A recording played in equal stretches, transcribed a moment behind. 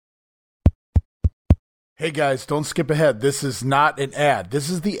Hey guys, don't skip ahead. This is not an ad.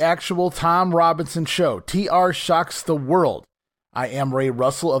 This is the actual Tom Robinson Show. TR Shocks the World. I am Ray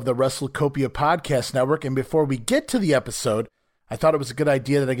Russell of the WrestleCopia Podcast Network, and before we get to the episode, I thought it was a good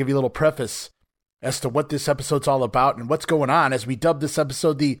idea that I give you a little preface as to what this episode's all about and what's going on as we dub this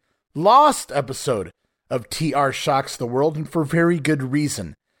episode the Lost episode of TR Shocks the World, and for very good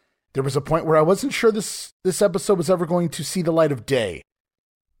reason. There was a point where I wasn't sure this episode was ever going to see the light of day.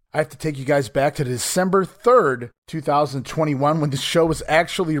 I have to take you guys back to December 3rd, 2021, when the show was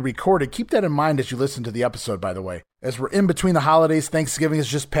actually recorded. Keep that in mind as you listen to the episode, by the way. As we're in between the holidays, Thanksgiving is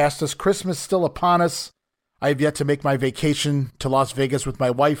just past us, Christmas still upon us. I have yet to make my vacation to Las Vegas with my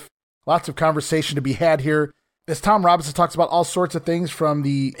wife. Lots of conversation to be had here, as Tom Robinson talks about all sorts of things, from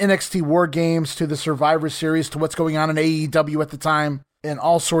the NXT War Games to the Survivor Series to what's going on in AEW at the time, and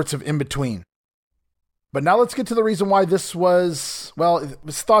all sorts of in-between. But now let's get to the reason why this was, well, it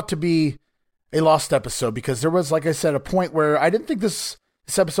was thought to be a lost episode, because there was, like I said, a point where I didn't think this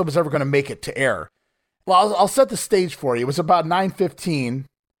episode was ever going to make it to air. Well, I'll set the stage for you. It was about 9:15,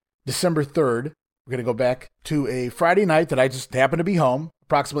 December 3rd. We're going to go back to a Friday night that I just happened to be home,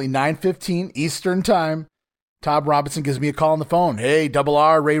 approximately 9:15 Eastern Time. Tom Robinson gives me a call on the phone. Hey, Double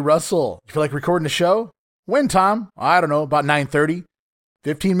R, Ray Russell. You feel like recording a show? When, Tom? I don't know, about 9:30.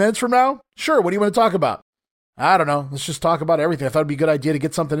 15 minutes from now? Sure, what do you want to talk about? I don't know, let's just talk about everything. I thought it'd be a good idea to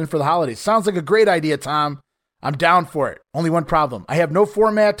get something in for the holidays. Sounds like a great idea, Tom. I'm down for it. Only one problem. I have no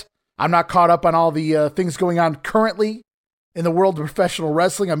format. I'm not caught up on all the things going on currently in the world of professional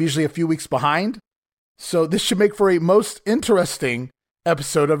wrestling. I'm usually a few weeks behind. So this should make for a most interesting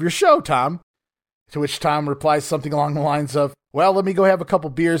episode of your show, Tom. To which Tom replies something along the lines of, well, let me go have a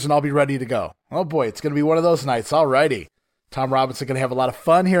couple beers and I'll be ready to go. Oh boy, it's going to be one of those nights. All righty. Tom Robinson going to have a lot of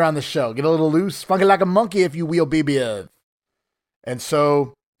fun here on the show. Get a little loose, funky like a monkey, if you will, baby. And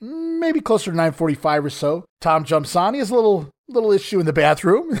so, maybe closer to 9:45 or so, Tom jumps on. He has a little issue in the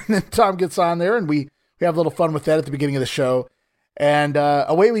bathroom. And then Tom gets on there, and we have a little fun with that at the beginning of the show. And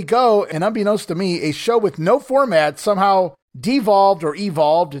away we go. And unbeknownst to me, a show with no format somehow devolved or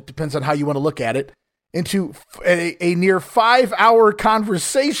evolved, it depends on how you want to look at it, into a near 5-hour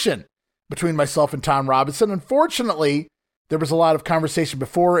conversation between myself and Tom Robinson. Unfortunately, there was a lot of conversation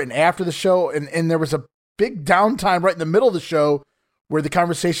before and after the show, and there was a big downtime right in the middle of the show where the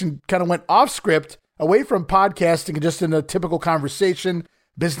conversation kind of went off script, away from podcasting and just in a typical conversation,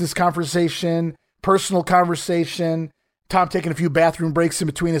 business conversation, personal conversation. Tom taking a few bathroom breaks in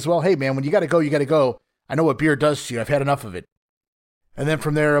between as well. Hey, man, when you got to go, you got to go. I know what beer does to you. I've had enough of it. And then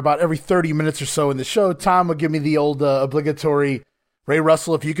from there, about every 30 minutes or so in the show, Tom would give me the old obligatory, Ray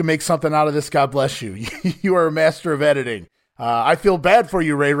Russell, if you can make something out of this, God bless you. You are a master of editing. I feel bad for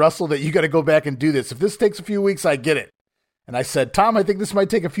you, Ray Russell, that you got to go back and do this. If this takes a few weeks, I get it. And I said, Tom, I think this might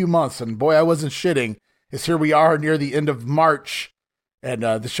take a few months. And boy, I wasn't shitting. As here we are near the end of March, and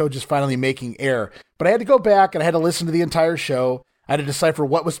the show just finally making air. But I had to go back and I had to listen to the entire show. I had to decipher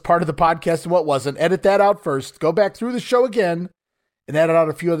what was part of the podcast and what wasn't. Edit that out first. Go back through the show again and edit out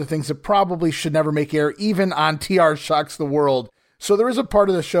a few other things that probably should never make air, even on TR Shocks the World. So there is a part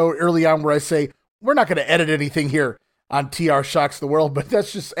of the show early on where I say, we're not going to edit anything here on TR Shocks the World, but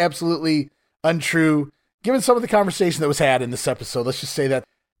that's just absolutely untrue. Given some of the conversation that was had in this episode, let's just say that.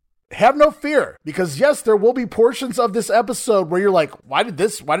 Have no fear, because yes, there will be portions of this episode where you're like, why did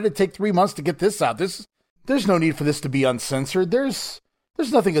it take 3 months to get this out? There's no need for this to be uncensored. There's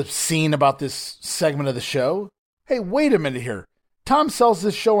nothing obscene about this segment of the show. Hey, wait a minute here. Tom sells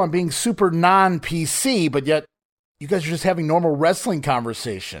this show on being super non-PC, but yet you guys are just having normal wrestling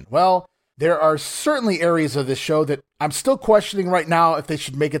conversation. Well, there are certainly areas of this show that I'm still questioning right now if they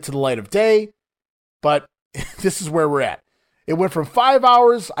should make it to the light of day, but this is where we're at. It went from 5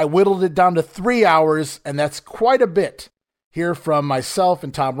 hours, I whittled it down to 3 hours, and that's quite a bit. Hear from myself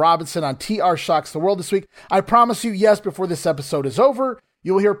and Tom Robinson on TR Shocks the World this week. I promise you, yes, before this episode is over,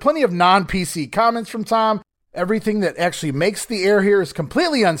 you will hear plenty of non-PC comments from Tom. Everything that actually makes the air here is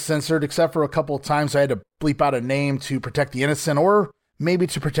completely uncensored, except for a couple of times I had to bleep out a name to protect the innocent or maybe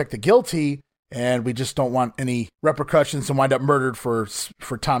to protect the guilty, and we just don't want any repercussions and wind up murdered for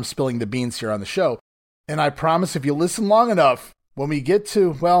Tom spilling the beans here on the show. And I promise if you listen long enough, when we get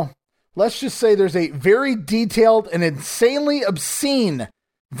to, well, let's just say there's a very detailed and insanely obscene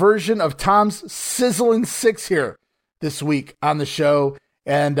version of Tom's Sizzlin' Six here this week on the show.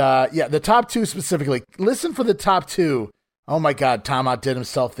 And the top two specifically. Listen for the top two. Oh my God, Tom outdid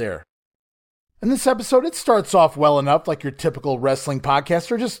himself there. In this episode, it starts off well enough, like your typical wrestling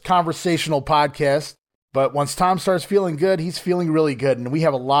podcast or just conversational podcast. But once Tom starts feeling good, he's feeling really good. And we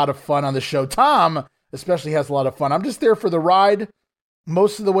have a lot of fun on the show. Tom especially has a lot of fun. I'm just there for the ride.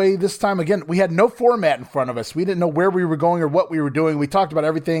 most of the way this time. Again, we had no format in front of us. We didn't know where we were going or what we were doing. We talked about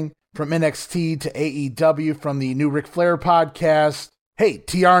everything from NXT to AEW, from the new Ric Flair podcast. Hey,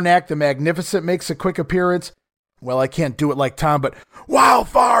 TR the Magnificent makes a quick appearance. Well, I can't do it like Tom, but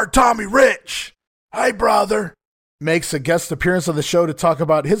Wildfire Tommy Rich, hey brother, makes a guest appearance on the show to talk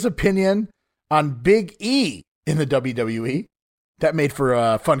about his opinion on Big E in the WWE. That made for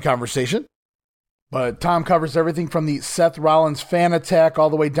a fun conversation. But Tom covers everything from the Seth Rollins fan attack all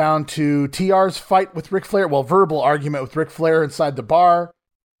the way down to TR's fight with Ric Flair. Well, verbal argument with Ric Flair inside the bar.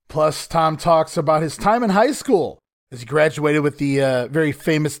 Plus, Tom talks about his time in high school as he graduated with the very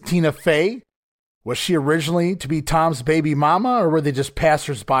famous Tina Fey. Was she originally to be Tom's baby mama, or were they just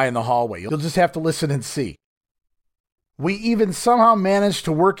passersby in the hallway? You'll just have to listen and see. We even somehow managed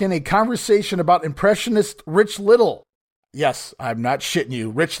to work in a conversation about impressionist Rich Little. Yes, I'm not shitting you.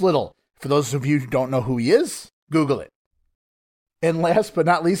 Rich Little. For those of you who don't know who he is, Google it. And last but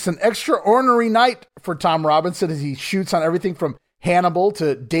not least, an extraordinary night for Tom Robinson as he shoots on everything from Hannibal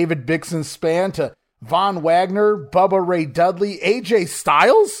to David Bixen Span to Von Wagner, Bubba Ray Dudley, AJ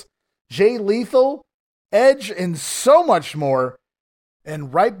Styles, Jay Lethal, Edge, and so much more.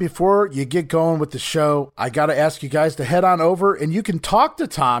 And right before you get going with the show, I got to ask you guys to head on over and you can talk to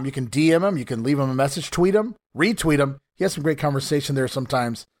Tom. You can DM him. You can leave him a message, tweet him, retweet him. He has some great conversation there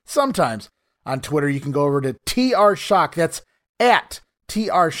sometimes. Sometimes on Twitter, you can go over to TR Shock. That's at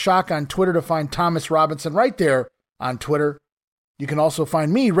TR Shock on Twitter to find Thomas Robinson right there on Twitter. You can also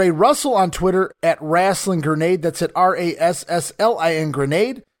find me, Ray Russell, on Twitter at Wrestling Grenade. That's at RASSLIN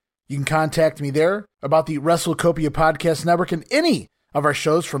Grenade. You can contact me there about the WrestleCopia Podcast Network and any of our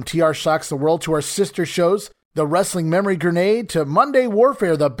shows, from TR Shocks the World to our sister shows, the Wrestling Memory Grenade to Monday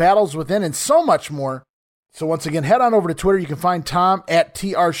Warfare, the Battles Within, and so much more. So once again, head on over to Twitter. You can find Tom at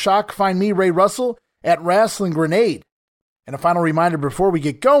TR Shock. Find me, Ray Russell, at Wrestling Grenade. And a final reminder before we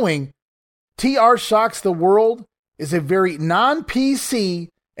get going, TR Shocks the World is a very non-PC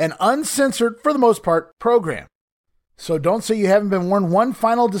and uncensored, for the most part, program. So don't say you haven't been warned. One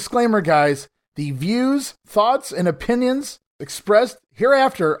final disclaimer, guys. The views, thoughts, and opinions expressed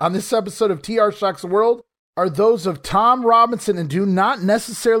hereafter on this episode of TR Shocks the World are those of Tom Robinson and do not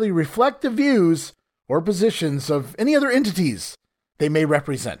necessarily reflect the views or positions of any other entities they may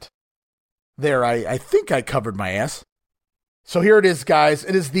represent. There, I think I covered my ass. So here it is, guys.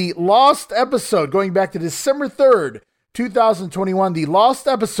 It is the lost episode, going back to December 3rd, 2021, the lost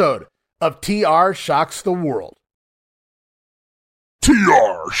episode of TR Shocks the World.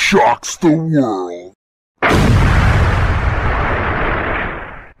 TR Shocks the World.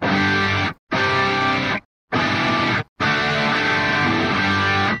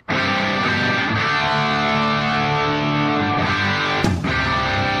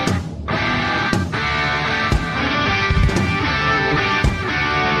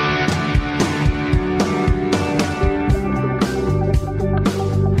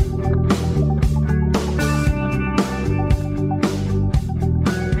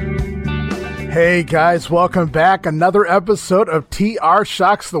 Hey guys, welcome back. Another episode of TR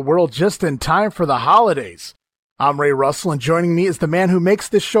Shocks the World, just in time for the holidays. I'm Ray Russell, and joining me is the man who makes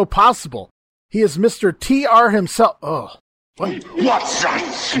this show possible. He is Mr. TR himself. Oh, what? What's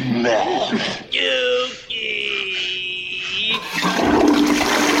that smell?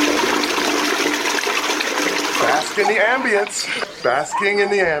 Basking in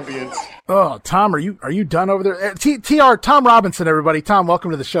the ambience. Oh, Tom, are you done over there? TR, Tom Robinson, everybody. Tom,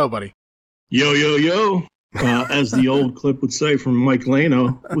 welcome to the show, buddy. Yo, yo, yo, as the old clip would say from Mike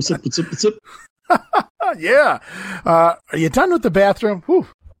Lano. What's up, what's up, what's up? Yeah. Are you done with the bathroom? Whew.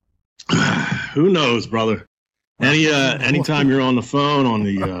 Who knows, brother? Anytime you're on the phone, on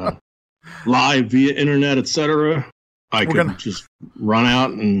the live via internet, etc., I could just run out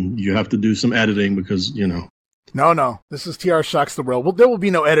and you have to do some editing because, you know. No. This is TR Shocks the World. Well, there will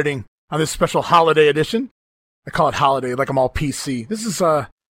be no editing on this special holiday edition. I call it holiday like I'm all PC. This is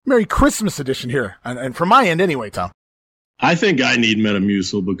Merry Christmas edition here, and from my end anyway, Tom. I think I need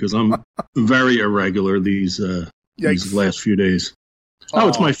Metamucil because I'm very irregular these last few days. Oh,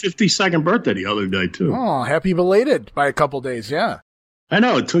 it's my 52nd birthday the other day, too. Oh, happy belated by a couple days, yeah. I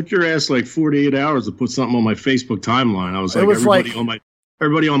know, it took your ass like 48 hours to put something on my Facebook timeline. I was like,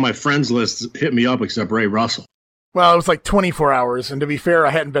 everybody on my friends list hit me up except Ray Russell. Well, it was like 24 hours, and to be fair,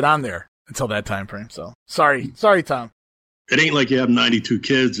 I hadn't been on there until that time frame, so sorry, Tom. It ain't like you have 92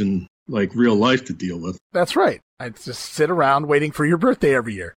 kids and like real life to deal with. That's right. I just sit around waiting for your birthday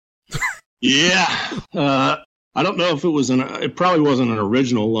every year. Yeah. I don't know if it probably wasn't an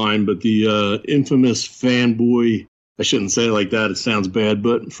original line, but the infamous fanboy, I shouldn't say it like that, it sounds bad,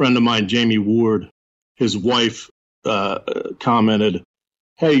 but a friend of mine, Jamie Ward, his wife commented,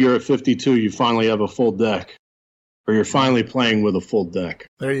 hey, you're at 52, you finally have a full deck. Or you're finally playing with a full deck.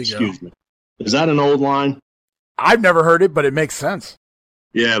 There you go. Excuse me. Is that an old line? I've never heard it, but it makes sense.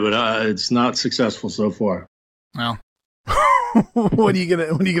 Yeah, but it's not successful so far. Well, when are you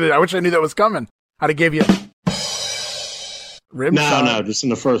gonna? I wish I knew that was coming. I'd have gave you ribs. No. Just in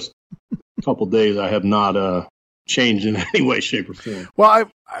the first couple days, I have not changed in any way, shape, or form. Well,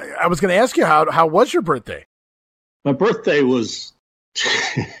 I was going to ask you how was your birthday? My birthday was,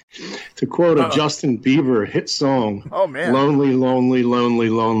 to quote a Justin Bieber hit song. Oh man, lonely, lonely, lonely,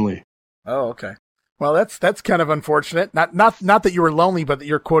 lonely. Oh, okay. Well, that's kind of unfortunate. Not that you were lonely, but that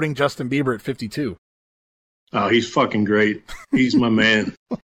you're quoting Justin Bieber at 52. Oh, he's fucking great. He's my man.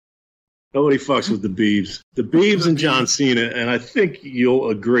 Nobody fucks with the Biebs. The Biebs and John Cena, and I think you'll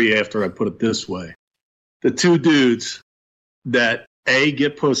agree after I put it this way. The two dudes that A,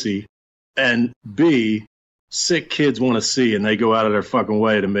 get pussy, and B, sick kids want to see, and they go out of their fucking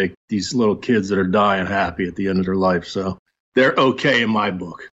way to make these little kids that are dying happy at the end of their life. So they're okay in my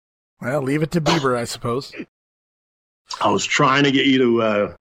book. Well, leave it to Bieber, I suppose. I was trying to get you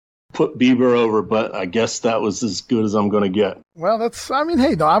to put Bieber over, but I guess that was as good as I'm going to get. Well,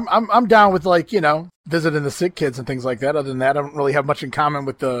 I'm down with, like, visiting the sick kids and things like that. Other than that, I don't really have much in common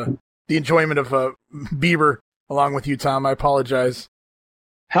with the enjoyment of Bieber along with you, Tom. I apologize.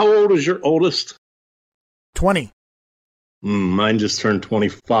 How old is your oldest? 20. Mine just turned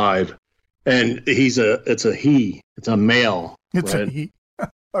 25, and it's a male. It's right? a he.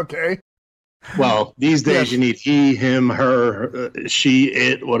 Okay. Well, these days Yes. you need he, him, her, she,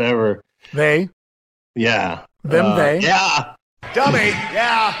 it, whatever. They. Yeah. Them, they. Yeah. Dummy.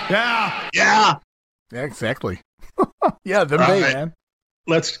 Yeah. Yeah. Yeah, exactly. Yeah, them, All they, right.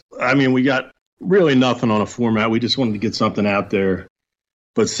 man. We got really nothing on a format. We just wanted to get something out there.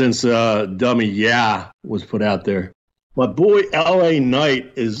 But since Dummy Yeah was put out there, my boy LA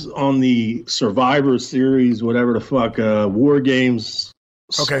Knight is on the Survivor Series, whatever the fuck, War Games.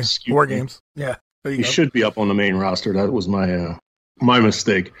 Okay, Excuse War me. Games. Yeah, there you He go. should be up on the main roster. That was my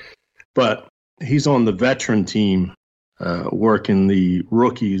mistake. But he's on the veteran team, working the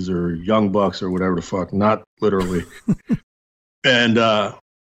rookies or young bucks or whatever the fuck, not literally. And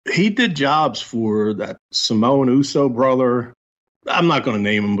he did jobs for that Samoan Uso brother. I'm not going to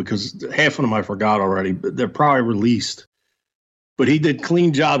name them because half of them I forgot already, but they're probably released. But he did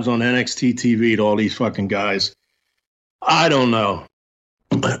clean jobs on NXT TV to all these fucking guys. I don't know.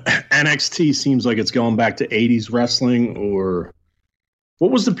 NXT seems like it's going back to 80s wrestling, or what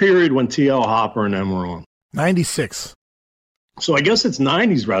was the period when TL Hopper and them were on? 96. So I guess it's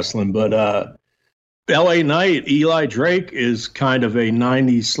 90s wrestling, but LA Knight, Eli Drake is kind of a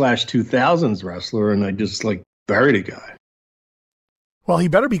 90s/2000s wrestler, and they just like buried a guy. Well, he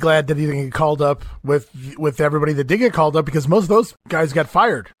better be glad that he didn't get called up with everybody that did get called up, because most of those guys got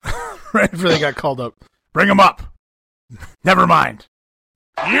fired right after they got called up. Bring them up. Never mind.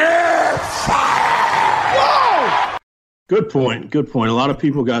 Good point. A lot of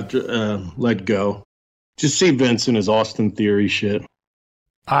people got let go. Just see Vince in his Austin Theory shit.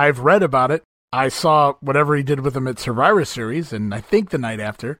 I've read about it. I saw whatever he did with them at Survivor Series, and I think the night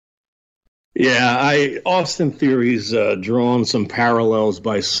after. Yeah, Austin Theory's drawn some parallels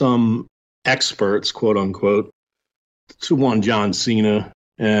by some experts, quote unquote, to one John Cena,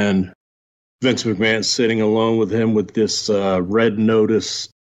 and Vince McMahon sitting alone with him with this Red Notice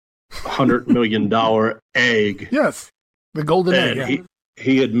 $100 million egg. Yes, the golden egg. And Yeah.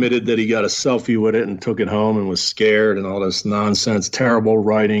 he admitted that he got a selfie with it and took it home and was scared and all this nonsense, terrible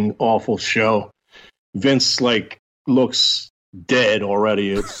writing, awful show. Vince looks dead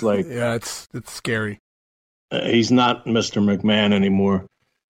already. It's like Yeah, it's scary. he's not Mr. McMahon anymore.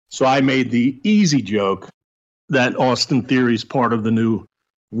 So I made the easy joke that Austin Theory's part of the new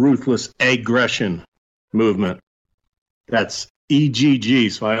Ruthless Aggression movement. That's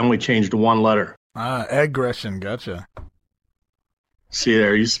EGG, so I only changed one letter. Aggression, gotcha. See,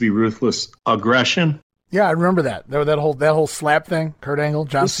 there used to be Ruthless Aggression. Yeah, I remember that. That whole slap thing, Kurt Angle,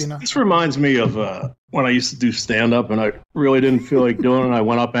 John Cena. This reminds me of when I used to do stand-up and I really didn't feel like doing it, and I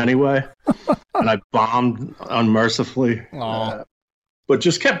went up anyway, and I bombed unmercifully. But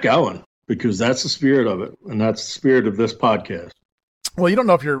just kept going, because that's the spirit of it, and that's the spirit of this podcast. Well, you don't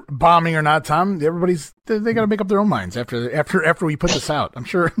know if you're bombing or not, Tom. They got to make up their own minds after we put this out. I'm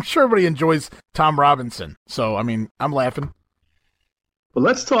sure everybody enjoys Tom Robinson. So, I mean, I'm laughing. But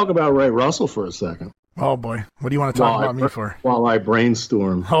let's talk about Ray Russell for a second. Oh boy, what do you want to talk about me for? While I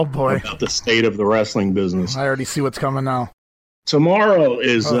brainstorm Oh boy, about the state of the wrestling business. I already see what's coming now. Tomorrow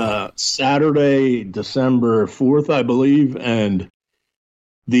is Saturday, December 4th, I believe, and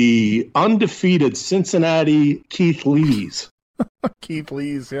the undefeated Cincinnati Keith Lees Key,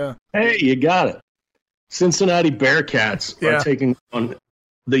 please, yeah. Hey, you got it. Cincinnati Bearcats are taking on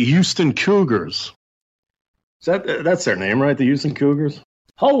the Houston Cougars. That's their name, right? The Houston Cougars?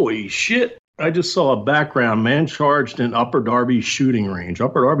 Holy shit. I just saw a background. Man charged in Upper Darby shooting range.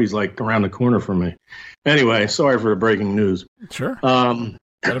 Upper Darby's like around the corner from me. Anyway, sorry for the breaking news. Sure. Gotta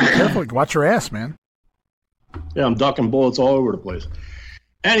be careful. Watch your ass, man. Yeah, I'm ducking bullets all over the place.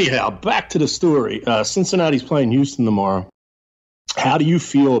 Anyhow, back to the story. Cincinnati's playing Houston tomorrow. How do you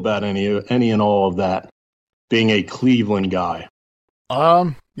feel about any and all of that, being a Cleveland guy?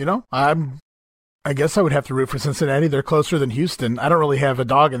 I guess I would have to root for Cincinnati. They're closer than Houston. I don't really have a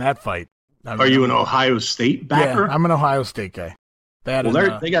dog in that fight. Are you an Ohio State backer? Yeah, I'm an Ohio State guy.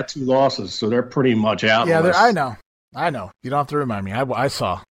 They got 2 losses, so they're pretty much out. Yeah, I know. You don't have to remind me. I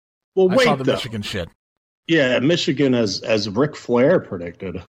saw. Well, I saw the Michigan shit. Yeah, Michigan, as Ric Flair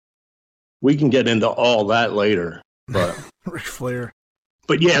predicted. We can get into all that later. But Ric Flair.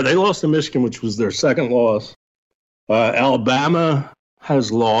 But yeah, they lost to Michigan, which was their second loss. Alabama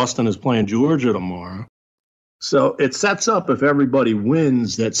has lost and is playing Georgia tomorrow. So it sets up, if everybody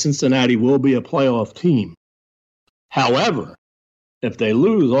wins, that Cincinnati will be a playoff team. However, if they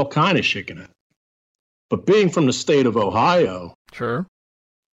lose, all kind of shit can happen. But being from the state of Ohio, sure.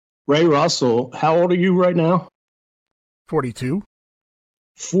 Ray Russell, how old are you right now? 42.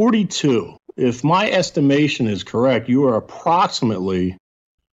 42. If my estimation is correct, you are approximately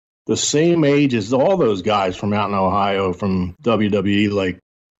the same age as all those guys from out in Ohio from WWE, like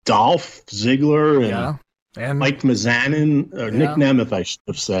Dolph Ziggler and Mike Mizanin, or Nick Nemeth, I should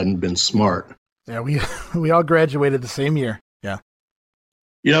have said, and been smart. Yeah, we all graduated the same year. Yeah.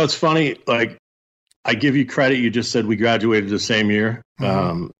 You know, it's funny. Like, I give you credit. You just said we graduated the same year.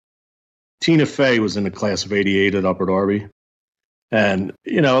 Mm-hmm. Tina Fey was in the class of '88 at Upper Darby. And,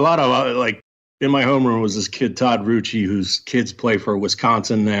 you know, a lot of, like, in my homeroom was this kid, Todd Rucci, whose kids play for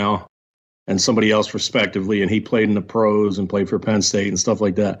Wisconsin now and somebody else respectively. And he played in the pros and played for Penn State and stuff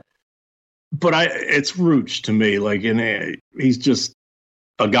like that. But it's Ruch to me, like, and he's just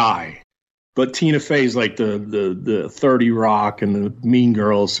a guy. But Tina Fey's like the 30 Rock and the Mean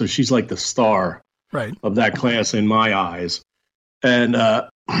Girls. So she's like the star of that class in my eyes. And,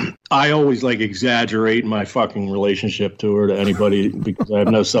 I always like exaggerate my fucking relationship to her, to anybody, because I have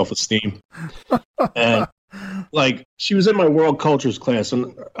no self-esteem. And like, she was in my world cultures class,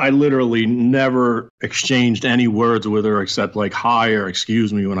 and I literally never exchanged any words with her except like hi or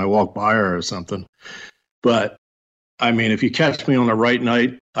excuse me when I walk by her or something. But I mean, if you catch me on the right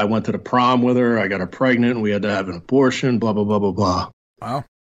night, I went to the prom with her. I got her pregnant, and we had to have an abortion. Blah blah blah blah blah. Wow.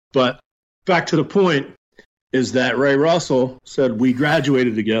 But back to the point. Is that Ray Russell said we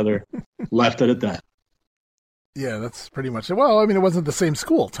graduated together, left it at that. Yeah, that's pretty much it. Well, I mean, it wasn't the same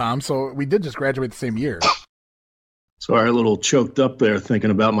school, Tom, so we did just graduate the same year. Sorry, a little choked up there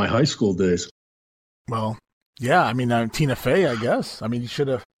thinking about my high school days. Well, yeah, I mean, Tina Fey, I guess. I mean, you should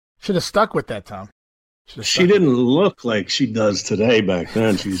have stuck with that, Tom. She didn't look like she does today back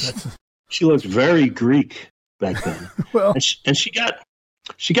then. She looked very Greek back then. Well, and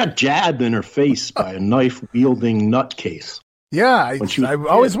she got jabbed in her face by a knife-wielding nutcase. Yeah, I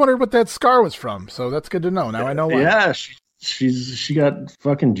always wondered what that scar was from, so that's good to know. Now I know why. Yeah, she got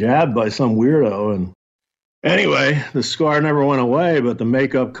fucking jabbed by some weirdo, and anyway, the scar never went away, but the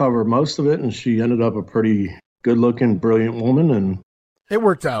makeup covered most of it, and she ended up a pretty good-looking, brilliant woman, and it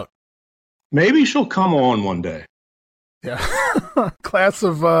worked out. Maybe she'll come on one day. Yeah, class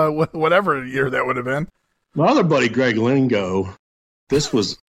of whatever year that would have been. My other buddy, Greg Lingo. This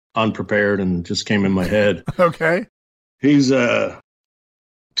was unprepared and just came in my head. Okay. He's 2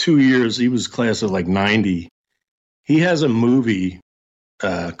 years. He was class of like 90. He has a movie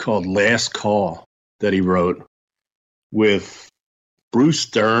called Last Call that he wrote with Bruce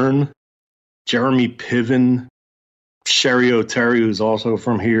Dern, Jeremy Piven, Sherry O'Terry, who's also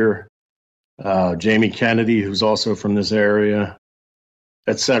from here, Jamie Kennedy, who's also from this area,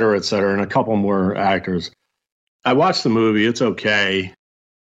 et cetera, and a couple more actors. I watched the movie. It's okay.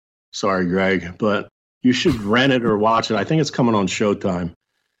 Sorry, Greg, but you should rent it or watch it. I think it's coming on Showtime.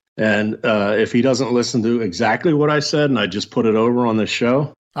 And if he doesn't listen to exactly what I said and I just put it over on this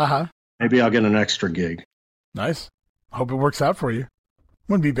show, maybe I'll get an extra gig. Nice. I hope it works out for you.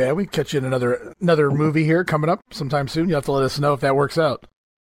 Wouldn't be bad. We can catch you in another movie here coming up sometime soon. You have to let us know if that works out.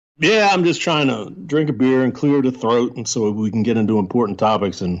 Yeah, I'm just trying to drink a beer and clear the throat, and so we can get into important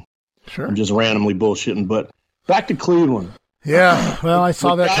topics. And sure. I'm just randomly bullshitting, but. Back to Cleveland. Yeah, well, I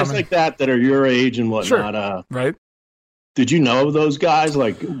saw that guys coming. Like that are your age and whatnot. Sure. Right. Did you know those guys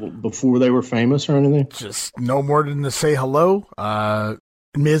like before they were famous or anything? Just no more than to say hello.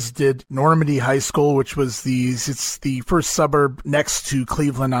 Miz did Normandy High School, which was it's the first suburb next to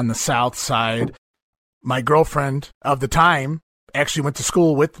Cleveland on the south side. My girlfriend of the time actually went to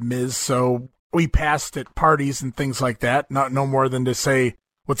school with Miz, so we passed at parties and things like that. No more than to say,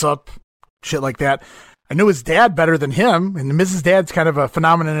 what's up, shit like that. I knew his dad better than him, and Mrs. Dad's kind of a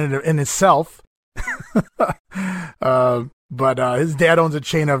phenomenon in itself. But his dad owns a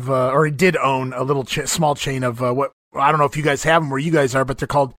chain of, or he did own a little small chain of what, I don't know if you guys have them where you guys are, but they're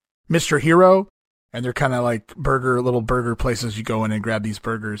called Mr. Hero, and they're kind of like little burger places you go in and grab these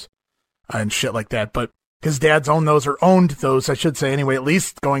burgers and shit like that. But his dad's owned those, I should say anyway, at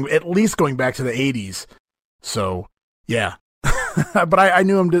least going back to the 80s. So yeah, but I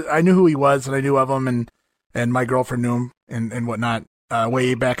knew him. I knew who he was, and I knew of him, and my girlfriend knew him and whatnot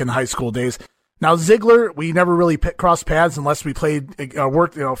way back in the high school days. Now Ziggler, we never really crossed paths unless we played,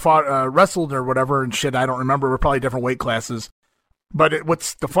 worked, fought, wrestled or whatever and shit. I don't remember. We're probably different weight classes. But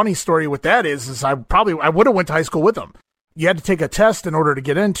what's the funny story with that is I would have went to high school with him. You had to take a test in order to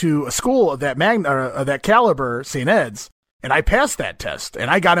get into a school of that that caliber, St. Ed's, and I passed that test and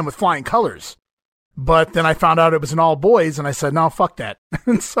I got in with flying colors. But then I found out it was an all boys, and I said, no, fuck that.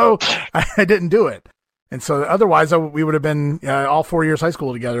 And so I didn't do it. And so otherwise, we would have been all 4 years high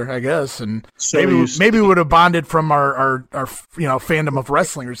school together, I guess. And so maybe we would have bonded from our fandom of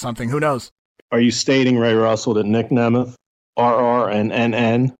wrestling or something. Who knows? Are you stating, Ray Russell, that Nick Nemeth, RR, and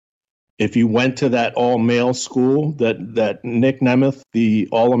NN, if you went to that all-male school, that Nick Nemeth, the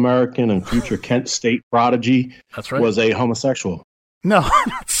All-American and future Kent State prodigy, that's right, was a homosexual? No, I'm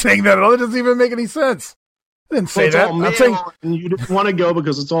not saying that at all. It doesn't even make any sense. I didn't say that. I'm saying you didn't want to go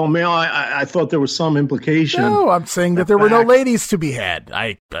because it's all male. I thought there was some implication. No, I'm saying that there were no ladies to be had.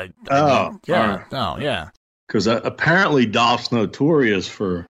 Yeah. Because apparently Dolph's notorious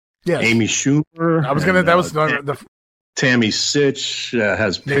for Amy Schumer. I was gonna. That was the Tammy Sitch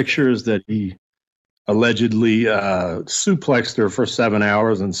has pictures that he allegedly suplexed her for 7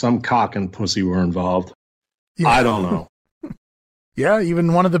 hours, and some cock and pussy were involved. Yeah. I don't know. Yeah,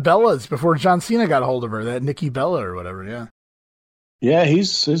 even one of the Bellas before John Cena got a hold of her, that Nikki Bella or whatever, yeah. Yeah,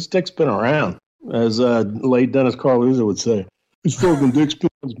 his dick's been around, as late Dennis Carluzza would say. His fucking dick's been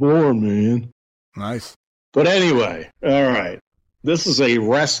born, man. Nice. But anyway, all right. This is a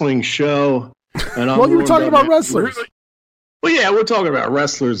wrestling show. And well, you were talking about wrestlers. Well, yeah, we're talking about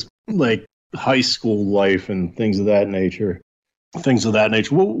wrestlers, like high school life and things of that nature.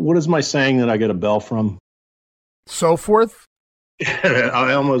 What is my saying that I get a bell from? So forth?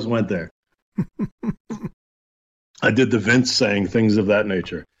 I almost went there. I did the Vince saying things of that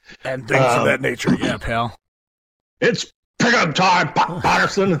nature. And things of that nature, yeah, pal. It's pickup time,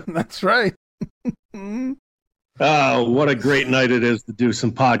 Patterson. That's right. Oh, what a great night it is to do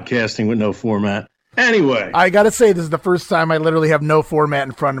some podcasting with no format. Anyway. I got to say, this is the first time I literally have no format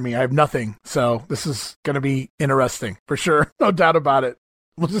in front of me. I have nothing. So this is going to be interesting, for sure. No doubt about it.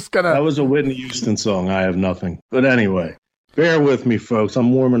 We're just going to... That was a Whitney Houston song, I Have Nothing. But anyway. Bear with me, folks.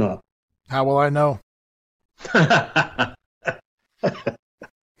 I'm warming up. How will I know?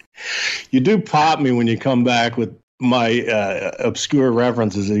 You do pop me when you come back with my obscure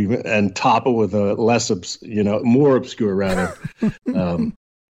references and top it with a more obscure rather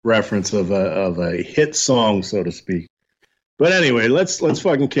reference of a hit song, so to speak. But anyway, let's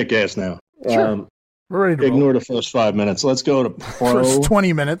fucking kick ass now. Sure. We're ready to ignore the first 5 minutes. Let's go to first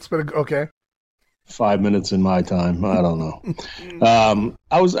 20 minutes, but okay. 5 minutes in my time. I don't know.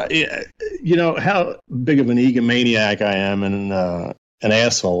 I was, how big of an egomaniac I am and an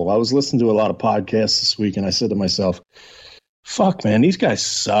asshole. I was listening to a lot of podcasts this week, and I said to myself, fuck, man, these guys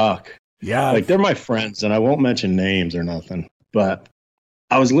suck. Yeah. Like, they're my friends, and I won't mention names or nothing. But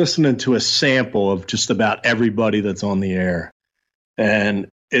I was listening to a sample of just about everybody that's on the air. And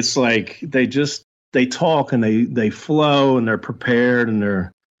it's like they talk and they flow and they're prepared and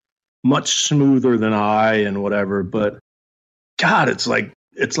they're much smoother than I and whatever, but God, it's like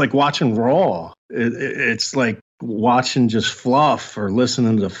watching Raw. It's like watching just fluff or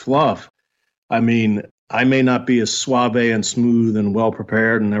listening to fluff. I mean, I may not be as suave and smooth and well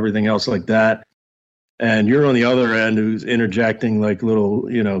prepared and everything else like that. And you're on the other end who's interjecting like little,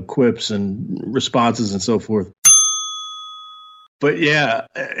 quips and responses and so forth. But yeah,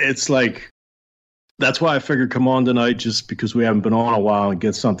 it's like, that's why I figured come on tonight, just because we haven't been on a while, and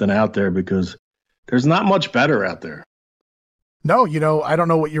get something out there, because there's not much better out there. No, I don't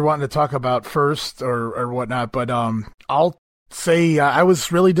know what you're wanting to talk about first or whatnot, but I'll say I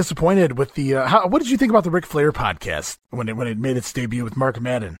was really disappointed with the. What did you think about the Ric Flair podcast when it made its debut with Mark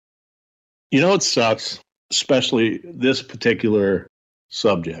Madden? It sucks, especially this particular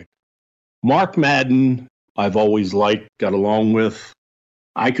subject. Mark Madden, I've always liked, got along with.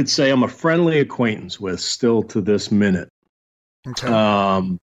 I could say I'm a friendly acquaintance with still to this minute.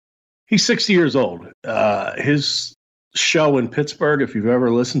 Okay. He's 60 years old. His show in Pittsburgh, if you've ever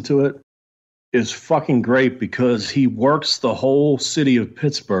listened to it, is fucking great because he works the whole city of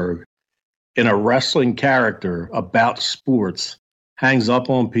Pittsburgh in a wrestling character about sports, hangs up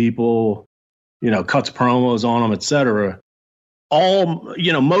on people, cuts promos on them, etc. All,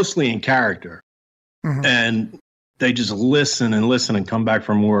 mostly in character. Mm-hmm. And they just listen and come back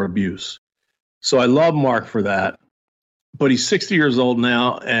for more abuse. So I love Mark for that. But he's 60 years old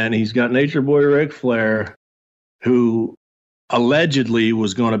now, and he's got Nature Boy Ric Flair, who allegedly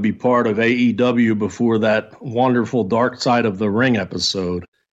was going to be part of AEW before that wonderful Dark Side of the Ring episode.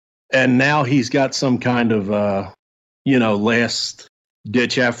 And now he's got some kind of, last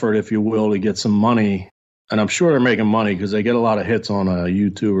ditch effort, if you will, to get some money. And I'm sure they're making money because they get a lot of hits on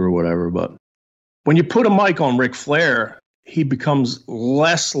YouTube or whatever. But when you put a mic on Ric Flair, he becomes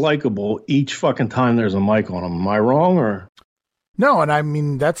less likable each fucking time there's a mic on him. Am I wrong or? No, and I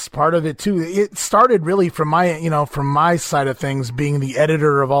mean, that's part of it too. It started really from my side of things, being the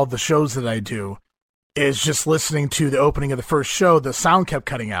editor of all the shows that I do, is just listening to the opening of the first show. The sound kept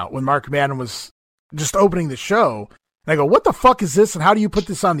cutting out when Mark Madden was just opening the show. And I go, what the fuck is this? And how do you put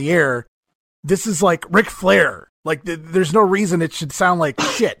this on the air? This is like Ric Flair. Like, there's no reason it should sound like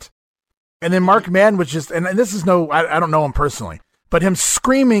shit. And then Mark Madden was just, and this is I don't know him personally, but him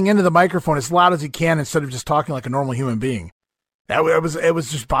screaming into the microphone as loud as he can instead of just talking like a normal human being. It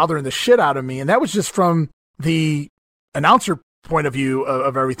was just bothering the shit out of me. And that was just from the announcer point of view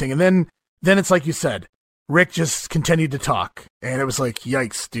of everything. And then it's like you said, Rick just continued to talk. And it was like,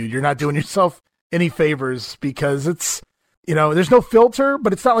 yikes, dude, you're not doing yourself any favors because it's, there's no filter,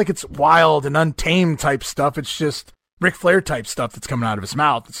 but it's not like it's wild and untamed type stuff. It's just Ric Flair type stuff that's coming out of his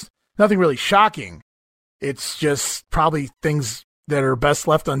mouth. It's nothing really shocking. It's just probably things that are best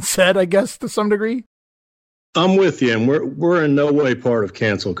left unsaid, I guess, to some degree. I'm with you, and we're in no way part of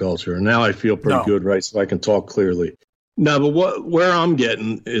cancel culture. And now I feel pretty good, right? So I can talk clearly. No, but where I'm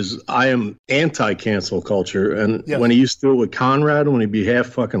getting is I am anti-cancel culture. And when he used to do it with Conrad, when he'd be half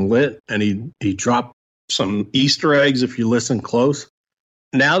fucking lit, and he dropped some Easter eggs if you listen close.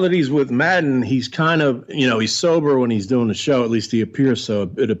 Now that he's with Madden, he's kind of, he's sober when he's doing the show. At least he appears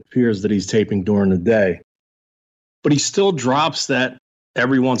so. It appears that he's taping during the day. But he still drops that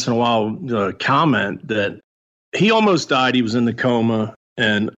every once in a while comment that he almost died. He was in the coma.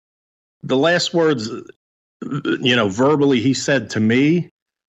 And the last words, verbally he said to me,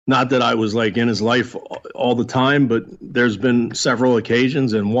 not that I was like in his life all the time, but there's been several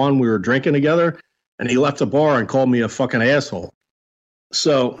occasions. And one, we were drinking together and he left the bar and called me a fucking asshole.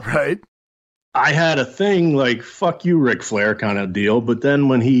 So right. I had a thing like, fuck you, Ric Flair kind of deal. But then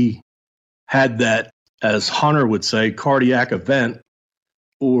when he had that, as Hunter would say, cardiac event,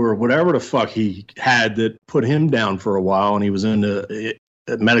 or whatever the fuck he had that put him down for a while, and he was in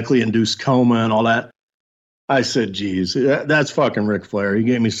a medically induced coma and all that, I said, geez, that's fucking Ric Flair. He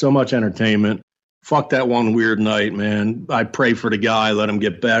gave me so much entertainment. Fuck that one weird night, man. I pray for the guy, let him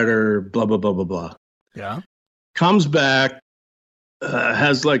get better, blah, blah, blah, blah, blah. Yeah. Comes back,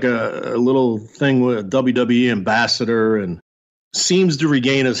 has like a little thing with a WWE ambassador and seems to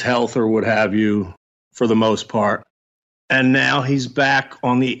regain his health or what have you for the most part. And now he's back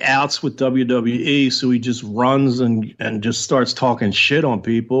on the outs with WWE, so he just runs and just starts talking shit on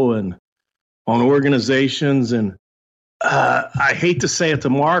people and on organizations. And I hate to say it to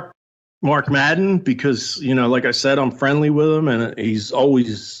Mark Madden because, like I said, I'm friendly with him, and he's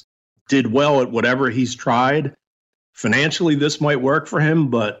always did well at whatever he's tried. Financially, this might work for him,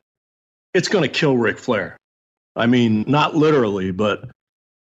 but it's going to kill Ric Flair. I mean, not literally, but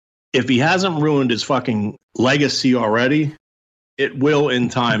if he hasn't ruined his fucking legacy already, it will in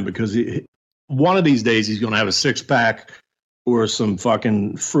time, because one of these days he's going to have a six-pack or some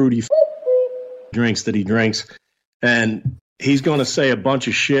fucking fruity drinks that he drinks, and he's going to say a bunch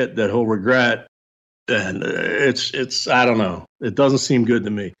of shit that he'll regret, and it's I don't know. It doesn't seem good to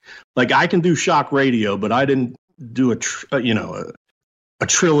me. Like, I can do shock radio, but I didn't do a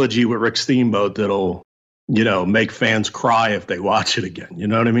trilogy with Rick Steamboat that'll make fans cry if they watch it again. You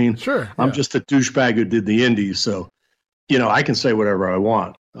know what I mean? Sure. Yeah. I'm just a douchebag who did the indies, so, I can say whatever I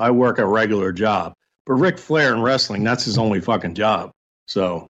want. I work a regular job. But Ric Flair in wrestling, that's his only fucking job.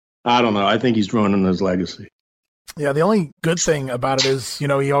 So, I don't know. I think he's ruining his legacy. Yeah, the only good thing about it is,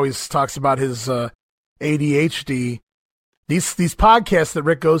 he always talks about his ADHD. These podcasts that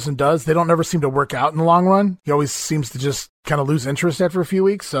Rick goes and does, they don't never seem to work out in the long run. He always seems to just kind of lose interest after a few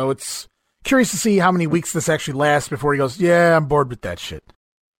weeks, so it's curious to see how many weeks this actually lasts before he goes, yeah, I'm bored with that shit.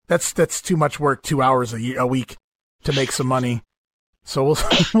 That's too much work, 2 hours a week to make some money. So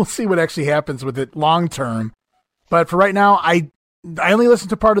we'll see what actually happens with it long term. But for right now, I only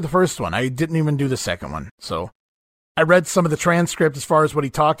listened to part of the first one. I didn't even do the second one. So I read some of the transcript as far as what he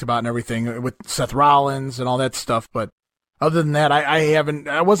talked about and everything with Seth Rollins and all that stuff. But other than that,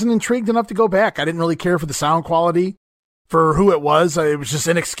 I wasn't intrigued enough to go back. I didn't really care for the sound quality for who it was. It was just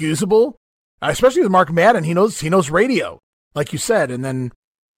inexcusable, especially with Mark Madden. He knows radio, like you said. And then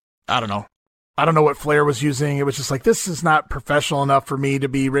I don't know what Flair was using. It was just like, this is not professional enough for me to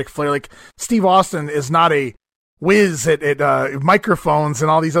be Ric Flair. Like, Steve Austin is not a whiz at microphones and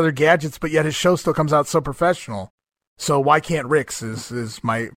all these other gadgets, but yet his show still comes out so professional. So why can't Rick's is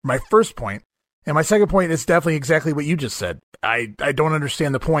my first point. And my second point is definitely exactly what you just said. I don't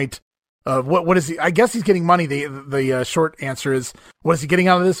understand the point of what is he? I guess he's getting money. The short answer is, what is he getting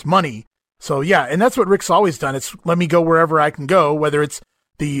out of this? Money. So yeah, and that's what Rick's always done. It's let me go wherever I can go, whether it's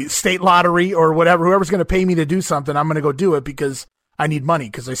the state lottery or whatever. Whoever's going to pay me to do something, I'm going to go do it because I need money,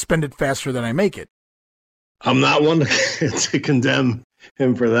 because I spend it faster than I make it. I'm not one to condemn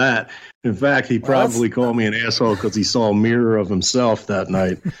him for that. In fact, he probably called me an asshole because he saw a mirror of himself that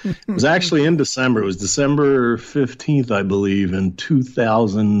night. It was actually in December. It was December 15th, I believe, in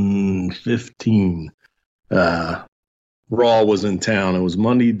 2015. Raw was in town. It was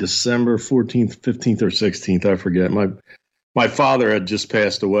Monday, December 14th, 15th, or 16th. I forget. My father had just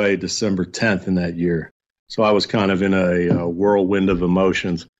passed away December 10th in that year. So I was kind of in a whirlwind of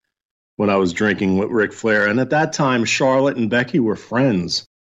emotions when I was drinking with Ric Flair. And at that time, Charlotte and Becky were friends.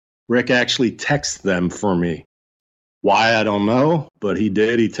 Rick actually texted them for me. Why, I don't know, but he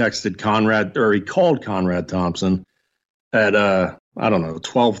did. He texted he called Conrad Thompson at,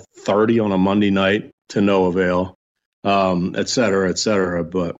 12:30 on a Monday night to no avail, et cetera, et cetera.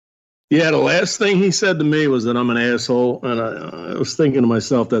 But yeah, the last thing he said to me was that I'm an asshole. And I was thinking to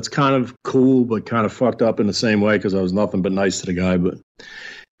myself, that's kind of cool, but kind of fucked up in the same way, because I was nothing but nice to the guy. But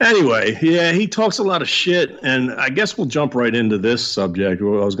anyway, yeah, he talks a lot of shit, and I guess we'll jump right into this subject. I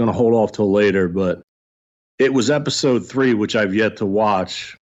was going to hold off till later, but it was episode 3, which I've yet to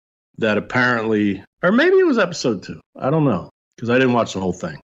watch, that apparently, or maybe it was episode 2. I don't know, because I didn't watch the whole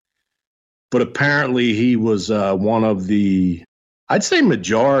thing. But apparently he was one of the, I'd say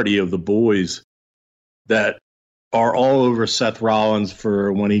majority of the boys that are all over Seth Rollins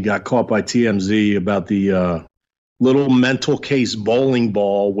for when he got caught by TMZ about the little mental case bowling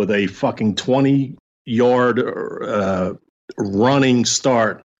ball with a fucking 20-yard running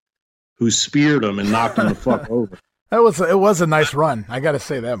start, who speared him and knocked him the fuck over. It was a nice run. I got to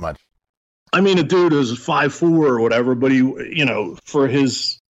say that much. I mean, the dude was 5'4" or whatever, but he, for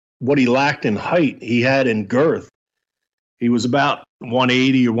what he lacked in height, he had in girth. He was about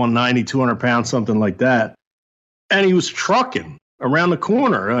 180 or 190, 200 pounds, something like that. And he was trucking around the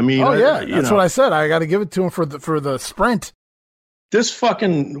corner. I mean, that's what I said. I got to give it to him for the sprint. This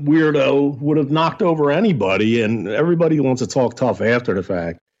fucking weirdo would have knocked over anybody, and everybody wants to talk tough after the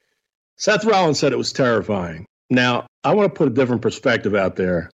fact. Seth Rollins said it was terrifying. Now, I want to put a different perspective out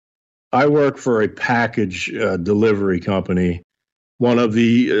there. I work for a package delivery company, one of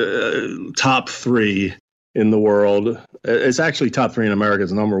the top 3 in the world. It's actually top 3 in America.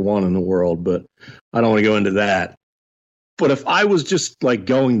 It's number 1 in the world, but I don't want to go into that. But if I was just like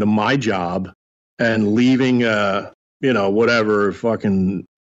going to my job and leaving, whatever, fucking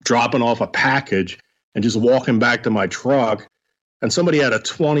dropping off a package and just walking back to my truck, and somebody had a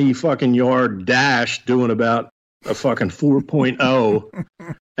 20 fucking yard dash doing about a fucking 4.0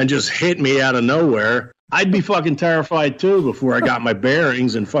 and just hit me out of nowhere, I'd be fucking terrified too before I got my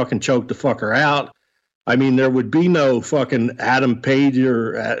bearings and fucking choked the fucker out. I mean, there would be no fucking Adam Page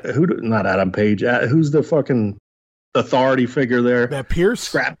not Adam Page. Who's the fucking authority figure there? That Pierce?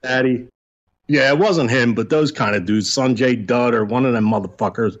 Scrap Daddy. Yeah, it wasn't him, but those kind of dudes, Sanjay Dutt or one of them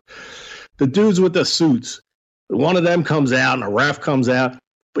motherfuckers. The dudes with the suits. One of them comes out and a ref comes out,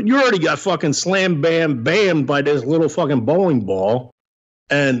 but you already got fucking slam, bam, bam by this little fucking bowling ball.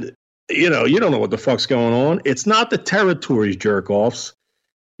 And, you don't know what the fuck's going on. It's not the territories jerk-offs.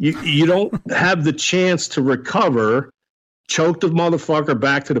 You don't have the chance to recover, choke the motherfucker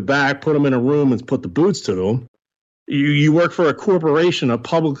back to the back, put him in a room and put the boots to him. You work for a corporation, a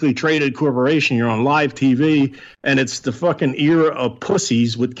publicly traded corporation. You're on live TV, and it's the fucking era of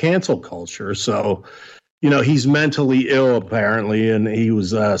pussies with cancel culture. So, he's mentally ill, apparently, and he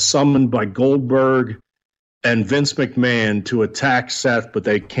was summoned by Goldberg and Vince McMahon to attack Seth, but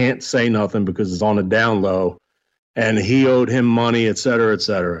they can't say nothing because it's on the down low, and he owed him money, et cetera, et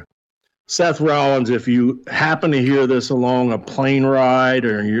cetera. Seth Rollins, if you happen to hear this along a plane ride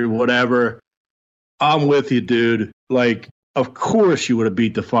or you're whatever, I'm with you, dude. Like, of course you would have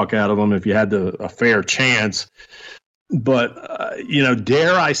beat the fuck out of him if you had a fair chance. But,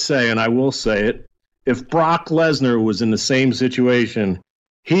 dare I say, and I will say it, if Brock Lesnar was in the same situation,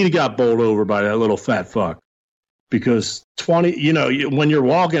 he'd got bowled over by that little fat fuck. Because when you're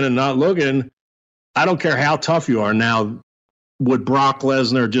walking and not looking, I don't care how tough you are. Now, would Brock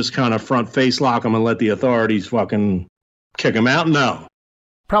Lesnar just kind of front face lock him and let the authorities fucking kick him out? No.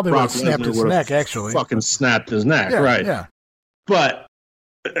 Probably would have snapped his neck, actually. Fucking snapped his neck, right. Yeah. But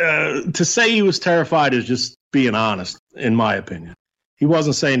to say he was terrified is just being honest, in my opinion. He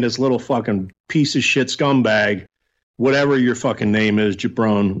wasn't saying this little fucking piece of shit scumbag, whatever your fucking name is,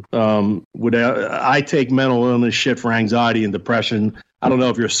 Jabron. I take mental illness shit for anxiety and depression. I don't know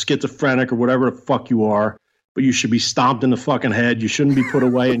if you're schizophrenic or whatever the fuck you are, but you should be stomped in the fucking head. You shouldn't be put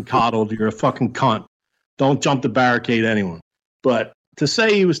away and coddled. You're a fucking cunt. Don't jump the barricade, anyone. But to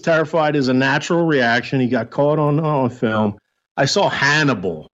say he was terrified is a natural reaction. He got caught on film. I saw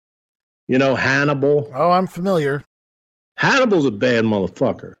Hannibal. You know Hannibal? Oh, I'm familiar. Hannibal's a bad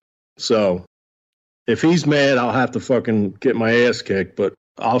motherfucker. So if he's mad, I'll have to fucking get my ass kicked, but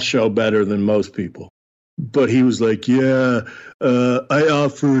I'll show better than most people. But he was like, I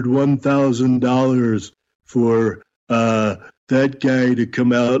offered $1,000 for that guy to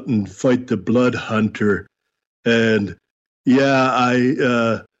come out and fight the Blood Hunter. And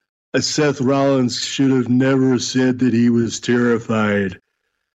Seth Rollins should have never said that he was terrified.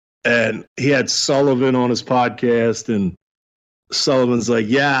 And he had Sullivan on his podcast, and Sullivan's like,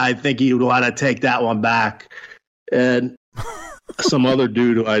 yeah, I think he would want to take that one back. And some other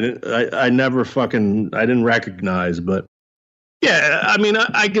dude who I didn't recognize, but yeah, I mean,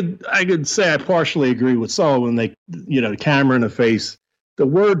 I could say I partially agree with Sullivan. The camera in the face, the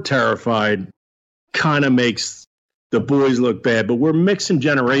word terrified kind of makes the boys look bad, but we're mixing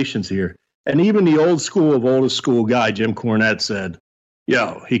generations here. And even the oldest school guy, Jim Cornette, said, he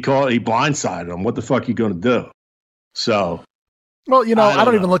blindsided him. What the fuck you going to do? So, well, I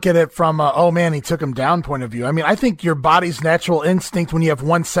don't even look at it from he took him down point of view. I mean, I think your body's natural instinct when you have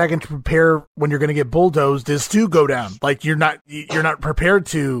 1 second to prepare when you're going to get bulldozed is to go down. Like you're not prepared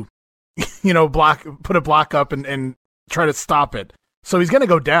to, put a block up and try to stop it. So he's going to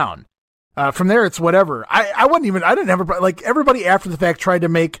go down. From there, it's whatever. I didn't have everybody after the fact tried to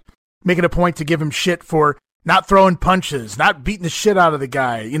make it a point to give him shit for not throwing punches, not beating the shit out of the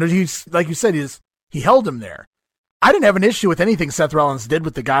guy. He's, like you said, he held him there. I didn't have an issue with anything Seth Rollins did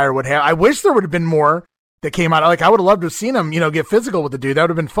with the guy or what have. I wish there would have been more that came out. Like I would have loved to have seen him, get physical with the dude. That would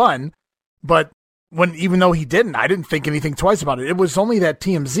have been fun. But even though he didn't, I didn't think anything twice about it. It was only that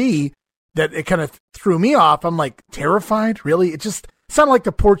TMZ that it kind of threw me off. I'm like, terrified? Really? It just sounded like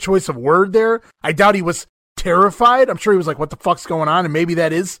the poor choice of word there. I doubt he was terrified. I'm sure he was like, what the fuck's going on? And maybe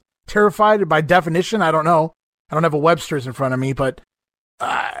that is terrified by definition. I don't know. I don't have a Webster's in front of me, but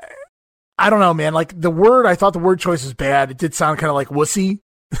I don't know, man. Like I thought the word choice was bad. It did sound kind of like wussy,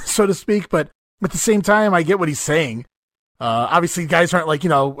 so to speak, but at the same time, I get what he's saying. Obviously guys aren't like,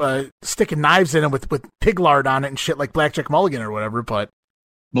 sticking knives in him with pig lard on it and shit like Blackjack Mulligan or whatever, but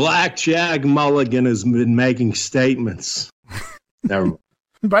Blackjack Mulligan has been making statements. Never.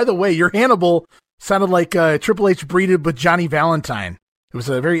 By the way, your Hannibal sounded like Triple H breeded with Johnny Valentine. It was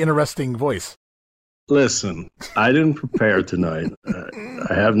a very interesting voice. Listen, I didn't prepare tonight.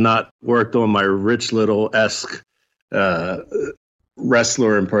 I have not worked on my Rich Little-esque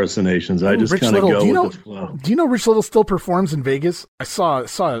wrestler impersonations. I just kind of go with the flow. Do you know Rich Little still performs in Vegas? I saw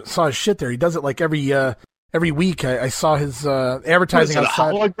his shit there. He does it like every week. I saw his advertising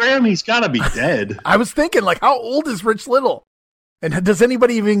outside. A hologram? He's got to be dead. I was thinking, like, how old is Rich Little? And does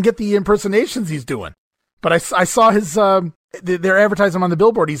anybody even get the impersonations he's doing? But I saw his they're advertising him on the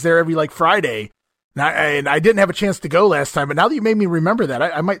billboard. He's there every like Friday. And I didn't have a chance to go last time, but now that you made me remember that,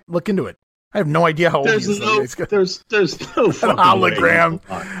 I might look into it. I have no idea how old he is. There's no fucking hologram.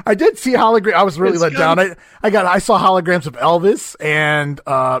 I did see hologram. I was really let down. I saw holograms of Elvis and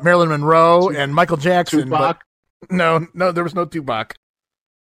Marilyn Monroe and Michael Jackson. Tupac? But no, there was no Tupac.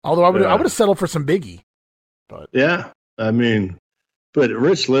 Although I would have settled for some Biggie. But yeah, I mean, but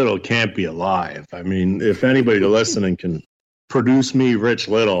Rich Little can't be alive. I mean, if anybody listening can produce me Rich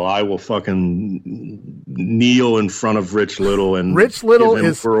Little, I will fucking kneel in front of Rich Little and Rich Little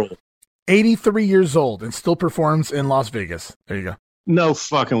is 83 years old and still performs in Las Vegas. There you go. No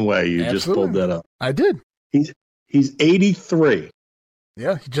fucking way. You Absolutely. Just pulled that up. I did. He's 83.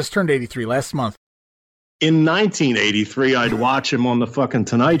 Yeah, he just turned 83 last month. In 1983, I'd watch him on the fucking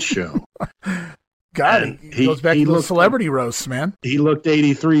Tonight Show. God, he goes back to the celebrity roasts, man. He looked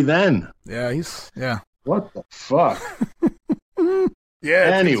 83 then. Yeah, What the fuck?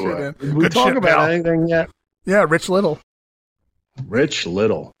 Yeah. Anyway, did we talk about anything yet? Yeah, Rich Little. Rich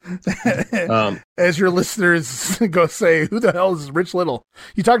Little. As your listeners go say, who the hell is Rich Little?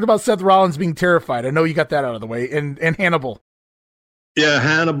 You talked about Seth Rollins being terrified. I know you got that out of the way. And Hannibal. Yeah,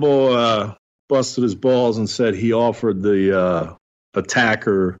 Hannibal busted his balls and said he offered the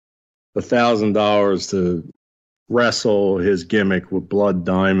attacker $1,000 to wrestle his gimmick with Blood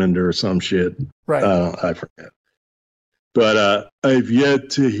Diamond or some shit. Right. I forget. But I've yet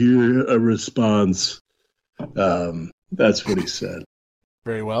to hear a response. That's what he said.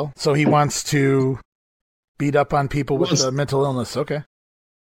 Very well. So he wants to beat up on people with mental illness. Okay.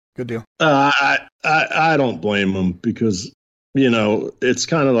 Good deal. I don't blame him because, it's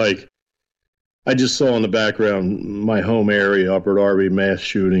kind of like I just saw in the background my home area, Upper Darby, mass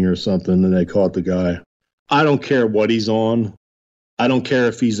shooting or something, and they caught the guy. I don't care what he's on. I don't care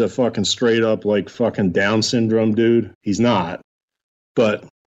if he's a fucking straight up like fucking Down syndrome dude. He's not. But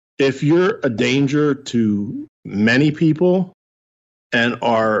if you're a danger to many people and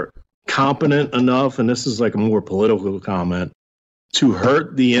are competent enough, and this is like a more political comment, to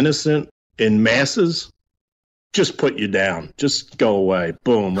hurt the innocent in masses, just put you down. Just go away.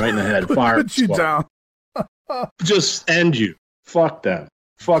 Boom, right in the head. Fire. Put you down. Just end you. Fuck them.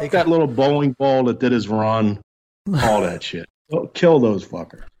 Fuck that little bowling ball that did his run. All that shit. Kill those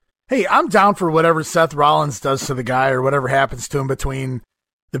fuckers. Hey, I'm down for whatever Seth Rollins does to the guy or whatever happens to him between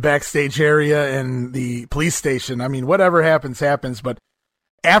the backstage area and the police station. I mean, whatever happens, happens. But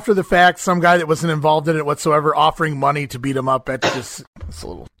after the fact, some guy that wasn't involved in it whatsoever offering money to beat him up, it's a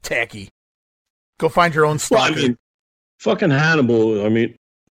little tacky. Go find your own stalker. Well, fucking Hannibal,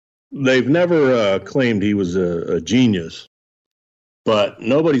 they've never claimed he was a genius, but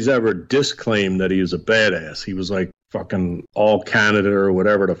nobody's ever disclaimed that he was a badass. He was like fucking all Canada or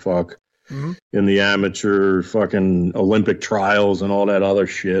whatever the fuck. In the amateur fucking Olympic trials and all that other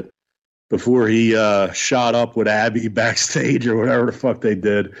shit before he shot up with Abby backstage or whatever the fuck they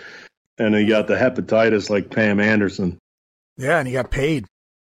did. And he got the hepatitis like Pam Anderson. Yeah, and he got paid.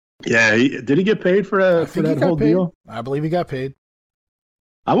 Yeah, did he get paid for that whole deal? I believe he got paid.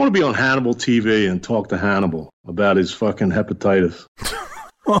 I want to be on Hannibal TV and talk to Hannibal about his fucking hepatitis.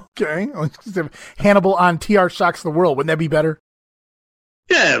 Okay. Hannibal on TR Shocks the World. Wouldn't that be better?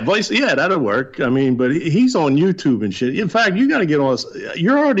 Yeah, that'll work. But he's on YouTube and shit. In fact, you got to get on.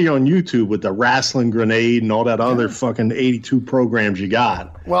 You're already on YouTube with the Wrestling Grenade and all that other fucking 82 programs you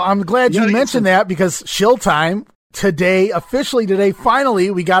got. Well, I'm glad you mentioned that because Shill Time officially today,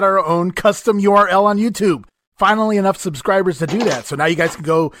 finally, we got our own custom URL on YouTube. Finally, enough subscribers to do that. So now you guys can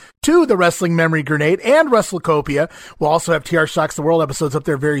go to the Wrestling Memory Grenade and WrestleCopia. We'll also have TR Shocks the World episodes up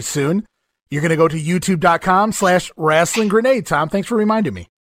there very soon. You're going to go to youtube.com/Wrestling Grenade. Tom, thanks for reminding me.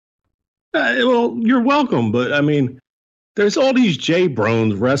 Well, you're welcome. But there's all these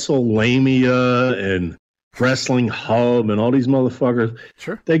J-Brones, WrestleLamia and Wrestling Hub and all these motherfuckers.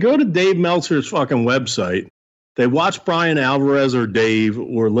 Sure. They go to Dave Meltzer's fucking website. They watch Brian Alvarez or Dave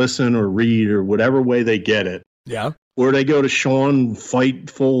or listen or read or whatever way they get it. Yeah. Or they go to Sean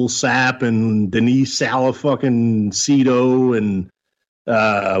Fightful Sapp and Denise Sala fucking Cito and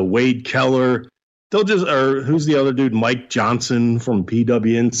Wade Keller. They'll just, or who's the other dude? Mike Johnson from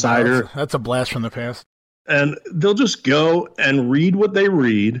PW Insider. That's a blast from the past. And they'll just go and read what they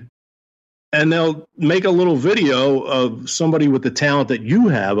read. And they'll make a little video of somebody with the talent that you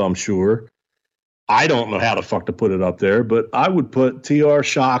have, I'm sure. I don't know how the fuck to put it up there, but I would put TR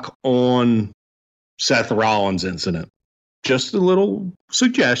Shock on Seth Rollins incident. Just a little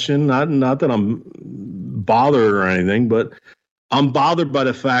suggestion, not that I'm bothered or anything, but I'm bothered by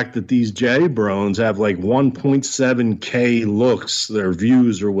the fact that these J-Brones have like 1.7K looks, their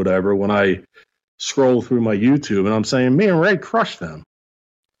views or whatever, when I scroll through my YouTube, and I'm saying, me and Ray crushed them.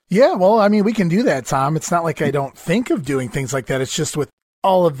 Yeah, well, we can do that, Tom. It's not like I don't think of doing things like that. It's just with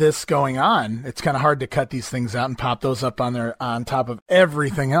all of this going on, it's kind of hard to cut these things out and pop those up on there on top of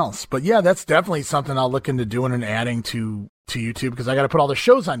everything else. But yeah, that's definitely something I'll look into doing and adding to YouTube because I got to put all the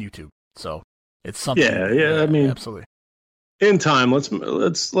shows on YouTube. So it's something. Yeah. Absolutely. In time, let's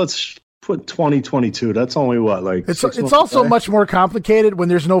put 2022. That's only what, like it's also away? Much more complicated when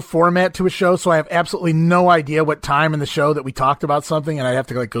there's no format to a show. So I have absolutely no idea what time in the show that we talked about something, and I'd have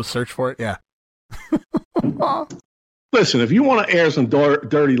to go search for it. Yeah. Listen, if you want to air some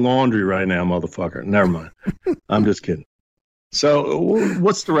dirty laundry right now, motherfucker, never mind. I'm just kidding. So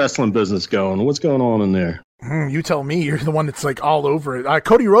what's the wrestling business going? What's going on in there? You tell me. You're the one that's all over it.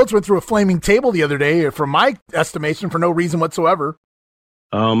 Cody Rhodes went through a flaming table the other day, from my estimation, for no reason whatsoever.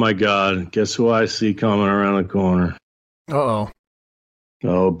 Oh, my God. Guess who I see coming around the corner? Uh-oh.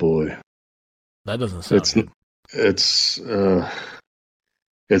 Oh, boy. That doesn't sound good.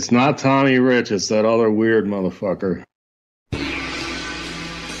 It's not Tommy Rich. It's that other weird motherfucker.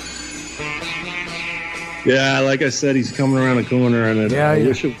 Yeah, like I said, he's coming around the corner, and I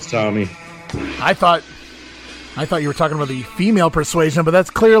wish it was Tommy. I thought you were talking about the female persuasion, but that's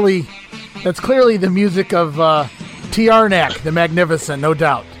clearly the music of T.R. Nack, the Magnificent, no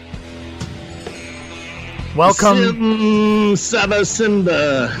doubt. Welcome, Saba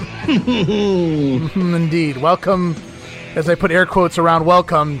Simba. Indeed, welcome. As I put air quotes around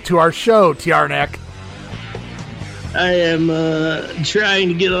welcome to our show, T.R. Nack. I am trying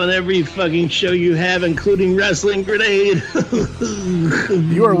to get on every fucking show you have, including Wrestling Grenade.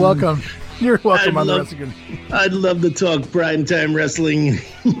 You are welcome. You're welcome on the Wrestling Grenade. I'd love to talk prime time wrestling.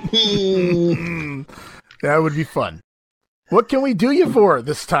 That would be fun. What can we do you for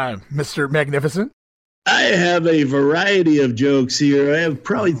this time, Mr. Magnificent? I have a variety of jokes here. I have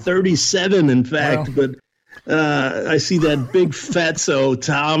probably 37, in fact, but I see that big fatso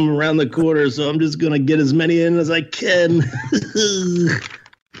Tom around the corner, so I'm just going to get as many in as I can.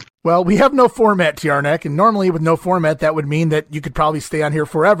 Well, we have no format, T.R. Nack, and normally with no format, that would mean that you could probably stay on here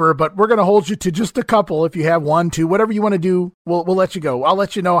forever, but we're going to hold you to just a couple. If you have 1, 2, whatever you want to do, we'll let you go. I'll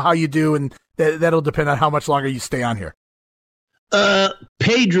let you know how you do, and that'll depend on how much longer you stay on here.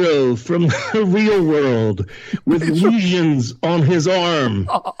 Pedro from the real world with lesions on his arm.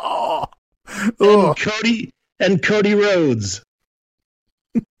 And Cody Rhodes.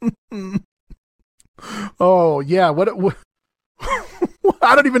 Oh, yeah. What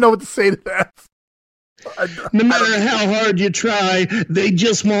I don't even know what to say to that. No matter how hard you try, they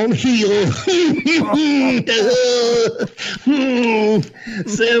just won't heal.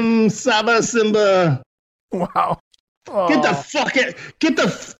 Simba. Wow. Oh. Get the fuck out. Get the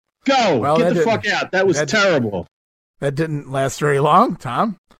fuck out. That was terrible. That didn't last very long,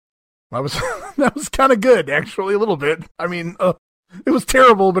 Tom. That was kind of good, actually, a little bit. I mean, it was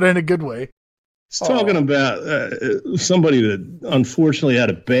terrible, but in a good way. It's talking about somebody that unfortunately had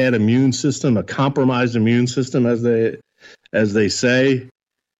a bad immune system, a compromised immune system, as they say,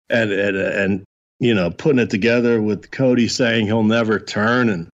 and putting it together with Cody saying he'll never turn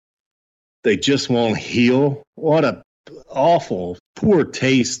and they just won't heal. What a awful, poor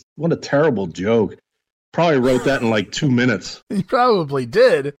taste. What a terrible joke. Probably wrote that in like 2 minutes. He probably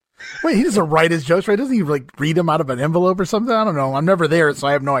did. Wait, he doesn't write his jokes, right? Doesn't he read them out of an envelope or something? I don't know. I'm never there, so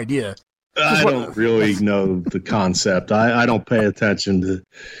I have no idea. I don't really know the concept. I don't pay attention to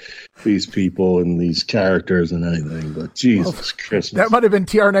these people and these characters and anything, but Jesus Christmas. That might have been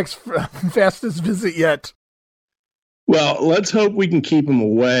TR Nack's fastest visit yet. Well, let's hope we can keep him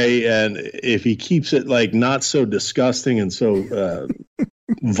away, and if he keeps it like not so disgusting and so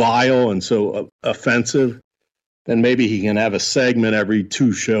vile and so offensive, then maybe he can have a segment every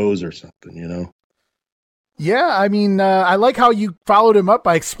 2 shows or something, Yeah, I mean, I like how you followed him up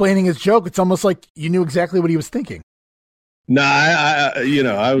by explaining his joke. It's almost like you knew exactly what he was thinking. No,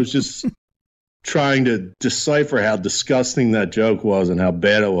 I was just trying to decipher how disgusting that joke was and how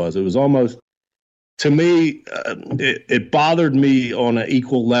bad it was. It was almost, to me, it bothered me on an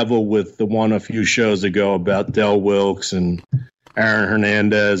equal level with the one a few shows ago about Del Wilkes and Aaron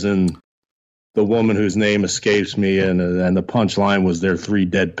Hernandez and the woman whose name escapes me, and the punchline was they're 3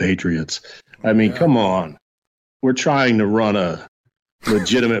 dead patriots. I mean, come on. We're trying to run a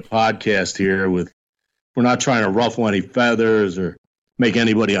legitimate podcast here we're not trying to ruffle any feathers or make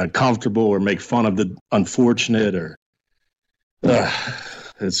anybody uncomfortable or make fun of the unfortunate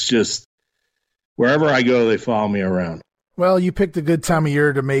it's just wherever I go, they follow me around. Well, you picked a good time of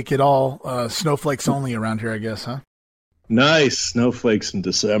year to make it all snowflakes only around here, I guess, huh? Nice. Snowflakes in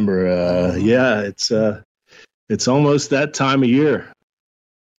December. Yeah, it's almost that time of year.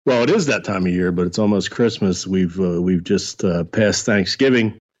 Well, it is that time of year, but it's almost Christmas. We've just passed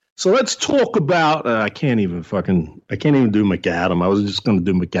Thanksgiving. So let's talk about. I can't even do McAdam. I was just going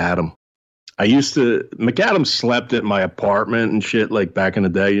to do McAdam. McAdam slept at my apartment and shit like back in the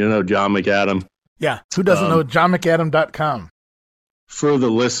day. John McAdam. Yeah. Who doesn't know JohnMcAdam.com? For the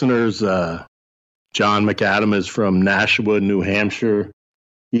listeners, John McAdam is from Nashua, New Hampshire.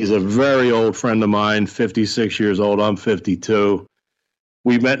 He's a very old friend of mine, 56 years old. I'm 52.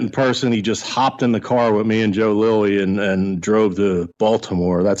 We met in person. He just hopped in the car with me and Joe Lilly and drove to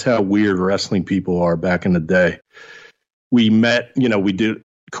Baltimore. That's how weird wrestling people are back in the day. We met, we did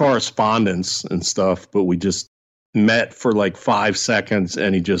correspondence and stuff, but we just met for like 5 seconds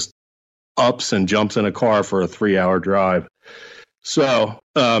and he just ups and jumps in a car for a 3-hour drive. So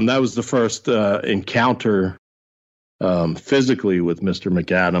that was the first encounter physically with Mr.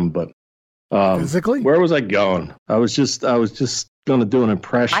 McAdam. But physically, where was I going? I was just going to do an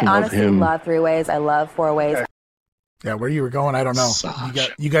impression of him. I honestly love 3 ways. I love 4 ways. Yeah, where you were going, I don't know.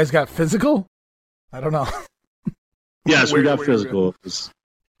 You guys got physical? I don't know. Yes, we got physical.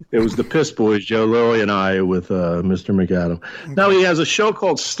 It was the Piss Boys, Joe Lilly and I, with Mr. McAdam. Now, he has a show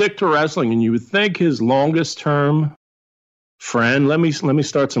called Stick to Wrestling, and you would think his longest term friend, let me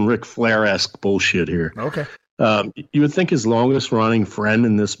start some Ric Flair-esque bullshit here. Okay. You would think his longest running friend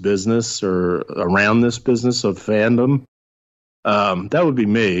in this business or around this business of fandom, that would be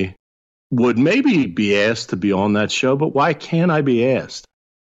me, would maybe be asked to be on that show, but why can't I be asked?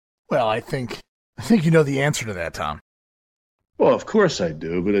 Well, I think you know the answer to that, Tom. Well, of course I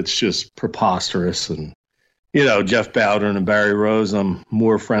do, but it's just preposterous. And, you know, Jeff Bowden and Barry Rose, I'm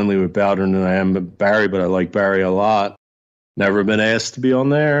more friendly with Bowden than I am with Barry, but I like Barry a lot. Never been asked to be on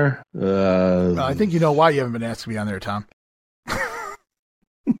there. Well, I think you know why you haven't been asked to be on there, Tom.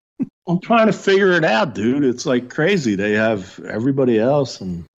 I'm trying to figure it out, dude. It's like crazy. They have everybody else,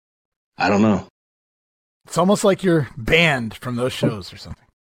 and I don't know. It's almost like you're banned from those shows or something.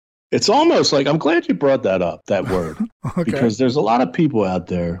 It's almost like, I'm glad you brought that up, that word, Okay. because there's a lot of people out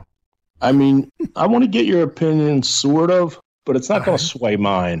there. I mean, I want to get your opinion, sort of, but it's not going to sway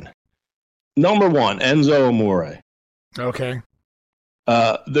mine. Number one, Enzo Amore. Okay.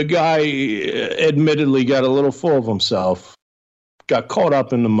 The guy admittedly got a little full of himself, got caught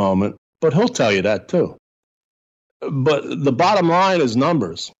up in the moment, but he'll tell you that too. But the bottom line is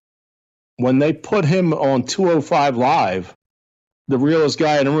numbers. When they put him on 205 Live, the realest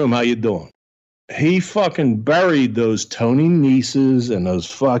guy in the room, how you doing? He fucking buried those Tony Neses and those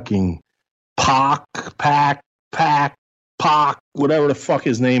fucking Pac, whatever the fuck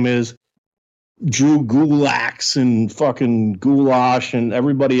his name is, Drew Gulak and fucking Goulash and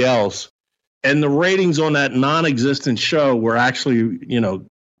everybody else. And the ratings on that non-existent show were actually, you know,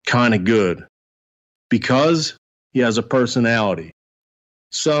 kind of good because he has a personality.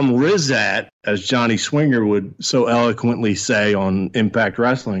 Some Rizat, as Johnny Swinger would so eloquently say on Impact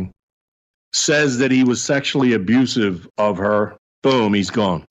Wrestling, says that he was sexually abusive of her. Boom, he's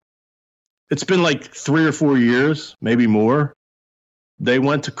gone. It's been like 3 or 4 years, maybe more. They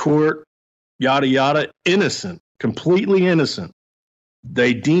went to court, yada, yada, innocent, completely innocent.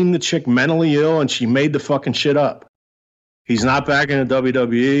 They deemed the chick mentally ill, and she made the fucking shit up. He's not back in the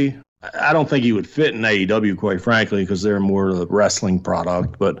WWE. I don't think he would fit in AEW, quite frankly, because they're more of a wrestling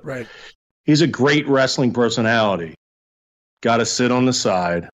product. But right. He's a great wrestling personality. Got to sit on the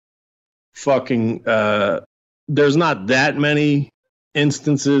side. Fucking, there's not that many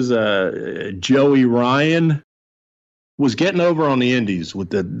instances. Joey Ryan was getting over on the indies with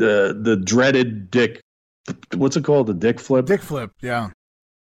the dreaded dick. What's it called? The dick flip? Dick flip, yeah.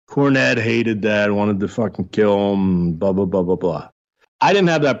 Cornette hated that, wanted to fucking kill him, blah, blah, blah, blah, blah. I didn't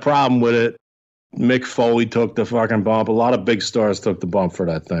have that problem with it. Mick Foley took the fucking bump. A lot of big stars took the bump for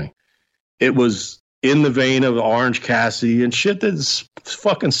that thing. It was in the vein of Orange Cassidy and shit that's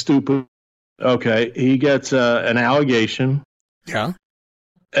fucking stupid. Okay, he gets an allegation. Yeah.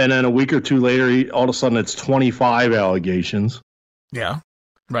 And then a week or two later, all of a sudden it's 25 allegations. Yeah,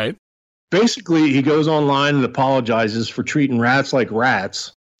 right. Basically, he goes online and apologizes for treating rats like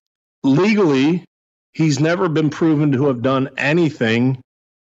rats. Legally, he's never been proven to have done anything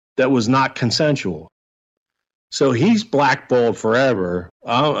that was not consensual. So he's blackballed forever.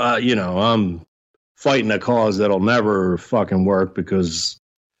 I'm fighting a cause that'll never fucking work because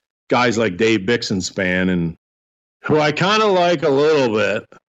guys like Dave Bixenspan, and who I kind of like a little bit,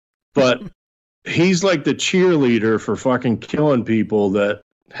 but he's like the cheerleader for fucking killing people that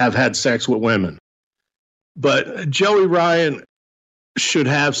have had sex with women. But Joey Ryan should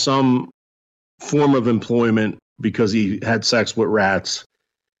have some form of employment because he had sex with rats.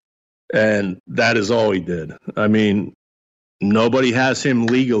 And that is all he did. I mean, nobody has him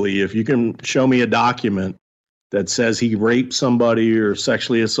legally. If you can show me a document that says he raped somebody or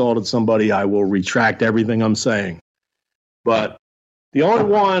sexually assaulted somebody, I will retract everything I'm saying. But the only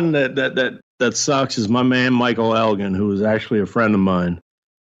one that sucks is my man Michael Elgin, who is actually a friend of mine.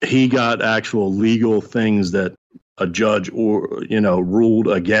 He got actual legal things that a judge ruled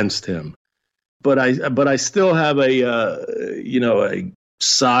against him. But I still have a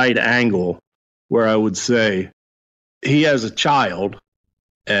side angle where I would say he has a child,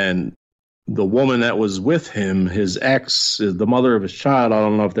 and the woman that was with him, his ex, the mother of his child, I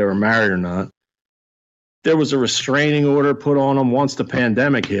don't know if they were married or not. There was a restraining order put on him once the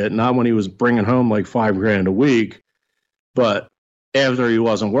pandemic hit, not when he was bringing home like $5,000 a week, but after he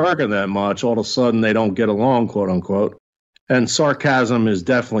wasn't working that much, all of a sudden they don't get along, quote unquote. And sarcasm is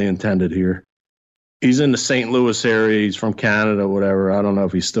definitely intended here. He's in the St. Louis area. He's from Canada, whatever. I don't know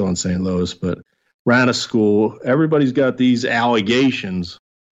if he's still in St. Louis, but ran a school. Everybody's got these allegations.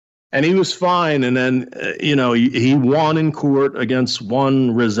 And he was fine. And then, he won in court against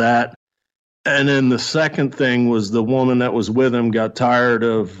one Rizat. And then the second thing was the woman that was with him got tired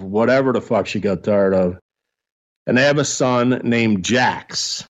of whatever the fuck she got tired of. And they have a son named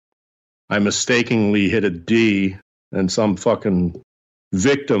Jax. I mistakenly hit a D, and some fucking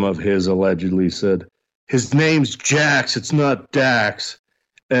victim of his allegedly said, his name's Jax, it's not Dax.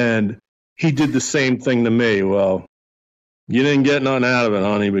 And he did the same thing to me. Well, you didn't get nothing out of it,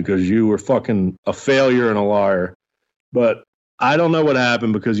 honey, because you were fucking a failure and a liar. But I don't know what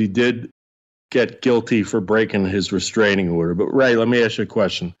happened because he did get guilty for breaking his restraining order. But Ray, let me ask you a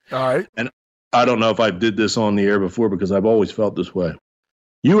question. All right. And I don't know if I did this on the air before because I've always felt this way.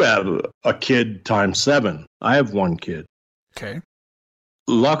 You have a kid times 7. I have one kid. Okay.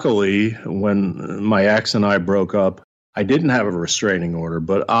 Luckily, when my ex and I broke up, I didn't have a restraining order,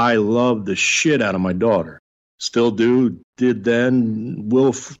 but I loved the shit out of my daughter. Still do, did then,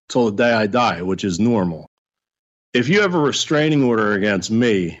 will till the day I die, which is normal. If you have a restraining order against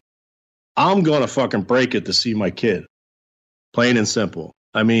me, I'm going to fucking break it to see my kid. Plain and simple.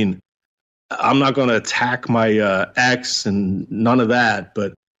 I mean, I'm not going to attack my ex and none of that,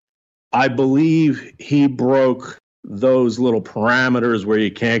 but I believe he broke those little parameters where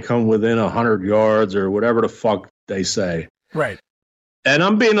you can't come within 100 yards or whatever the fuck they say. Right. And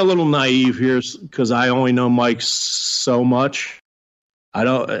I'm being a little naive here because I only know Mike so much. I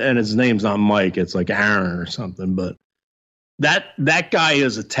don't, and his name's not Mike. It's like Aaron or something, but that guy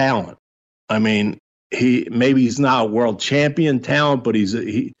is a talent. I mean, he's not a world champion talent, but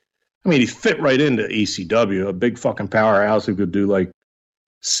he fit right into ECW, a big fucking powerhouse who could do like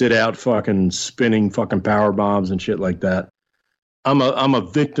sit out fucking spinning fucking power bombs and shit like that. I'm a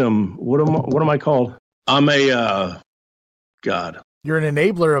victim. What am I called? I'm a God. You're an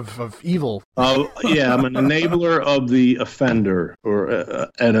enabler of evil. Yeah, I'm an enabler of the offender or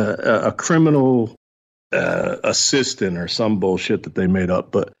a criminal assistant or some bullshit that they made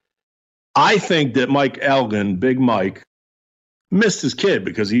up. But I think that Mike Elgin, Big Mike, missed his kid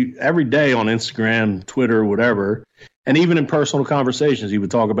because he every day on Instagram, Twitter, whatever, and even in personal conversations, he would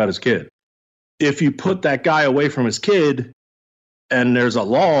talk about his kid. If you put that guy away from his kid and there's a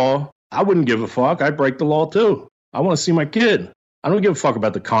law, I wouldn't give a fuck. I'd break the law too. I want to see my kid. I don't give a fuck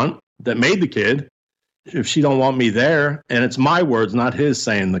about the cunt that made the kid. If she don't want me there, and it's my words, not his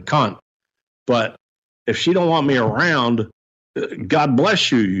saying the cunt. But if she don't want me around, God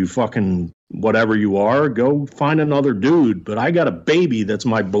bless you, you fucking whatever you are. Go find another dude. But I got a baby that's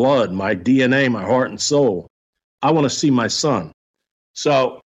my blood, my DNA, my heart and soul. I want to see my son.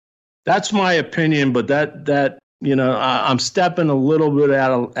 So that's my opinion. But that you know, I'm stepping a little bit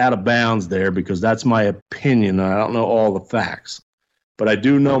out of bounds there because that's my opinion. I don't know all the facts. But I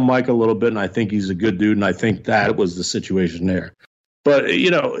do know Mike a little bit, and I think he's a good dude, and I think that was the situation there. But, you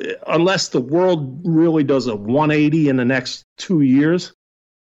know, unless the world really does a 180 in the next 2 years,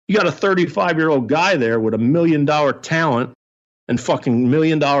 you got a 35-year-old guy there with $1 million talent and fucking $1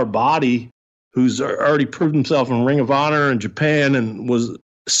 million body who's already proved himself in Ring of Honor in Japan and was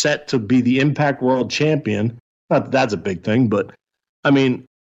set to be the Impact World Champion. Not that that's a big thing, but, I mean,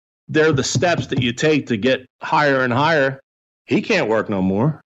 they're the steps that you take to get higher and higher. He can't work no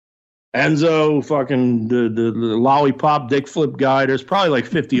more. Enzo, fucking the lollipop dick flip guy. There's probably like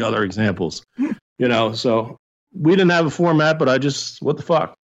 50 other examples, you know. So we didn't have a format, but what the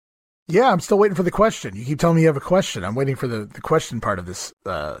fuck? Yeah, I'm still waiting for the question. You keep telling me you have a question. I'm waiting for the question part of this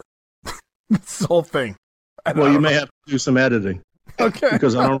this whole thing. Well, you may have to do some editing. Okay.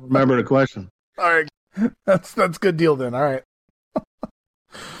 Because I don't remember the question. All right. That's a good deal then. All right.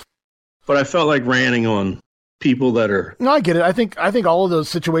 But I felt like ranting on people that are... No, I get it. I think all of those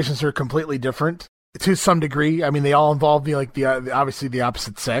situations are completely different to some degree. I mean, they all involve the obviously the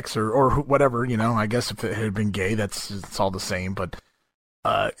opposite sex or whatever, you know. I guess if it had been gay, it's all the same. But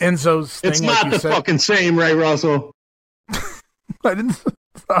Enzo's thing, it's not like you said, fucking same, Ray Russell. I didn't.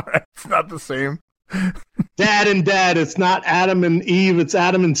 All right, it's not the same. Dad and Dad. It's not Adam and Eve. It's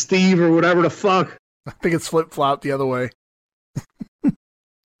Adam and Steve or whatever the fuck. I think it's flip flop the other way.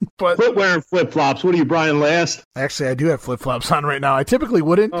 But quit wearing flip-flops. What are you, Brian Last? Actually, I do have flip-flops on right now. I typically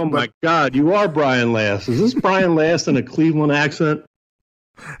wouldn't. Oh, my God. You are Brian Last. Is this Brian Last in a Cleveland accent?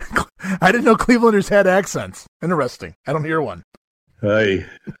 I didn't know Clevelanders had accents. Interesting. I don't hear one. Hey.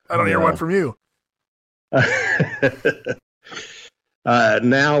 I don't hear one from you.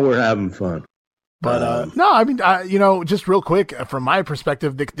 Now we're having fun. But no, I mean, you know, just real quick, from my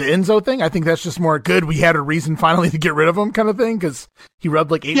perspective, the Enzo thing, I think that's just more good. We had a reason finally to get rid of him kind of thing because he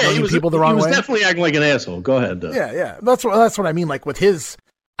rubbed like 8 million people the wrong way. He was definitely acting like an asshole. Go ahead. Yeah. That's what I mean. Like with his,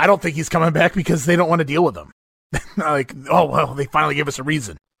 I don't think he's coming back because they don't want to deal with him. Like, oh, well, they finally gave us a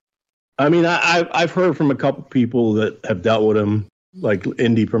reason. I mean, I've heard from a couple people that have dealt with him like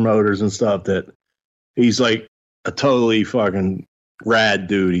indie promoters and stuff, that he's like a totally fucking rad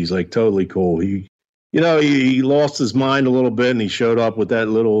dude. He's like totally cool. He lost his mind a little bit, and he showed up with that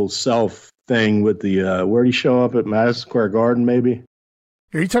little self thing with the where'd he show up at Madison Square Garden? Maybe.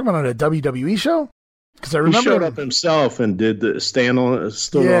 Are you talking about a WWE show? Because I remember he showed up himself and did the stood on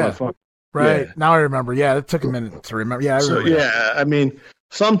a fucking. Right. Yeah. Now I remember. Yeah, it took a minute to remember. Yeah, I remember. I mean,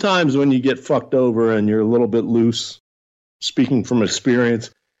 sometimes when you get fucked over and you're a little bit loose, speaking from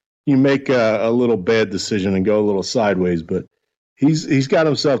experience, you make a little bad decision and go a little sideways. But he's got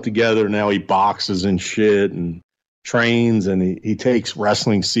himself together now. He boxes and shit and trains, and he takes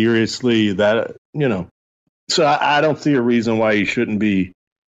wrestling seriously. That, so I don't see a reason why he shouldn't be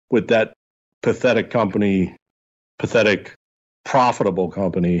with that pathetic, profitable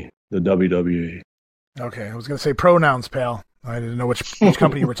company, the WWE. Okay, I was going to say pronouns, pal. I didn't know which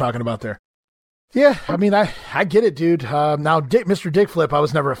company you were talking about there. Yeah, I mean, I get it, dude. Now, Mr. Dick Flip, I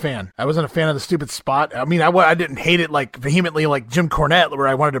was never a fan. I wasn't a fan of the stupid spot. I mean, I didn't hate it like vehemently like Jim Cornette, where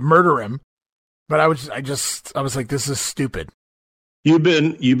I wanted to murder him. But I was like, this is stupid. You've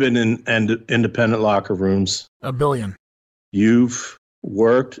been in independent locker rooms. A billion. You've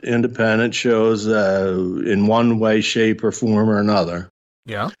worked independent shows in one way, shape, or form or another.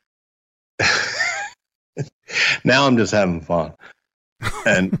 Yeah. Now I'm just having fun,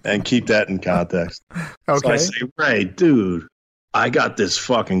 and keep that in context. Okay. So I say, Ray, dude, I got this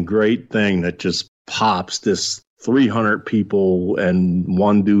fucking great thing that just pops this 300 people and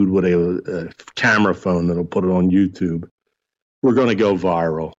one dude with a camera phone that'll put it on YouTube. We're going to go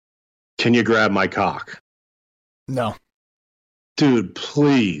viral. Can you grab my cock? No. Dude,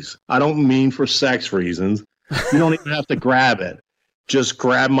 please. I don't mean for sex reasons. You don't even have to grab it. Just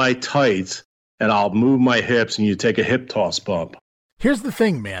grab my tights and I'll move my hips and you take a hip toss bump. Here's the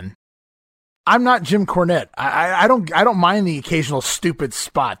thing, man. I'm not Jim Cornette. I don't mind the occasional stupid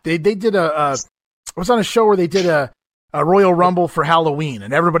spot. They did I was on a show where they did a Royal Rumble for Halloween,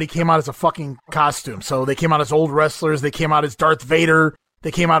 and everybody came out as a fucking costume. So they came out as old wrestlers. They came out as Darth Vader.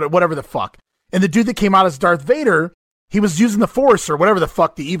 They came out at whatever the fuck. And the dude that came out as Darth Vader, he was using the Force or whatever the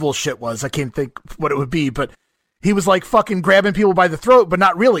fuck the evil shit was. I can't think what it would be, but he was like fucking grabbing people by the throat, but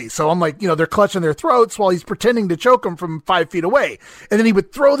not really. So I'm like, they're clutching their throats while he's pretending to choke them from 5 feet away. And then he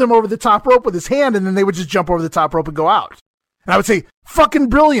would throw them over the top rope with his hand, and then they would just jump over the top rope and go out. And I would say, fucking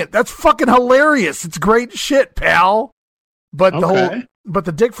brilliant. That's fucking hilarious. It's great shit, pal. But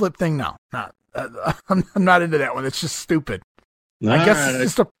the dick flip thing, no, not. I'm not into that one. It's just stupid. I guess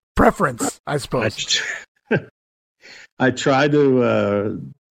it's just a preference, I suppose. I tried to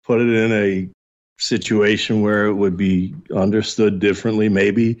put it in a situation where it would be understood differently.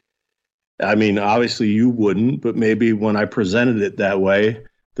 Maybe, I mean, obviously you wouldn't, but maybe when I presented it that way,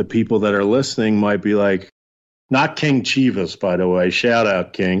 the people that are listening might be like, not King Chivas, by the way. Shout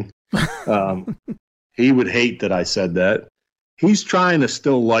out, King. He would hate that I said that. He's trying to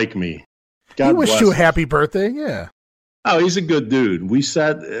still like me. God he wished bless you a him. happy birthday. Yeah. Oh, he's a good dude. We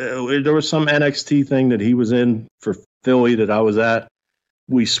sat, there was some NXT thing that he was in for Philly that I was at.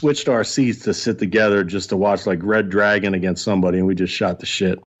 We switched our seats to sit together just to watch like Red Dragon against somebody, and we just shot the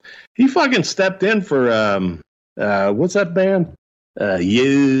shit. He fucking stepped in for, what's that band?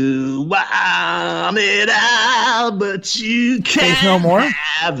 You want it all, but you can't Faith No More?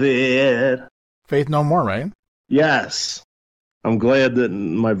 have it. Faith No More, right? Yes. I'm glad that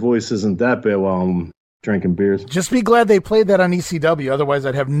my voice isn't that bad while I'm drinking beers. Just be glad they played that on ECW. Otherwise,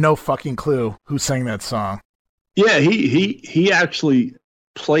 I'd have no fucking clue who sang that song. Yeah, he actually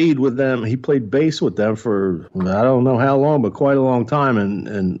played with them. He played bass with them for, I don't know how long, but quite a long time.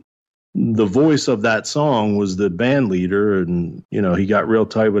 And the voice of that song was the band leader. And, he got real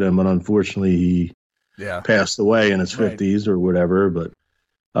tight with him. But unfortunately, he passed away in his 50s or whatever.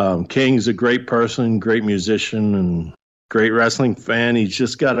 But King's a great person, great musician, and great wrestling fan. He's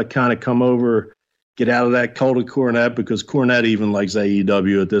just got to kind of come over, get out of that cult of Cornette, because Cornette even likes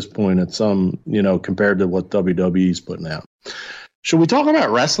AEW at this point at some, compared to what WWE's putting out. Should we talk about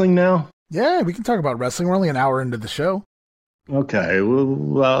wrestling now? Yeah, we can talk about wrestling. We're only an hour into the show. Okay,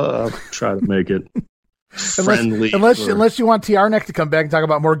 well, I'll try to make it friendly. Unless you want TR Neck to come back and talk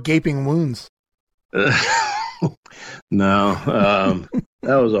about more gaping wounds. No,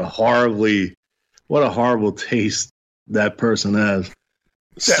 that was what a horrible taste that person has.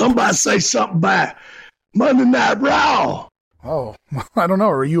 Somebody say something about Monday Night Raw. Oh, I don't know.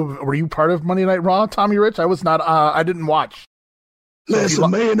 Were you part of Monday Night Raw, Tommy Rich? I was not. I didn't watch. Listen,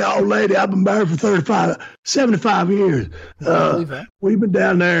 me and the old lady, I've been married for 75 years. We've been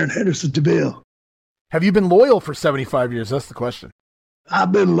down there in Hendersonville. Have you been loyal for 75 years? That's the question.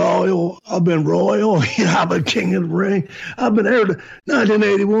 I've been loyal. I've been royal. I've been king of the ring. I've been there to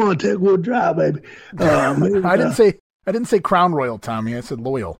 1981 Techwood Drive, baby. I didn't say Crown Royal, Tommy. I said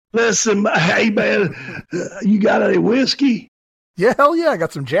loyal. Listen, hey man, you got any whiskey? Yeah, hell yeah. I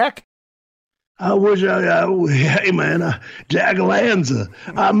got some Jack. I wish hey man, Jack Lanza.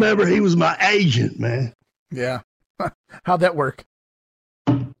 I remember he was my agent, man. Yeah. How'd that work?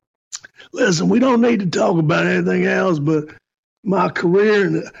 Listen, we don't need to talk about anything else but my career,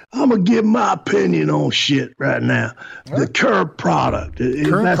 and I'm going to give my opinion on shit right now. Right. The current product.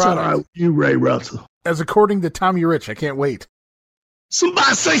 That's all right with you, Ray Russell. As according to Tommy Rich, I can't wait.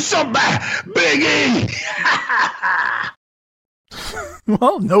 Somebody say something about Big E.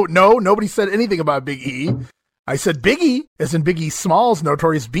 Well, no, nobody said anything about Big E. I said Big E, as in Big E Smalls,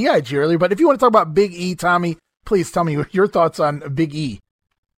 Notorious B.I.G. earlier, but if you want to talk about Big E, Tommy, please tell me your thoughts on Big E.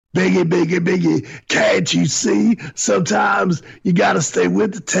 Biggie, can't you see? Sometimes you got to stay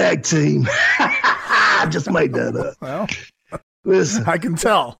with the tag team. I just made that up. Well, listen, I can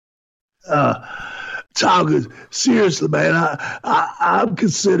tell. Talking seriously, man, I'm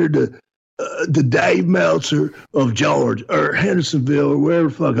considered the Dave Meltzer of George or Hendersonville or wherever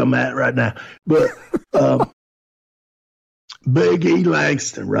the fuck I'm at right now. But Big E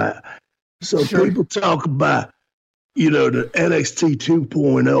Langston, right? So sure. People talk about, the NXT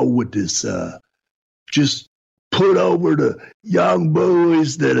 2.0 with this, just put over the young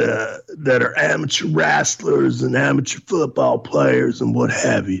boys that are amateur wrestlers and amateur football players and what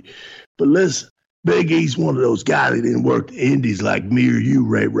have you. But listen, Big E's one of those guys that didn't work the indies like me or you,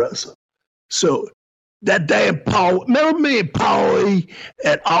 Ray Russell. So that damn Paul, remember me and Paul E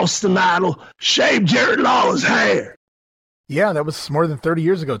at Austin Idol shaved Jerry Lawler's hair? Yeah, that was more than 30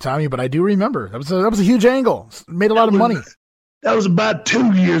 years ago, Tommy, but I do remember. That was a huge angle. Made a lot of money. That was about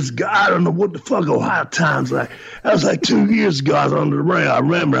 2 years ago. I don't know what the fuck Ohio time's like. That was like 2 years ago. I was under the ring. I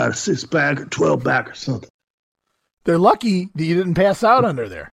remember I had a 6-pack or 12-pack or something. They're lucky that you didn't pass out under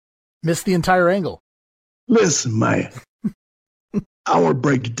there. Missed the entire angle. Listen, man. I want to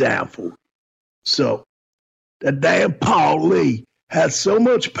break it down for you. So, that damn Paul Lee had so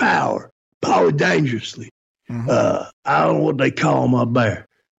much power, Paulie Dangerously. Mm-hmm. I don't know what they call my bear,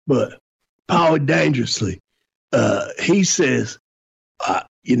 but Paulie Dangerously. He says, I'm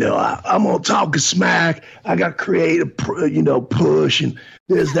going to talk a smack. I got creative, push and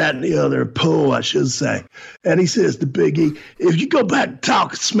this, that, and the other, pull, I should say. And he says to Big E, if you go back and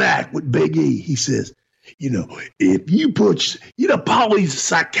talk smack with Big E, he says, if you put, Paulie's a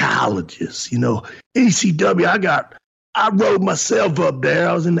psychologist, ECW, I rode myself up there.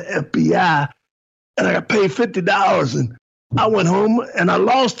 I was in the FBI and I got paid $50 and I went home and I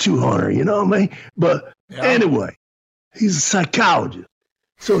lost $200, you know what I mean? But anyway, he's a psychologist.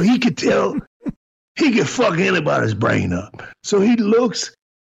 So he could tell, he could fuck anybody's brain up. So he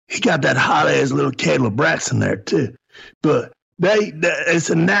got that hot ass little Caleb Braxton there too. But it's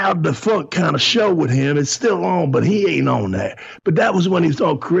a now defunct kind of show with him. It's still on, but he ain't on there. But that was when he was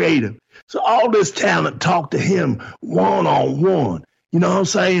all creative. So all this talent talked to him one-on-one. You know what I'm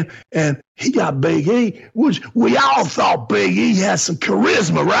saying? And he got Big E, which we all thought Big E had some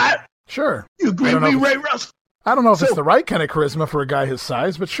charisma, right? Sure. You agree with me, Ray Russell? I don't know if it's the right kind of charisma for a guy his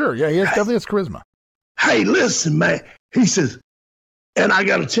size, but sure. Yeah, he definitely has charisma. Hey, listen, man. He says, and I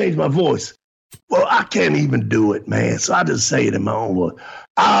got to change my voice. Well, I can't even do it, man. So I just say it in my own voice.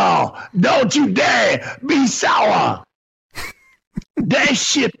 Oh, don't you dare be sour. That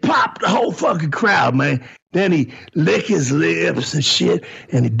shit popped the whole fucking crowd, man. Then he lick his lips and shit,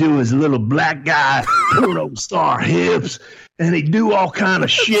 and he do his little black guy porno star hips, and he do all kind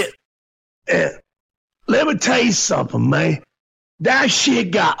of shit. And let me tell you something, man. That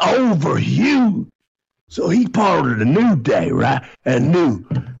shit got over you. So he part of the New Day, right? And New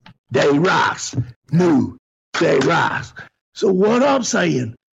Day Rocks. New Day Rocks. So what I'm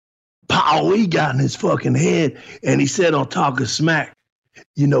saying, Paul E got in his fucking head, and he said on Talking Smack,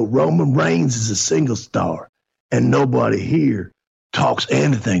 Roman Reigns is a single star, and nobody here talks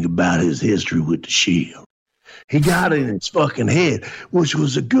anything about his history with the Shield. He got it in his fucking head, which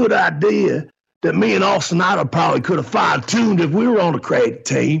was a good idea that me and Austin Idol probably could have fine-tuned if we were on the creative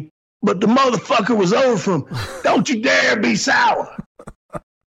team. But the motherfucker was over from, don't you dare be sour.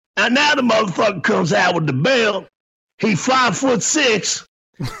 And now the motherfucker comes out with the belt. He 5'6".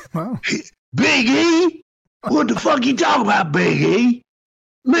 Wow. Big E? What the fuck you talking about, Big E?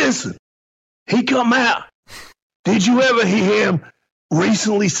 Listen, he come out. Did you ever hear him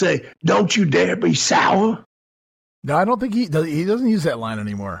recently say, don't you dare be sour? No, I don't think he doesn't use that line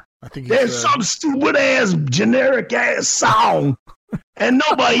anymore. I think there's some stupid ass, generic ass song And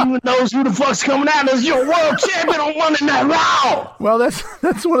nobody even knows who the fuck's coming out as your world champion on Monday Night Raw. Well,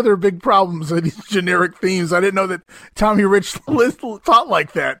 that's one of their big problems with these generic themes. I didn't know that Tommy Rich thought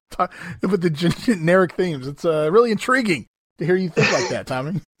like that with the generic themes. It's really intriguing to hear you think like that,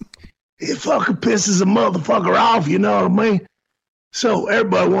 Tommy. It fucking pisses a motherfucker off, you know what I mean? So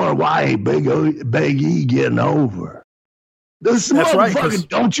everybody wondering why ain't Big E getting over. This That's motherfucker, right,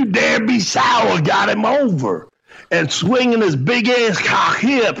 Don't You Dare Be Sour, got him over. And swinging his big ass cock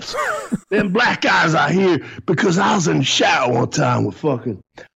hips. Them black guys out here, because I was in the shower one time with fucking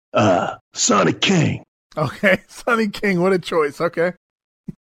Sonny King. Okay, Sonny King, what a choice. Okay.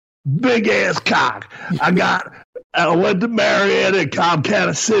 Big ass cock. I went to Marietta at Cobb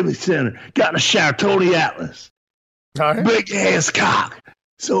County Civic Center. Got in the shower, Tony Atlas. All right. Big ass cock.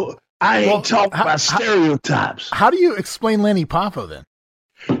 So I ain't talking about stereotypes. How do you explain Lanny Poffo then?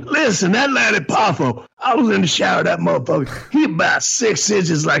 Listen, that Lanny Poffo, I was in the shower, that motherfucker. He about 6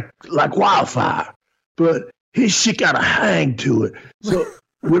 inches like wildfire. But his shit got a hang to it. So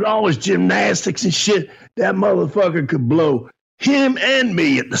with all his gymnastics and shit, that motherfucker could blow him and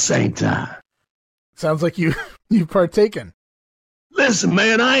me at the same time. Sounds like you've partaken. Listen,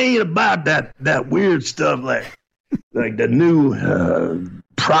 man, I ain't about that weird stuff like the new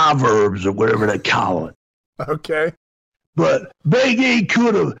Proverbs or whatever they call it. Okay. But Big E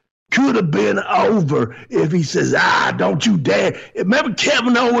could have been over if he says, don't you dare. Remember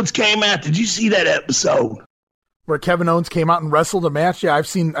Kevin Owens came out? Did you see that episode? Where Kevin Owens came out and wrestled a match? Yeah, I've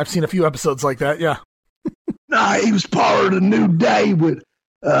seen a few episodes like that, yeah. Nah, he was part of the New Day with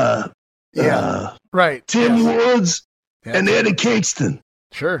right. Tim Woods and Eddie Kingston.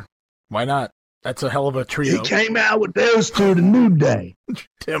 Sure. Why not? That's a hell of a trio. He came out with those two, the New Day.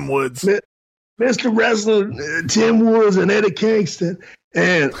 Tim Woods. Mr. Wrestler, Tim Woods and Eddie Kingston.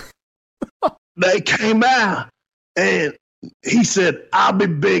 And they came out and he said, I'll be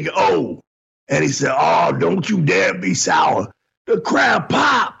Big O. And he said, oh, don't you dare be sour. The crowd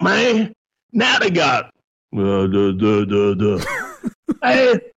popped, man. Now they got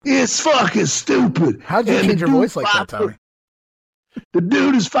Hey, it's fucking stupid. How'd you change your voice like that, Tommy? The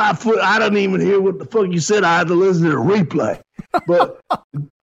dude is 5 foot. I don't even hear what the fuck you said. I had to listen to the replay. But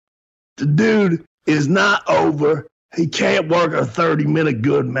the dude is not over. He can't work a 30-minute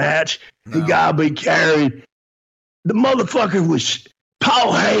good match. No. He got to be carried. The motherfucker was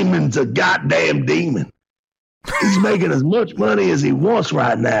Paul Heyman's a goddamn demon. He's making as much money as he wants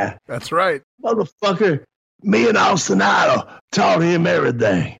right now. That's right. Motherfucker, me and Austin Idol taught him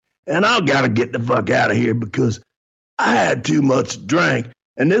everything. And I got to get the fuck out of here because I had too much to drink.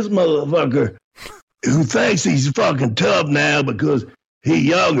 And this motherfucker who thinks he's fucking tough now because he's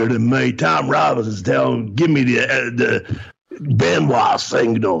younger than me, Tom Robinson's telling him, give me the Benoit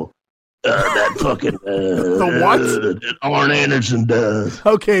signal. That fucking the what? That Arn Anderson does.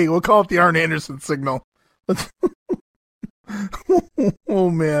 Okay, we'll call it the Arn Anderson signal.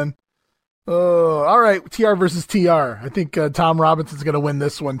 Oh man. All right, TR versus TR. I think Tom Robinson's going to win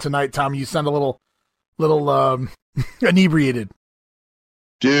this one tonight. Tom, you sound a little inebriated.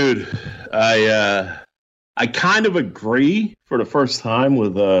 Dude, I kind of agree for the first time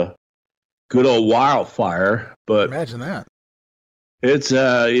with good old Wildfire, but imagine that. It's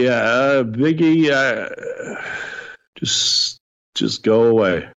Biggie, just go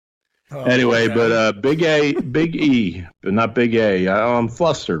away. Oh, anyway, okay. But Big E, but not Big A. I'm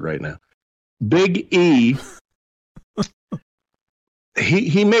flustered right now. Big E,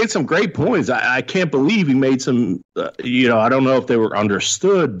 he made some great points. I can't believe he made some. I don't know if they were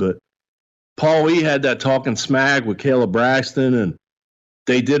understood, but Paul E had that talking smack with Caleb Braxton, and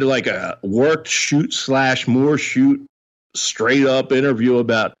they did like a work shoot / more shoot straight up interview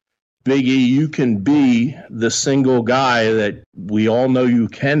about Big E. You can be the single guy that we all know you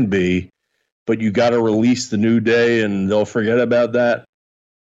can be, but you got to release the New Day and they'll forget about that.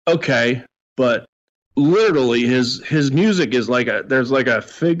 Okay, but literally his music is there's like a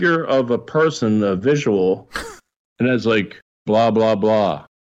figure of a person, a visual, and it's like blah blah blah,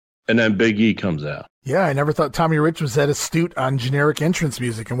 and then Big E comes out. Yeah, I never thought Tommy Rich was that astute on generic entrance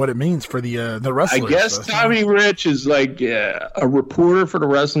music and what it means for the wrestlers. I guess Tommy Rich is like a reporter for the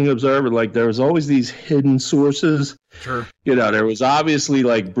Wrestling Observer. Like there was always these hidden sources. Sure. There was obviously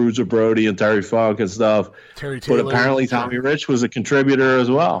like Bruiser Brody and Terry Funk and stuff. Terry Taylor, but apparently Tommy Rich was a contributor as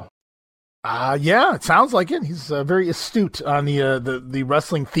well. Yeah, it sounds like it. He's very astute on the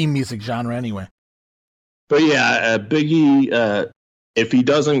wrestling theme music genre anyway. But yeah, Big E, if he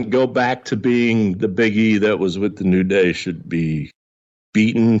doesn't go back to being the Big E that was with the New Day, should be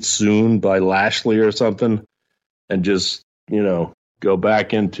beaten soon by Lashley or something and just, go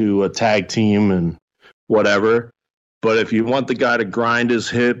back into a tag team and whatever. But if you want the guy to grind his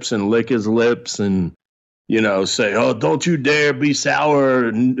hips and lick his lips and, say, oh, don't you dare be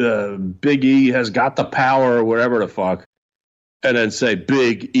sour, Big E has got the power or whatever the fuck, and then say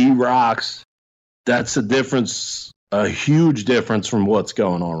Big E rocks, that's a difference, a huge difference from what's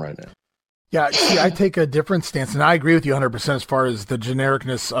going on right now. Yeah, see, I take a different stance, and I agree with you 100% as far as the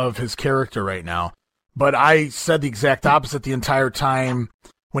genericness of his character right now. But I said the exact opposite the entire time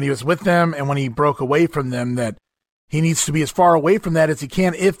when he was with them and when he broke away from them, that he needs to be as far away from that as he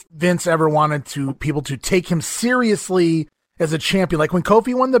can if Vince ever wanted people to take him seriously as a champion. Like when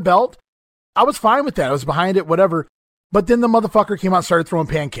Kofi won the belt, I was fine with that. I was behind it, whatever. But then the motherfucker came out and started throwing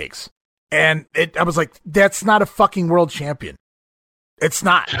pancakes. And I was like, that's not a fucking world champion. It's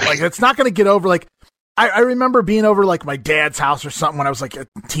not. Like, it's not going to get over. Like, I remember being over, like, my dad's house or something when I was, like, a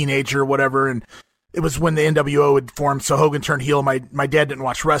teenager or whatever, and it was when the NWO had formed, so Hogan turned heel. My dad didn't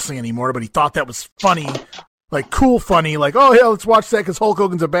watch wrestling anymore, but he thought that was funny, like, cool funny, like, oh, yeah, let's watch that because Hulk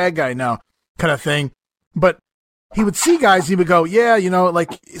Hogan's a bad guy now, kind of thing. But he would see guys, he would go, yeah,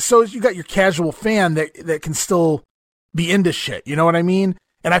 like, so you got your casual fan that can still be into shit, you know what I mean?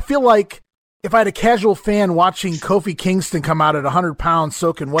 And I feel like if I had a casual fan watching Kofi Kingston come out at 100 pounds,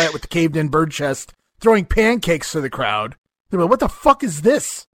 soaking wet with the caved-in bird chest, throwing pancakes to the crowd, they're like, what the fuck is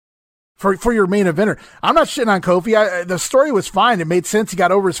this for your main eventer? I'm not shitting on Kofi. The story was fine. It made sense. He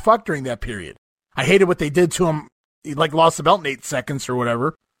got over his fuck during that period. I hated what they did to him. He, like, lost the belt in 8 seconds or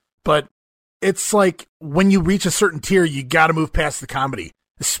whatever. But it's like when you reach a certain tier, you got to move past the comedy,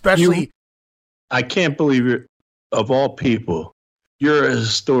 especially. I can't believe it. Of all people, you're a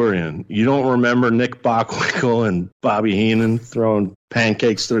historian. You don't remember Nick Bockwinkel and Bobby Heenan throwing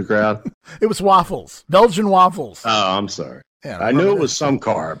pancakes to the crowd? It was waffles, Belgian waffles. Oh, I'm sorry. Yeah, I knew it was some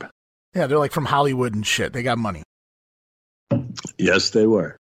carb. Yeah, they're like from Hollywood and shit. They got money. Yes, they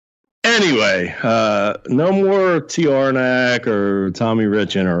were. Anyway, no more T. Arnak or Tommy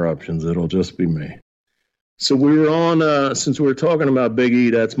Rich interruptions. It'll just be me. So we were on, since we were talking about Big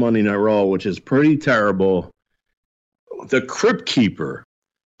E, that's Monday Night Raw, which is pretty terrible. The Crypt Keeper,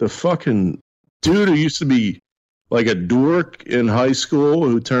 the fucking dude who used to be like a dork in high school,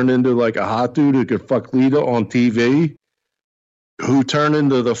 who turned into like a hot dude who could fuck Lita on TV, who turned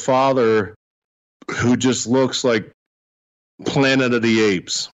into the father who just looks like Planet of the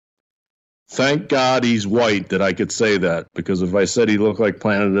Apes. Thank God he's white that I could say that, because if I said he looked like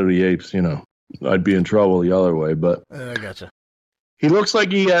Planet of the Apes, I'd be in trouble the other way. But I gotcha. He looks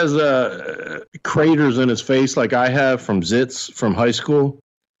like he has craters in his face like I have from zits from high school,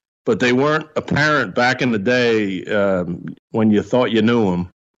 but they weren't apparent back in the day when you thought you knew him,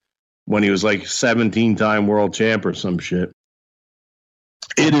 when he was like 17-time world champ or some shit.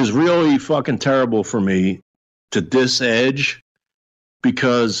 It is really fucking terrible for me to diss Edge,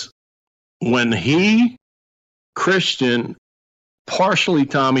 because when he, Christian, partially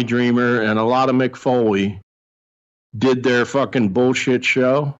Tommy Dreamer, and a lot of Mick Foley did their fucking bullshit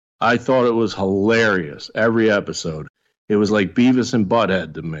show, I thought it was hilarious. Every episode. It was like Beavis and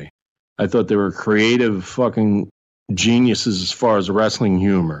Butthead to me. I thought they were creative fucking geniuses as far as wrestling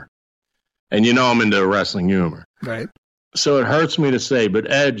humor. And I'm into wrestling humor. Right. So it hurts me to say,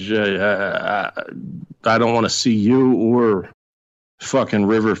 but Edge, I don't want to see you or fucking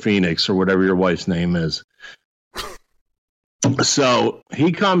River Phoenix or whatever your wife's name is. So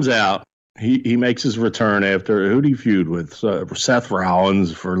he comes out. He makes his return after, who'd he feud with? Seth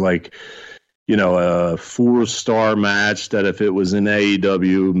Rollins for like, a 4-star match that if it was in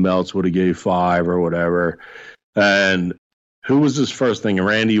AEW, Meltz would have gave 5 or whatever. And who was his first thing?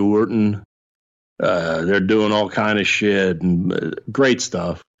 Randy Orton. They're doing all kind of shit and great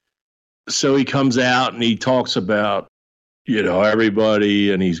stuff. So he comes out and he talks about,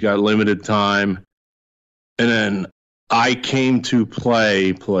 everybody, and he's got limited time. And then I Came to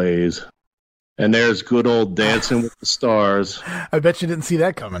Play plays. And there's good old Dancing with the Stars. I bet you didn't see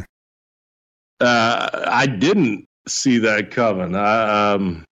that coming. I didn't see that coming.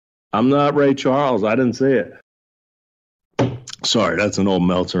 I'm not Ray Charles. I didn't see it. Sorry, that's an old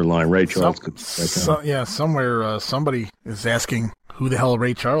Meltzer line. Ray Charles could see that coming. Somewhere somebody is asking who the hell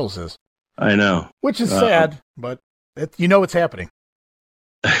Ray Charles is. I know. Which is sad, but it's happening.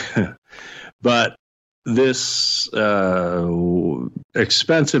 But this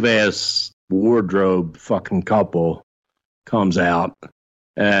expensive-ass wardrobe fucking couple comes out,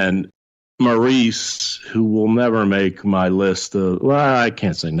 and Maurice, who will never make my list of, well, I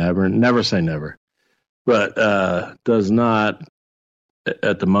can't say never say never, but does not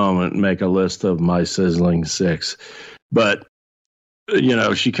at the moment make a list of my sizzling 6. But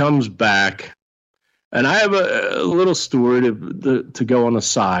she comes back, and I have a little story to go on the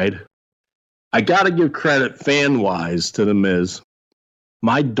side. I got to give credit fan-wise to The Miz.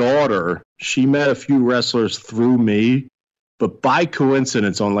 My daughter, she met a few wrestlers through me, but by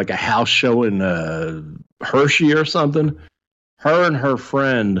coincidence on like a house show in Hershey or something, her and her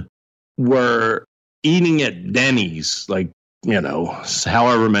friend were eating at Denny's, like,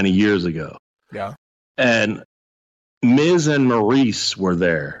 however many years ago. Yeah. And Miz and Maurice were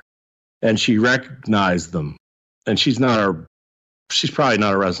there, and she recognized them. And she's probably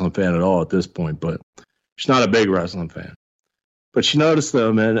not a wrestling fan at all at this point, but she's not a big wrestling fan. But she noticed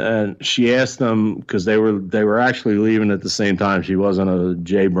them, and she asked them, because they were actually leaving at the same time. She wasn't a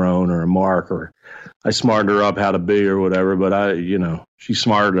Jay Brone or a Mark, or I smartened her up how to be or whatever, but she's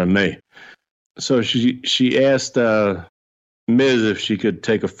smarter than me. So she asked Miz if she could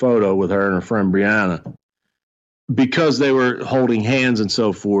take a photo with her and her friend Brianna, because they were holding hands and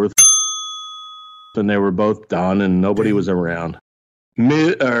so forth, and they were both done and nobody was around.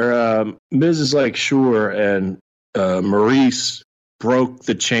 Miz is like, sure, and Maurice broke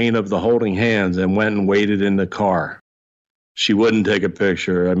the chain of the holding hands and went and waited in the car. She wouldn't take a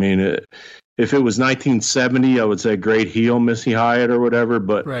picture. I mean, if it was 1970, I would say great heel Missy Hyatt or whatever,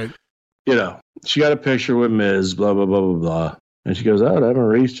 but right. She got a picture with Miz, blah, blah, blah, blah, blah. And she goes, oh, that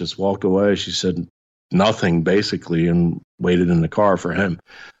Maurice just walked away. She said nothing, basically, and waited in the car for him.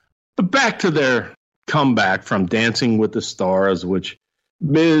 But back to their comeback from Dancing with the Stars, which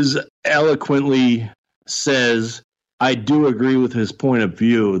Miz eloquently says, I do agree with his point of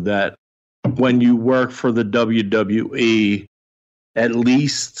view that when you work for the WWE, at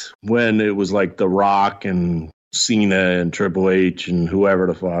least when it was like The Rock and Cena and Triple H and whoever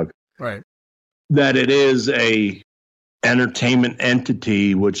the fuck, right, that it is a entertainment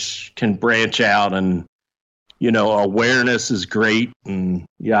entity which can branch out, and awareness is great and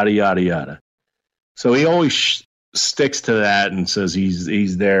yada yada yada. So he always sticks to that and says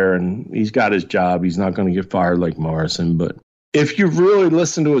he's there and he's got his job. He's not going to get fired like Morrison. But if you really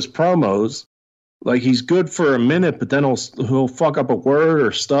listen to his promos, like, he's good for a minute, but then he'll fuck up a word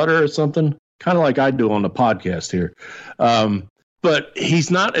or stutter or something, kind of like I do on the podcast here. But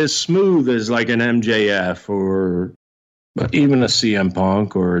he's not as smooth as like an MJF or even a CM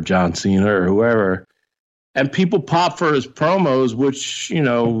Punk or a John Cena or whoever. And people pop for his promos, which,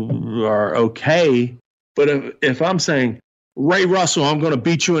 are okay. But if I'm saying, Ray Russell, I'm going to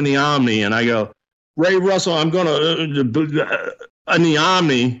beat you in the Omni, and I go, Ray Russell, I'm going to in the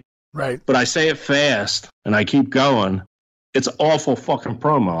Omni, right? But I say it fast and I keep going. It's awful fucking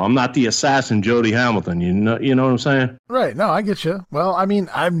promo. I'm not the assassin Jody Hamilton. You know what I'm saying? Right. No, I get you. Well, I mean,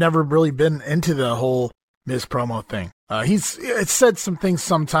 I've never really been into the whole Miz promo thing. It said some things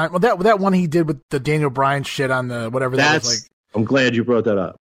sometime. Well, that one he did with the Daniel Bryan shit on the whatever that was like. I'm glad you brought that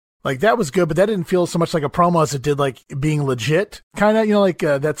up. Like, that was good, but that didn't feel so much like a promo as it did like being legit. Kind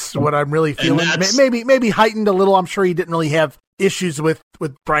of, that's what I'm really feeling. Maybe heightened a little. I'm sure he didn't really have issues with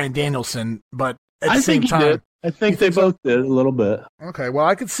Bryan Danielson, but at the same time, did. I think they both did a little bit. Okay, well,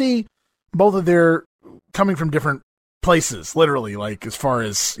 I could see both of their coming from different places, literally, like as far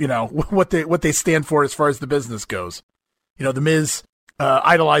as what they stand for as far as the business goes. The Miz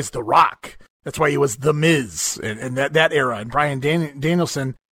idolized The Rock. That's why he was The Miz in that era. And Bryan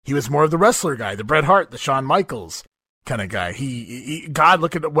Danielson, he was more of the wrestler guy, the Bret Hart, the Shawn Michaels kind of guy. God,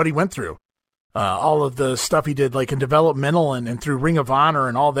 look at what he went through. All of the stuff he did, like in developmental and through Ring of Honor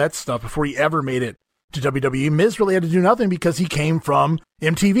and all that stuff before he ever made it to WWE. Miz really had to do nothing because he came from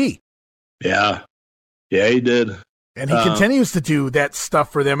MTV. Yeah, he did. And he continues to do that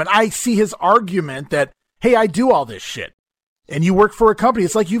stuff for them. And I see his argument that, hey, I do all this shit. And you work for a company.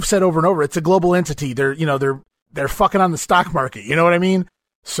 It's like you've said over and over. It's a global entity. They're fucking on the stock market. You know what I mean?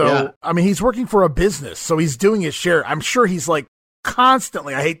 So, yeah. I mean, he's working for a business. So he's doing his share. I'm sure he's like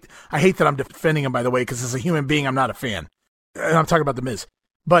constantly. I hate that I'm defending him, by the way, because as a human being, I'm not a fan. And I'm talking about The Miz.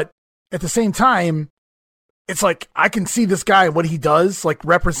 But at the same time, it's like I can see this guy, what he does, like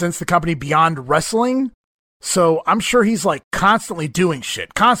represents the company beyond wrestling. So I'm sure he's like constantly doing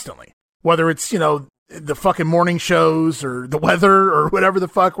shit, constantly. Whether it's, the fucking morning shows or the weather or whatever the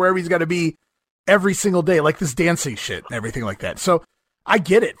fuck, wherever he's got to be every single day, like this dancing shit and everything like that. So I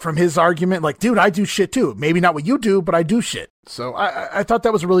get it from his argument. Like, dude, I do shit too. Maybe not what you do, but I do shit. So I thought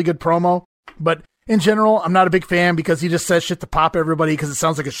that was a really good promo. But in general, I'm not a big fan because he just says shit to pop everybody because it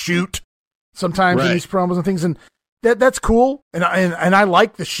sounds like a shoot sometimes in these promos and things. And that's cool. And I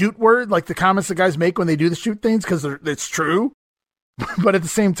like the shoot word, like the comments the guys make when they do the shoot things because it's true. But at the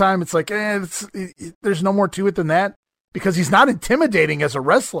same time, it's like, there's no more to it than that because he's not intimidating as a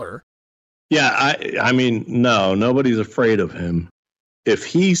wrestler. Yeah, I mean, no, nobody's afraid of him. If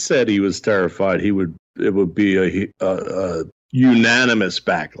he said he was terrified, it would be a unanimous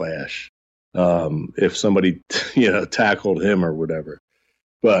backlash. if somebody, tackled him or whatever.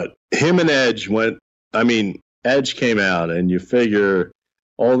 But him and Edge Edge came out, and you figure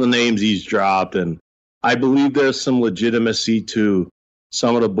all the names he's dropped, and I believe there's some legitimacy to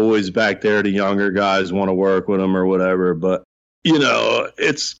some of the boys back there, the younger guys want to work with him or whatever. But,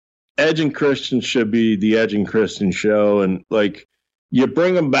 it's Edge and Christian should be the Edge and Christian show. And, you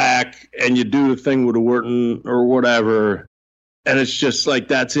bring them back and you do the thing with Orton or whatever, and it's just like,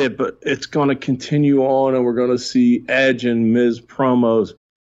 that's it. But it's going to continue on, and we're going to see Edge and Miz promos.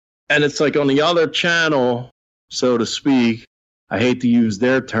 And it's like on the other channel, so to speak, I hate to use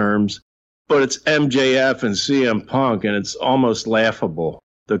their terms, but it's MJF and CM Punk, and it's almost laughable,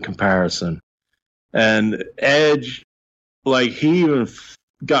 the comparison. And Edge, he even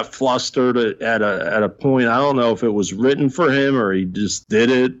got flustered at a point. I don't know if it was written for him or he just did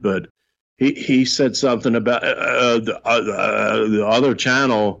it, but he said something about the other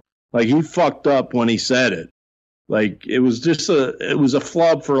channel. He fucked up when he said it. It was a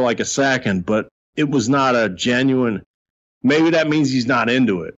flub for a second, but it was not a genuine. Maybe that means he's not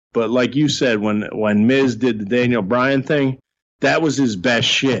into it. But like you said, when Miz did the Daniel Bryan thing, that was his best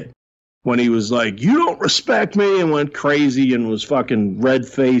shit. When he was like, "You don't respect me," and went crazy and was fucking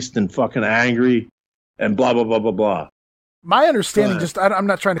red-faced and fucking angry and blah, blah, blah, blah, blah. My understanding, I'm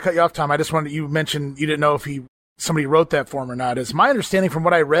not trying to cut you off, Tom. I just wanted you mentioned you didn't know if somebody wrote that for him or not. Is my understanding from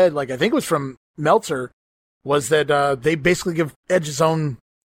what I read, I think it was from Meltzer, was that they basically give Edge his own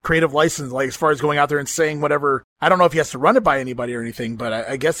creative license, as far as going out there and saying whatever. I don't know if he has to run it by anybody or anything, but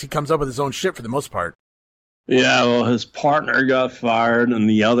I guess he comes up with his own shit for the most part. Yeah, well, his partner got fired and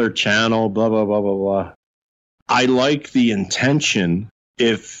the other channel, blah, blah, blah, blah, blah. I like the intention.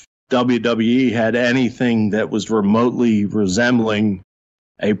 If WWE had anything that was remotely resembling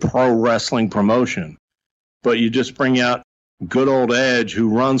a pro wrestling promotion, but you just bring out good old Edge,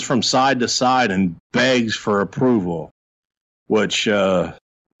 who runs from side to side and begs for approval, which,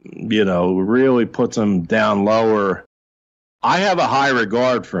 really puts him down lower. I have a high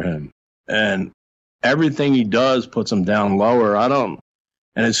regard for him, and everything he does puts him down lower.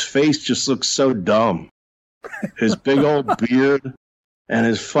 And his face just looks so dumb. His big old beard and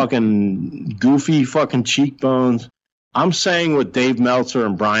his fucking goofy fucking cheekbones. I'm saying what Dave Meltzer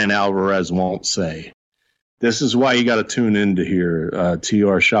and Brian Alvarez won't say. This is why you got to tune in to hear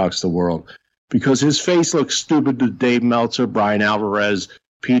TR Shocks the World. Because his face looks stupid to Dave Meltzer, Brian Alvarez,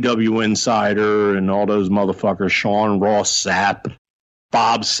 PW Insider, and all those motherfuckers, Sean Ross Sapp,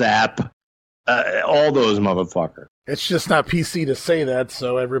 Bob Sapp, all those motherfuckers. It's just not PC to say that,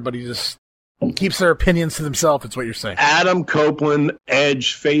 so everybody just keeps their opinions to themselves. It's what you're saying. Adam Copeland,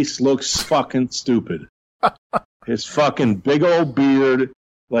 Edge, face looks fucking stupid. His fucking big old beard,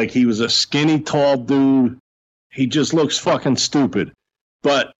 he was a skinny, tall dude. He just looks fucking stupid.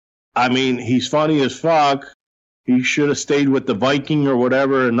 But, he's funny as fuck. He should have stayed with the Viking or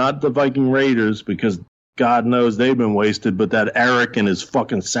whatever, and not the Viking Raiders, because God knows they've been wasted. But that Eric and his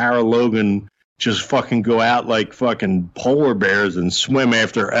fucking Sarah Logan just fucking go out like fucking polar bears and swim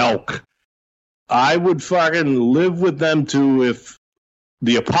after elk. I would fucking live with them too if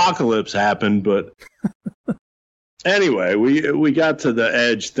the apocalypse happened, but anyway, we got to the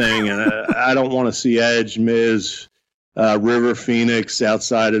Edge thing, and I don't want to see Edge, Miz, River Phoenix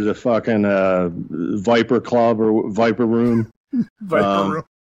outside of the fucking Viper Club or Viper Room. Viper Room.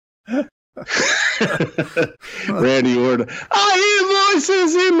 Randy Orton. I hear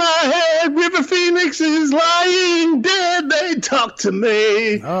voices in my head. River Phoenix is lying dead. They talk to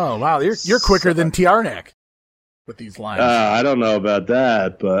me. Oh wow, you're quicker than Tiarnak with these lines. I don't know about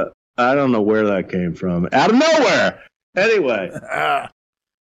that, but I don't know where that came from. Out of nowhere. Anyway,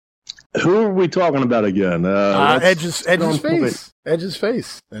 who are we talking about again? Edge's face. Edge's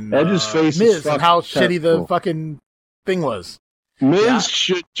face. And Edge's face. Miz, and how shitty the fucking thing was. Miz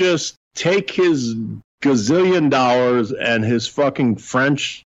should just take his gazillion dollars and his fucking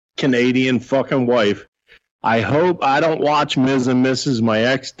French Canadian fucking wife. I hope I don't watch Miz and Mrs. My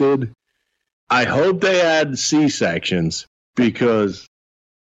ex did. I hope they had C-sections, because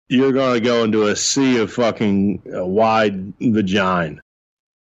you're going to go into a sea of fucking wide vagina.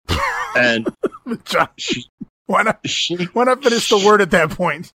 And why not finish the word at that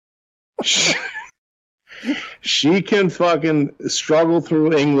point? She can fucking struggle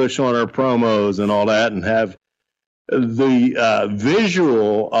through English on her promos and all that, and have the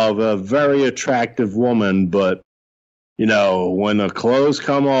visual of a very attractive woman, but when the clothes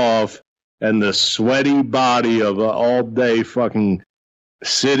come off and the sweaty body of all day fucking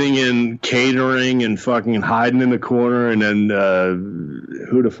sitting in catering and fucking hiding in the corner, and then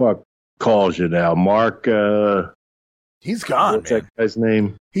who the fuck calls you now? Mark He's gone. What's that guy's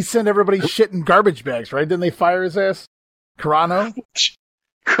name? He sent everybody shit in garbage bags, right? Didn't they fire his ass? Carano?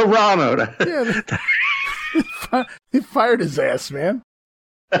 Carano. Yeah, he fired his ass, man.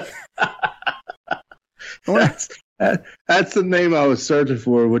 That's the name I was searching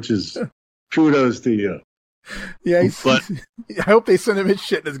for, which is kudos to you. Yeah, but I hope they send him his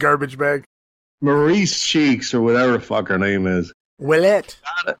shit in his garbage bag. Maurice Cheeks or whatever the fuck her name is. Willette.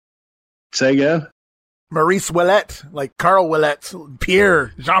 Say again? Maurice Willette, like Carl Willette,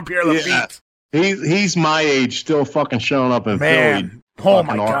 Jean-Pierre Lafitte. Yeah. He's my age, still fucking showing up in Philly. Oh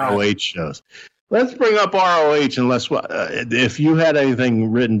my God. ROH shows. Let's bring up ROH unless if you had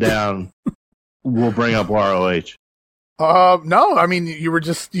anything written down, we'll bring up ROH. No, I mean you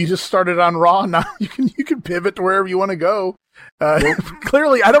just started on Raw. Now you can pivot to wherever you want to go.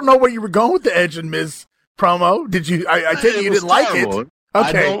 Clearly, I don't know where you were going with the Edge and Miz promo. Did you? I take it you didn't terrible. Like it.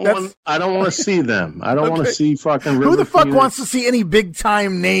 Okay, I don't want to see them. I don't want to see fucking River Who the fuck Phoenix. wants to see any big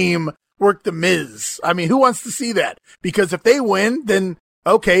time name work the Miz? I mean, who wants to see that? Because if they win, then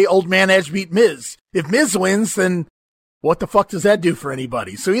okay, old man Edge beat Miz. If Miz wins, then what the fuck does that do for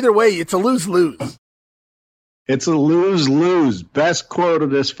anybody? So either way, it's a lose-lose. It's a lose-lose. Best quote of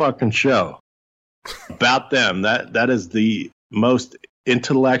this fucking show about them. That is the most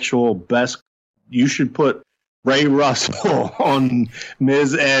intellectual best. You should put Ray Russell on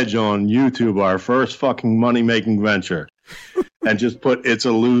Miz Edge on YouTube, our first fucking money-making venture, and just put "It's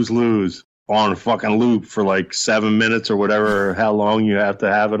a lose-lose" on fucking loop for like 7 minutes or whatever, how long you have to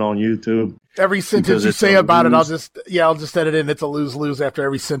have it on YouTube. Every sentence you say about it, I'll just edit in. It's a lose-lose after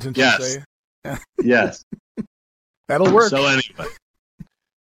every sentence you say. Yes. That'll work. So anyway,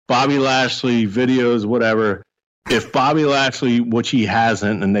 Bobby Lashley videos, whatever. If Bobby Lashley, which he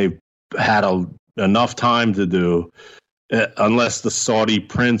hasn't, and they've had enough time to do, unless the Saudi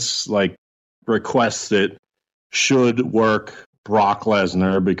prince requests it, should work Brock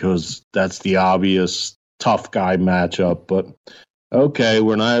Lesnar because that's the obvious tough guy matchup. But okay,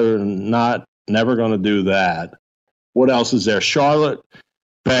 we're never going to do that. What else is there? Charlotte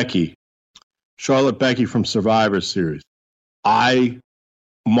Becky from Survivor Series. I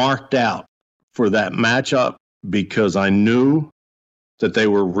marked out for that matchup because I knew that they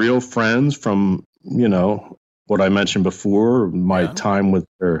were real friends from, what I mentioned before, my time with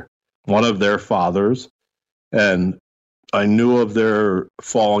one of their fathers. And I knew of their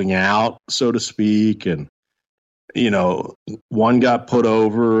falling out, so to speak. And, one got put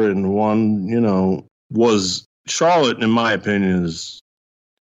over and one, was Charlotte, in my opinion, is,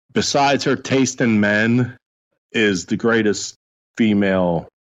 besides her taste in men, is the greatest female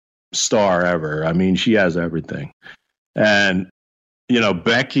star ever. I mean, she has everything. And,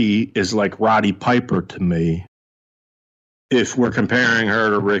 Becky is like Roddy Piper to me. If we're comparing her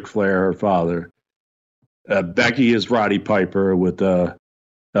to Ric Flair, her father, Becky is Roddy Piper with you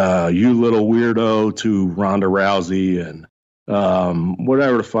little weirdo to Ronda Rousey and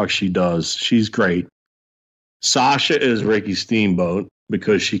whatever the fuck she does. She's great. Sasha is Ricky Steamboat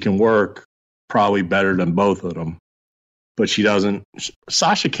because she can work probably better than both of them, but she doesn't.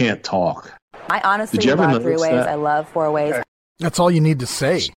 Sasha can't talk. I honestly love three ways. I love 4 ways. That's all you need to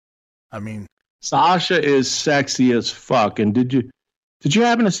say. I mean, Sasha is sexy as fuck. And did you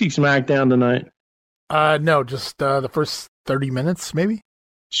happen to see SmackDown tonight? No, just the first 30 minutes, maybe.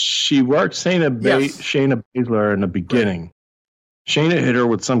 She worked Shayna Baszler in the beginning. Right. Shayna hit her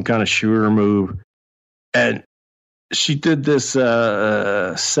with some kind of shooter move, and she did this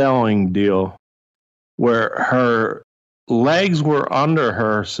selling deal where her legs were under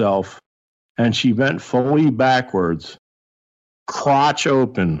herself, and she bent fully backwards, crotch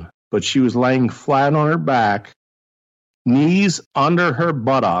open, but she was laying flat on her back, knees under her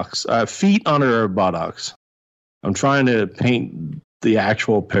buttocks, feet under her buttocks. I'm trying to paint the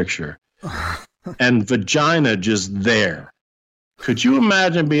actual picture. And vagina just there. Could you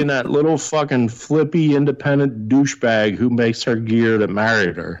imagine being that little fucking flippy, independent douchebag who makes her gear that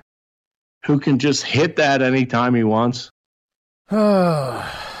married her? Who can just hit that anytime he wants? Well,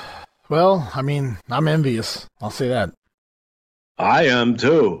 I mean, I'm envious. I'll say that. I am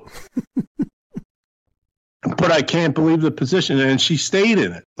too. But I can't believe the position. And she stayed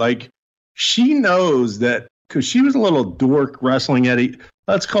in it. Like, she knows that, because she was a little dork wrestling Eddie.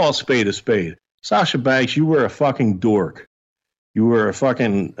 Let's call a spade. Sasha Banks, you were a fucking dork. You were a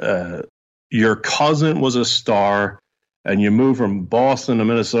fucking, your cousin was a star, and you moved from Boston to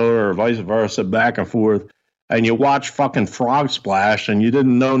Minnesota or vice versa, back and forth, and you watched fucking Frog Splash, and you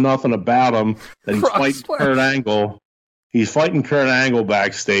didn't know nothing about him, that he's fighting Kurt Angle. He's fighting Kurt Angle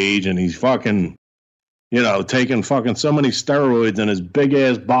backstage, and he's fucking, taking fucking so many steroids and his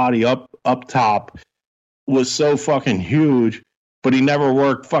big-ass body up top. was so fucking huge, but he never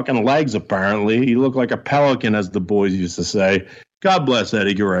worked fucking legs, apparently. He looked like a pelican, as the boys used to say. God bless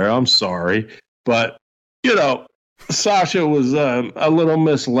Eddie Guerrero. I'm sorry. But, you know, Sasha was a little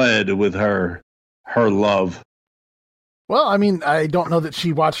misled with her love. Well, I mean, I don't know that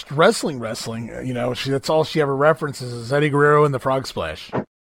she watched wrestling. You know, that's all she ever references is Eddie Guerrero and the Frog Splash.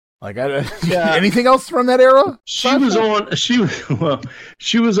 Like, anything else from that era? She was on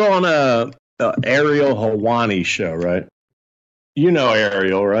a Ariel Helwani show, right? You know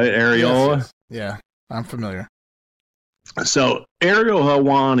Ariel, right? Ariel. Yes. Yeah, I'm familiar. So Ariel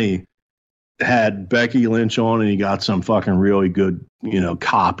Helwani had Becky Lynch on, and he got some fucking really good, you know,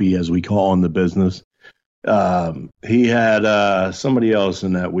 copy, as we call in the business. He had somebody else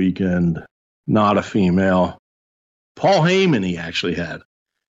in that weekend, not a female. Paul Heyman he actually had.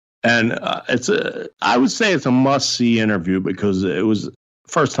 And I would say it's a must-see interview because it was the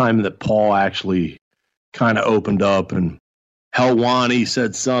first time that Paul actually kind of opened up, and Helwani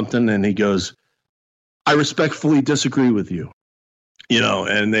said something and he goes, "I respectfully disagree with you." You know,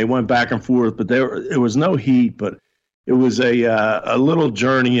 and they went back and forth, but it was no heat, but it was a little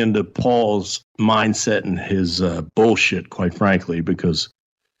journey into Paul's mindset and his bullshit, quite frankly, because,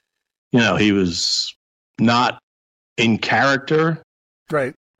 you know, he was not in character.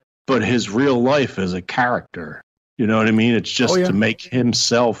 Right. But his real life is a character. You know what I mean? It's just to make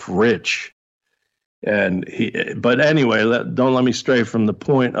himself rich. But anyway, don't let me stray from the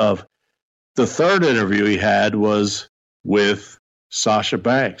point of the third interview he had was with Sasha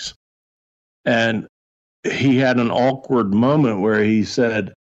Banks. And he had an awkward moment where he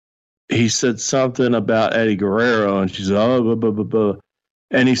said something about Eddie Guerrero, and she said, "Oh, blah, blah, blah, blah."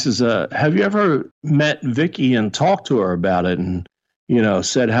 And he says, "Have you ever met Vicky and talked to her about it? And, you know,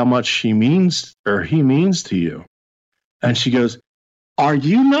 said how much he means to you?" And she goes, "Are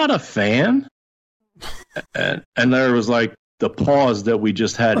you not a fan?" And there was like the pause that we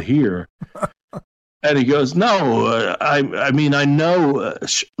just had here. And he goes, "No, I mean, I know.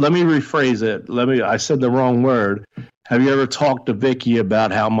 Let me rephrase it. I said the wrong word. Have you ever talked to Vicky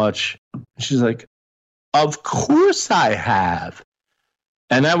about how much?" She's like, "Of course I have."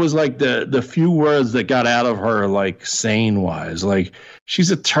 And that was like the few words that got out of her, like, sane wise. Like, she's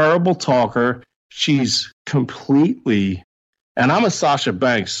a terrible talker. She's completely, and I'm a Sasha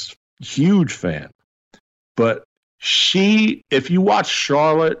Banks huge fan, but if you watch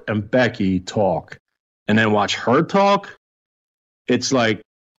Charlotte and Becky talk and then watch her talk, it's like,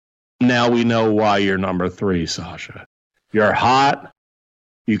 now we know why you're number 3, Sasha. You're hot.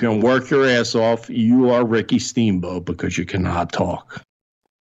 You can work your ass off. You are Ricky Steamboat because you cannot talk.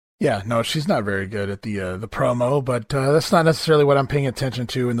 Yeah, no, she's not very good at the promo, but that's not necessarily what I'm paying attention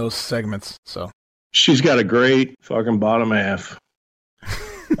to in those segments. So she's got a great fucking bottom half.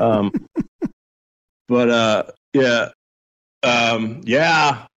 But yeah.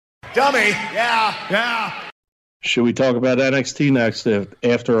 Dummy. Yeah. Should we talk about NXT next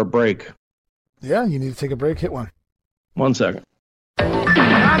after a break? Yeah, you need to take a break. Hit one. 1 second.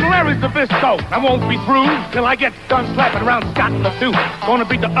 I'm Larry Zbyszko. I won't be through till I get done slapping around Scott in the suit. Gonna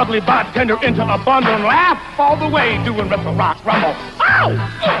beat the ugly bartender into a bundle and laugh all the way doing Wrestle Rock Rumble.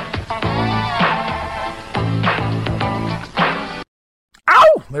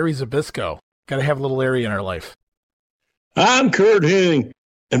 Ow! Larry Zbyszko. Gotta have a little Larry in our life. I'm Kurt Hennig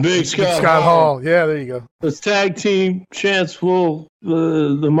and Big Scott Hall. Yeah, there you go. Let's tag team chance full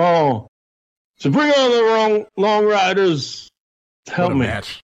the mall. So bring on the Long Riders. Help me.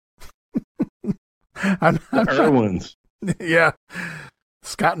 Match. I'm Irwins. Yeah.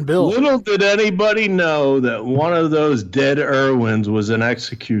 Scott and Bill. Little did anybody know that one of those dead Irwins was an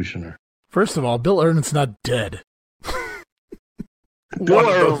executioner. First of all, Bill Irwin's not dead. Bill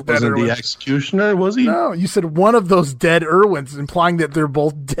Irwin wasn't the executioner, was he? No, you said one of those dead Irwins, implying that they're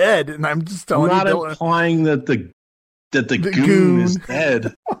both dead, and I'm just telling you. Not implying that the goon is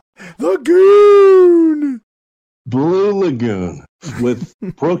dead. The Goon! Blue Lagoon with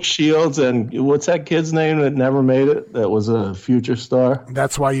Brooke Shields and what's that kid's name that never made it? That was a future star.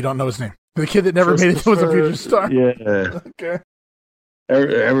 That's why you don't know his name. The kid that never made it was a future star. Yeah. Okay.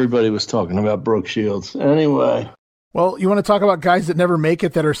 Everybody was talking about Brooke Shields. Anyway. Well, you want to talk about guys that never make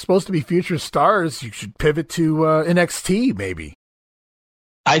it that are supposed to be future stars? You should pivot to NXT, maybe.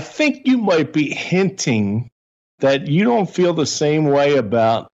 I think you might be hinting that you don't feel the same way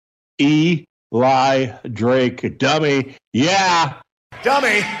about Eli Drake, dummy. Yeah.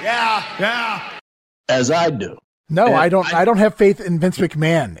 Dummy. Yeah. As I do. No, and I don't have faith in Vince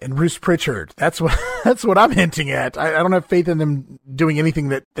McMahon and Bruce Pritchard. That's what I'm hinting at. I don't have faith in them doing anything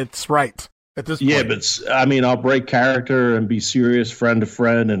that's right at this point. Yeah, but I mean, I'll break character and be serious friend to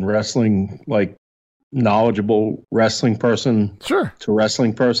friend and wrestling like knowledgeable wrestling person to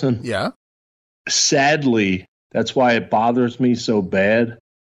wrestling person. Yeah. Sadly, that's why it bothers me so bad.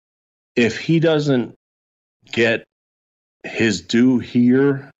 If he doesn't get his due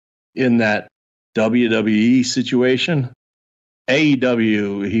here in that WWE situation,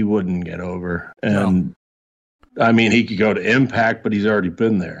 AEW, he wouldn't get over. And I mean, he could go to Impact, but he's already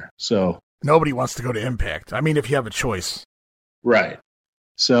been there. So nobody wants to go to Impact. I mean, if you have a choice. Right.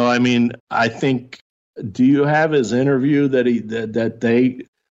 So, I mean, I think, do you have his interview that they,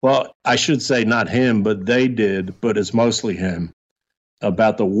 well, I should say not him, but they did, but it's mostly him,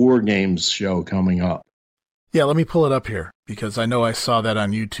 about the War Games show coming up? Yeah, let me pull it up here, because I know I saw that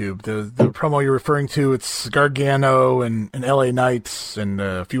on YouTube. The promo you're referring to, it's Gargano and LA Knights and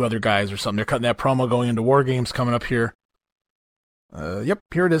a few other guys or something. They're cutting that promo going into War Games coming up here. Yep,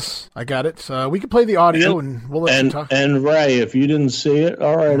 here it is. I got it. We can play the audio and we'll let you talk. And Ray, if you didn't see it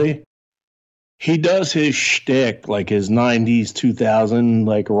already, he does his shtick, like his 90s, 2000,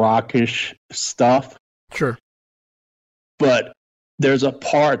 like rockish stuff. Sure. But there's a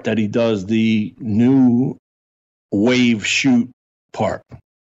part that he does the new wave shoot part.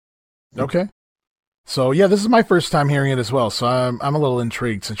 Okay. So, yeah, this is my first time hearing it as well, so I'm a little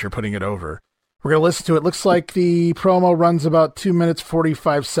intrigued since you're putting it over. We're going to listen to it. Looks like the promo runs about 2 minutes,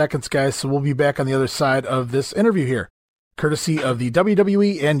 45 seconds, guys, so we'll be back on the other side of this interview here, courtesy of the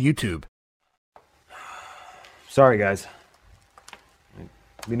WWE and YouTube. Sorry, guys.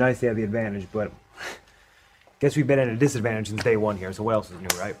 It'd be nice to have the advantage, but guess we've been at a disadvantage since day one here, so what else is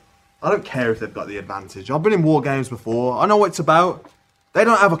new, right? I don't care if they've got the advantage. I've been in War Games before. I know what it's about. They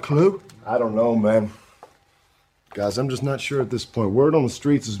don't have a clue. I don't know, man. Guys, I'm just not sure at this point. Word on the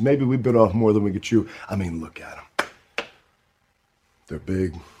streets is maybe we bit off more than we could chew. I mean, look at them. They're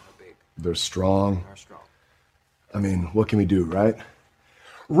big. They're strong. I mean, what can we do, right?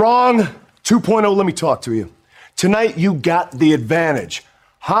 Wrong. 2.0, let me talk to you. Tonight, you got the advantage.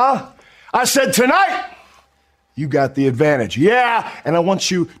 Huh? I said tonight, you got the advantage. Yeah, and I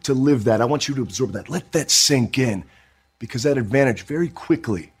want you to live that. I want you to absorb that. Let that sink in. Because that advantage, very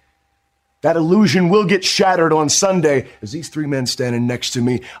quickly, that illusion will get shattered on Sunday as these three men standing next to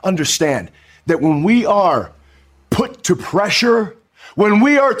me understand that when we are put to pressure, when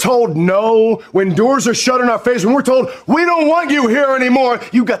we are told no, when doors are shut in our face, when we're told we don't want you here anymore,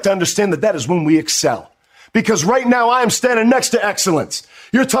 you got to understand that that is when we excel. Because right now I am standing next to excellence.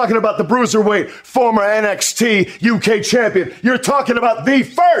 You're talking about the Bruiserweight, former NXT UK champion. You're talking about the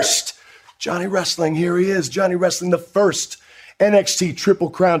first Johnny Wrestling. Here he is, Johnny Wrestling, the first NXT Triple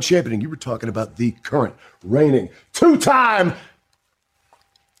Crown champion. You were talking about the current reigning two-time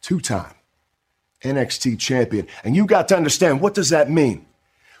NXT champion. And you got to understand, what does that mean?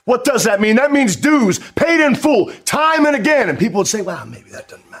 What does that mean? That means dues paid in full, time and again. And people would say, well, maybe that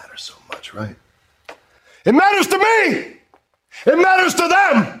doesn't matter so much, right? It matters to me. It matters to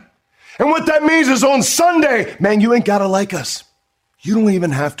them. And what that means is on Sunday, man, you ain't got to like us. You don't even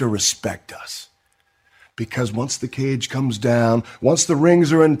have to respect us. Because once the cage comes down, once the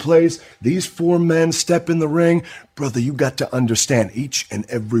rings are in place, these four men step in the ring. Brother, you got to understand, each and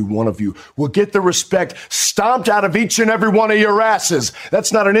every one of you will get the respect stomped out of each and every one of your asses.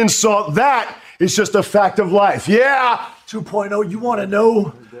 That's not an insult. That is just a fact of life. Yeah. 2.0, you want to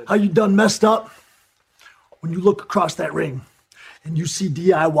know how you done messed up? When you look across that ring and you see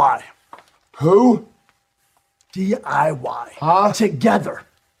DIY. Who? DIY. Huh? Together.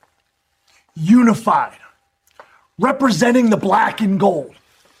 Unified. Representing the black and gold.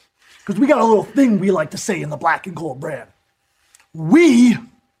 Because we got a little thing we like to say in the black and gold brand. We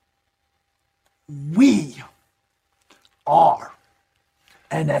are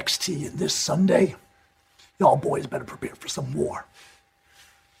NXT. And this Sunday, y'all boys better prepare for some war.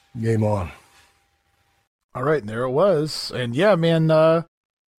 Game on. All right, and there it was. And yeah, man,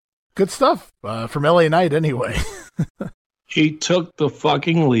 good stuff from LA Knight anyway. He took the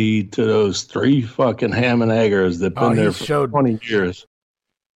fucking lead to those three fucking ham and eggers that been there for 20 years.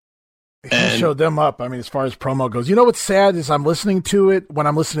 He showed them up. I mean, as far as promo goes. You know what's sad is I'm listening to it, when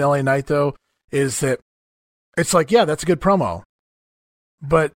I'm listening to LA Knight, though, is that it's like, yeah, that's a good promo.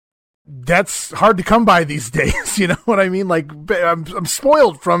 But that's hard to come by these days. You know what I mean? Like, I'm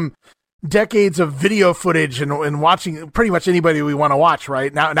spoiled from decades of video footage and watching pretty much anybody we want to watch,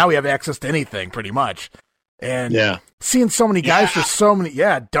 right? Now we have access to anything, pretty much. And seeing so many guys for so many,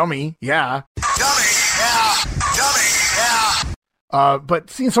 dummy, but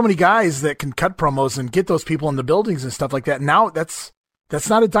seeing so many guys that can cut promos and get those people in the buildings and stuff like that, now that's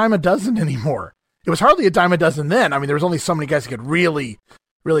not a dime a dozen anymore. It was hardly a dime a dozen then. I mean, there was only so many guys that could really,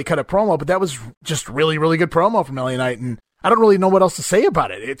 really cut a promo, but that was just really, really good promo from LA Knight, and I don't really know what else to say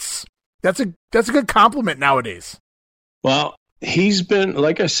about it. That's a good compliment nowadays. Well, he's been,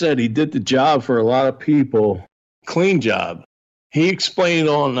 like I said, he did the job for a lot of people. Clean job. He explained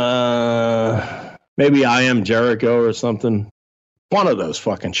on maybe I Am Jericho or something, one of those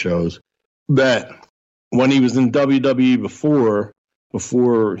fucking shows, that when he was in WWE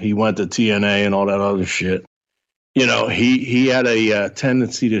before he went to TNA and all that other shit, you know, he had a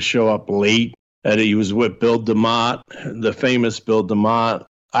tendency to show up late. And he was with Bill DeMott, the famous Bill DeMott.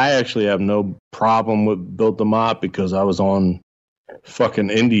 I actually have no problem with Bill DeMott because I was on fucking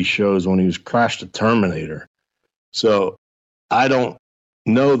indie shows when he was Crash the Terminator. So I don't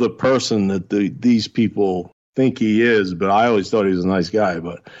know the person that these people think he is, but I always thought he was a nice guy,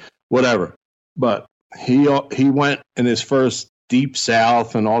 but whatever. But he went in his first Deep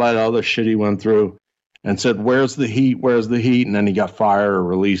South and all that other shit he went through and said, "Where's the heat? Where's the heat?" And then he got fired or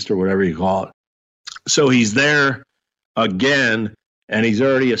released or whatever you call it. So he's there again, and he's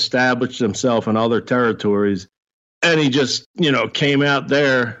already established himself in other territories. And he just, you know, came out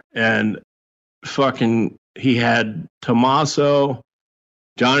there and fucking, he had Tommaso,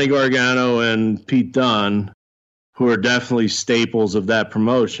 Johnny Gargano, and Pete Dunne, who are definitely staples of that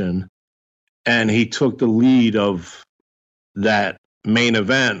promotion. And he took the lead of that main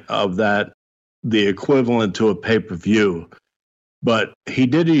event of that, the equivalent to a pay-per-view. But he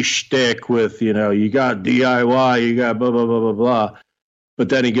did his shtick with, you know, you got DIY, you got blah, blah, blah, blah, blah. But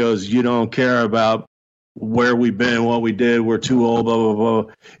then he goes, you don't care about where we've been, what we did, we're too old, blah, blah,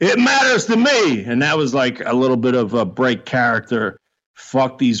 blah. It matters to me. And that was like a little bit of a break character.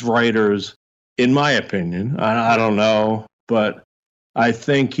 Fuck these writers, in my opinion. I don't know. But I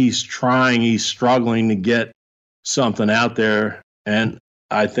think he's struggling to get something out there. And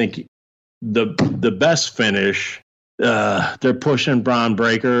I think the best finish, they're pushing Braun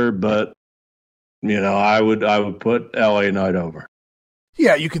Breaker, but you know, I would put LA Knight over.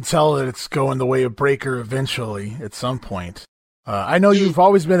 Yeah, you can tell that it's going the way of Breaker eventually at some point. I know you've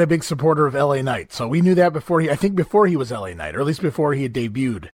always been a big supporter of LA Knight, so we knew that before he was LA Knight, or at least before he had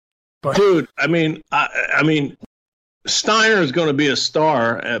debuted. But dude, I mean, Steiner is going to be a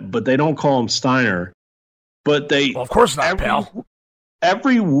star, but they don't call him Steiner. But of course not, pal.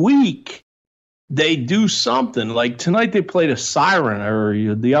 Every week they do something. Like tonight they played a siren,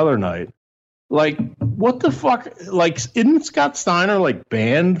 or the other night. Like, what the fuck? Like, isn't Scott Steiner like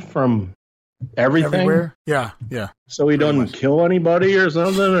banned from everything? Everywhere? Yeah. So he doesn't kill anybody or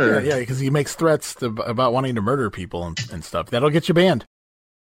something? Or? Yeah, because he makes threats about wanting to murder people and stuff. That'll get you banned.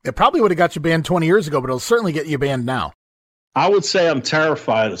 It probably would have got you banned 20 years ago, but it'll certainly get you banned now. I would say I'm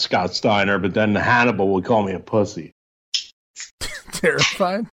terrified of Scott Steiner, but then Hannibal would call me a pussy.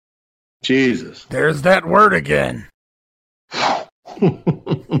 Terrified? Jesus. There's that word again.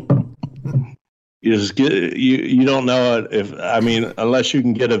 You just you don't know it unless you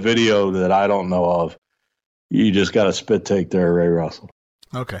can get a video that I don't know of. You just got a spit take there, Ray Russell.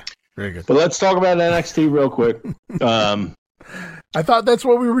 Okay, very good. But let's talk about NXT real quick. I thought that's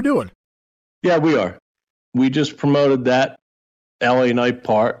what we were doing. Yeah, we are. We just promoted that LA Knight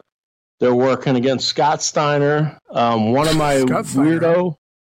part. They're working against Scott Steiner. One of my weirdo.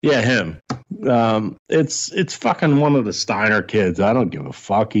 Yeah, him. It's fucking one of the Steiner kids. I don't give a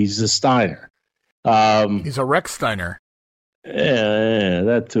fuck. He's a Steiner. He's a Rex Steiner. Yeah,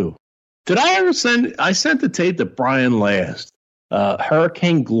 that too. Did I ever I sent the tape to Brian last.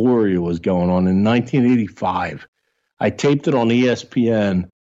 Hurricane Gloria was going on in 1985. I taped it on ESPN,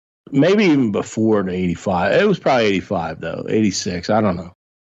 maybe even before the 85. It was probably 85 though, 86. I don't know.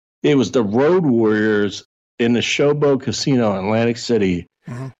 It was the Road Warriors in the Showboat Casino in Atlantic City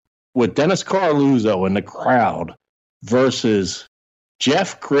with Dennis Carluzzo in the crowd versus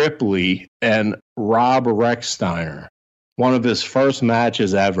Jeff Gripley and Rob Rex-Steiner, one of his first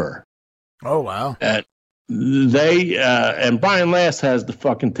matches ever. Oh, wow. And Brian Last has the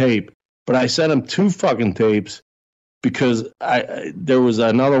fucking tape, but I sent him 2 fucking tapes because there was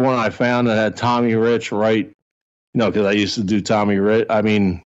another one I found that had Tommy Rich right, because I used to do Tommy Rich. I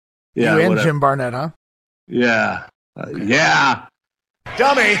mean, yeah. You and Jim Barnett, huh? Yeah. Yeah.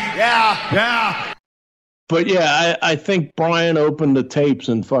 Dummy. Yeah. But yeah, I think Brian opened the tapes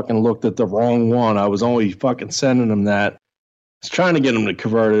and fucking looked at the wrong one. I was only fucking sending him that. I was trying to get him to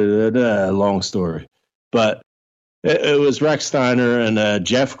convert it. Long story. But it was Rex Steiner and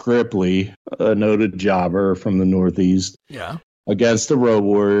Jeff Gripley, a noted jobber from the Northeast, against the Road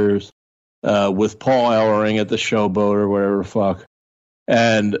Warriors with Paul Ellering at the Showboat or whatever the fuck.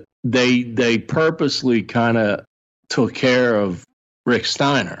 And they purposely kind of took care of Rick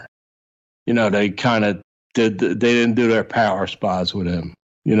Steiner. They kind of they didn't do their power spots with him.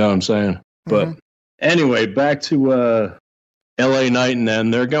 You know what I'm saying? But anyway, back to LA Knight and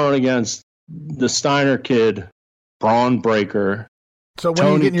them. They're going against the Steiner kid, Braun Breaker. So when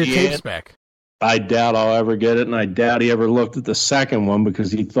are you getting your tapes back? I doubt I'll ever get it, and I doubt he ever looked at the second one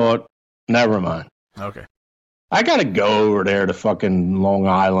because he thought, never mind. Okay. I got to go over there to fucking Long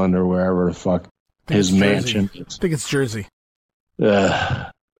Island or wherever the fuck his mansion is. I think it's Jersey.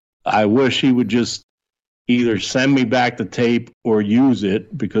 I wish he would just either send me back the tape or use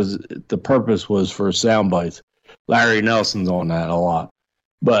it because the purpose was for sound bites. Larry Nelson's on that a lot.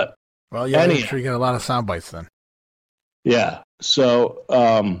 But well, yeah, I'm sure you got a lot of sound bites then. Yeah.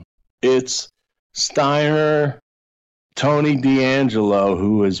 So it's Steiner, Tony D'Angelo,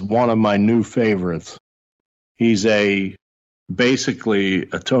 who is one of my new favorites. He's basically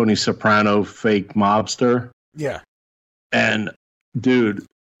a Tony Soprano fake mobster. Yeah. And dude,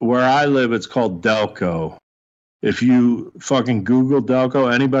 where I live, it's called Delco. If you fucking Google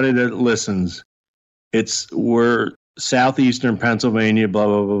Delco, anybody that listens, we're southeastern Pennsylvania, blah,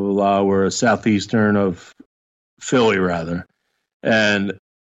 blah, blah, blah, blah. We're southeastern of Philly, rather. And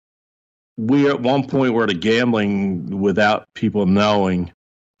we at one point were the gambling, without people knowing,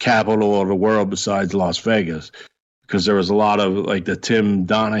 capital of the world besides Las Vegas. Because there was a lot of, like, the Tim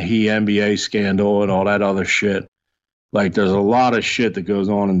Donaghy NBA scandal and all that other shit. Like, there's a lot of shit that goes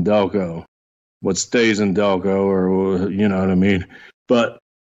on in Delco. What stays in Delco, or, you know what I mean? But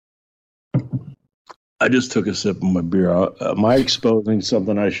I just took a sip of my beer. Am I exposing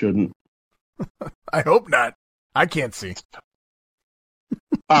something I shouldn't? I hope not. I can't see.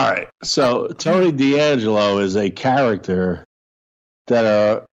 All right. So Tony D'Angelo is a character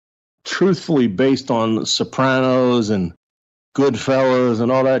that truthfully based on Sopranos and Goodfellas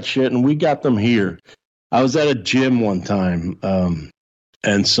and all that shit, and we got them here. I was at a gym one time,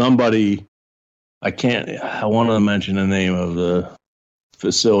 and somebody, I want to mention the name of the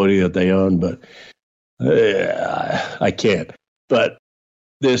facility that they own, but I can't. But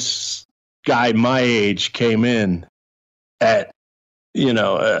this guy my age came in at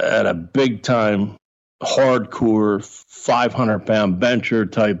a big time, hardcore 500-pound bencher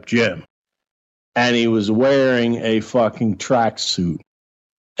type gym. And he was wearing a fucking tracksuit.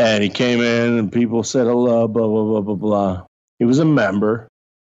 And he came in and people said hello, blah, blah, blah, blah, blah. He was a member.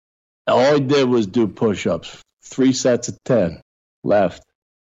 All he did was do push-ups. 3 sets of 10 left.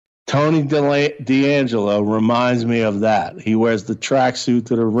 Tony D'Angelo reminds me of that. He wears the tracksuit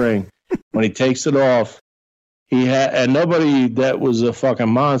to the ring. When he takes it off, and nobody that was a fucking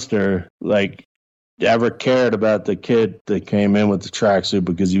monster, like, ever cared about the kid that came in with the tracksuit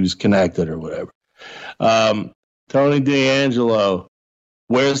because he was connected or whatever. Tony D'Angelo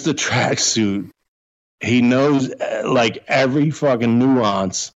wears the tracksuit. He knows, like, every fucking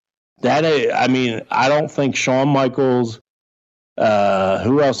nuance. I don't think Shawn Michaels,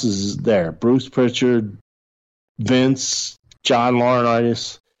 who else is there? Bruce Pritchard, Vince, John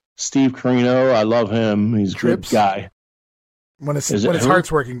Laurinaitis, Steve Carino. I love him. He's a good guy. When his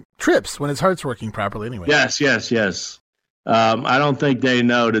heart's working. Trips, when his heart's working properly anyway. Yes. I don't think they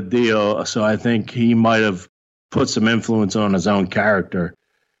know the deal, so I think he might have put some influence on his own character.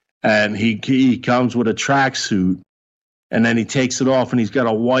 And he comes with a tracksuit, and then he takes it off, and he's got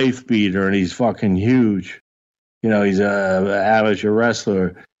a wife beater, and he's fucking huge. You know, he's an amateur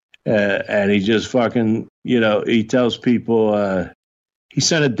wrestler. And he just fucking, he tells people he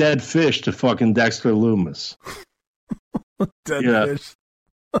sent a dead fish to fucking Dexter Loomis. Dead fish.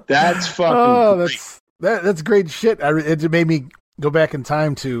 That's fucking that's great shit. It made me go back in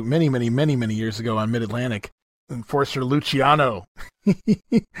time to many, many, many, many years ago on Mid-Atlantic. Enforcer Luciano.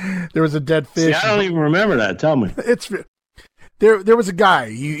 There was a dead fish. See, I don't even remember that. Tell me. There was a guy.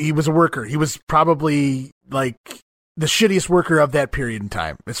 He was a worker. He was probably like the shittiest worker of that period in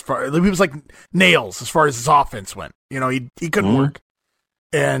time. He was like Nails as far as his offense went. He couldn't work.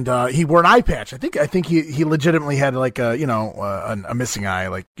 And he wore an eye patch. I think he legitimately had like a missing eye,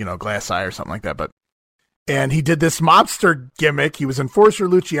 like glass eye or something like that. And he did this mobster gimmick. He was Enforcer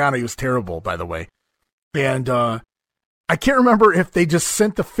Luciano. He was terrible, by the way. And I can't remember if they just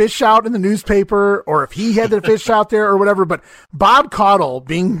sent the fish out in the newspaper or if he had the fish out there or whatever. But Bob Caudle,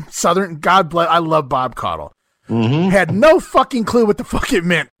 being Southern, God bless, I love Bob Caudle. Mm-hmm. Had no fucking clue what the fuck it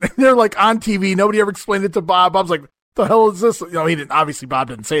meant. They're like on TV. Nobody ever explained it to Bob. Bob's like, the hell is this? He didn't, obviously Bob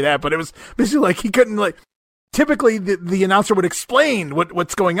didn't say that, but it was basically like he couldn't, like, typically the announcer would explain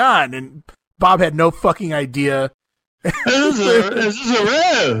what's going on, and Bob had no fucking idea. This is a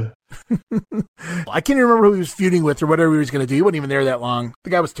rare. I can't even remember who he was feuding with or whatever he was going to do. He wasn't even there that long. The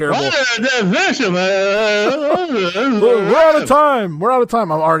guy was terrible. We're out of time. We're out of time.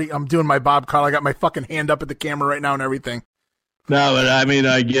 I'm doing my Bob Caudle. I got my fucking hand up at the camera right now and everything. No, but I mean,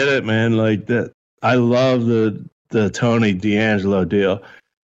 I get it, man. Like that. I love the the Tony D'Angelo deal.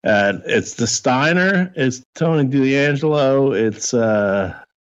 It's the Steiner. It's Tony D'Angelo. It's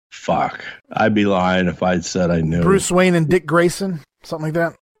fuck. I'd be lying if I'd said I knew. Bruce Wayne and Dick Grayson, something like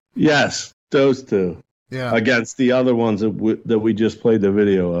that. Yes, those two. Yeah. Against the other ones that we just played the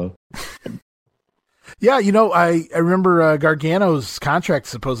video of. Yeah, I remember Gargano's contract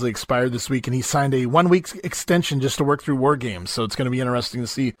supposedly expired this week, and he signed a 1-week extension just to work through War Games. So it's going to be interesting to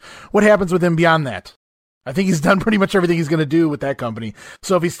see what happens with him beyond that. I think he's done pretty much everything he's going to do with that company.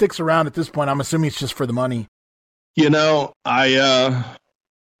 So if he sticks around at this point, I'm assuming it's just for the money. I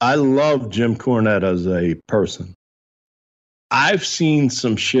love Jim Cornette as a person. I've seen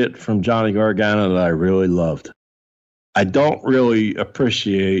some shit from Johnny Gargano that I really loved. I don't really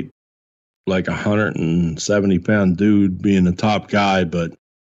appreciate like a 170-pound dude being the top guy, but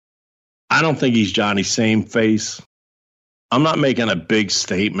I don't think he's Johnny's same face. I'm not making a big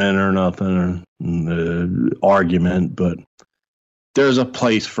statement or nothing, or argument, but there's a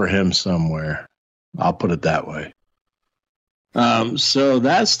place for him somewhere. I'll put it that way. So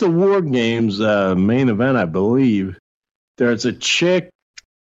that's the War Games main event, I believe. There's a chick,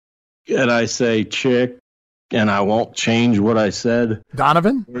 and I say chick, and I won't change what I said.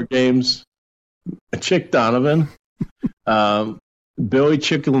 Donovan? War Games. A chick Donovan. Billy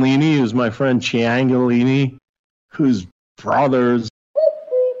Ciccolini, who's my friend Ciangolini, whose brothers.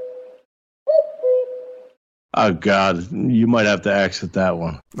 Oh, God. You might have to exit that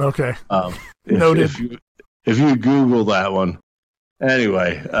one. Okay. Noted. If you Google that one.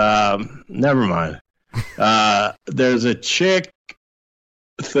 Anyway, never mind. There's a chick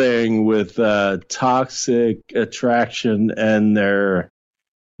thing with Toxic Attraction, and there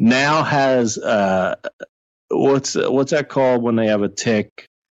now has what's that called when they have a tick?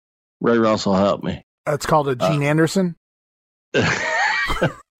 Ray Russell, help me. It's called a Gene Anderson?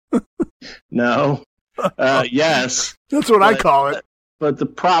 No. Yes. That's what I call it. But the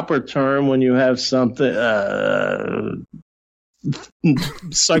proper term when you have something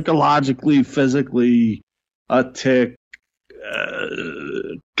psychologically, physically, a tick.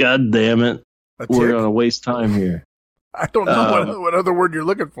 God damn it. We're going to waste time here. I don't know what other word you're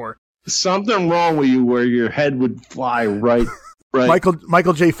looking for. Something wrong with you where your head would fly right.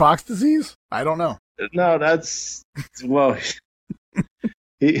 Michael J. Fox disease? I don't know. No, that's, well,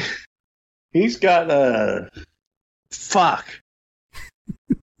 he's got fuck.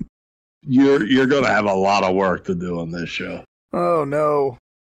 You're going to have a lot of work to do on this show. Oh, no.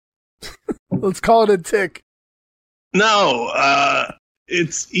 Let's call it a tick. No,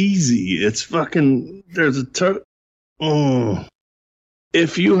 it's easy. It's fucking, there's a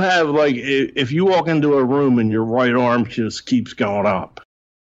if you have, like, if you walk into a room and your right arm just keeps going up.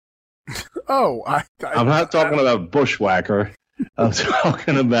 Oh, I'm not talking about bushwhacker. I'm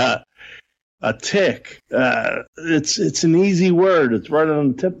talking about a tick. It's an easy word. It's right on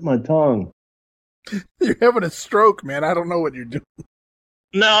the tip of my tongue. You're having a stroke, man. I don't know what you're doing.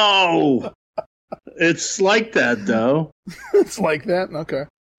 No! It's like that, though. It's like that? Okay.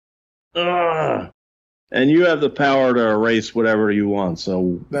 And you have the power to erase whatever you want,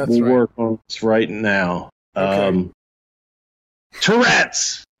 so we'll work on this right now. Okay.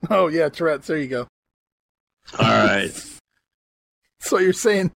 Tourette's! Oh, yeah, Tourette's. There you go. All right. So you're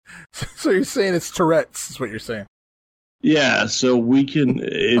saying it's Tourette's is what you're saying. Yeah, so we can,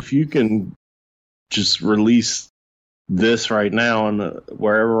 if you can just release this right now and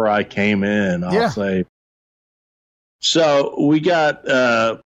wherever I came in, I'll say. So we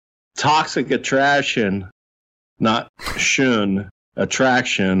got Toxic Attraction, not Shun,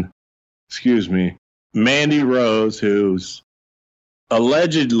 Attraction, excuse me, Mandy Rose, who's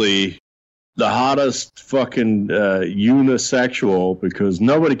allegedly the hottest fucking unisexual because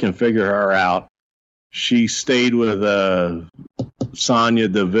nobody can figure her out. She stayed with Sonya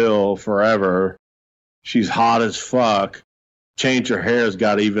Deville forever. She's hot as fuck. Changed her hair's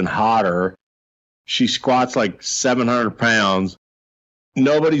got even hotter. She squats like 700 pounds.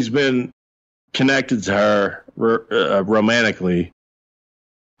 Nobody's been connected to her romantically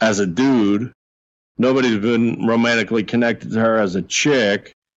as a dude. Nobody's been romantically connected to her as a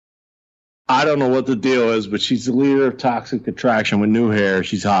chick. I don't know what the deal is, but she's the leader of Toxic Attraction with new hair.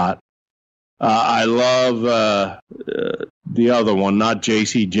 She's hot. I love the other one, not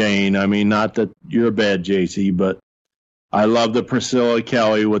JC Jane. I mean, not that you're a bad JC, but I love the Priscilla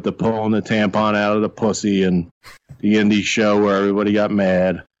Kelly with the pulling the tampon out of the pussy and the indie show where everybody got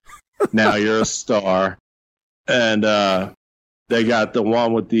mad. Now you're a star. And they got the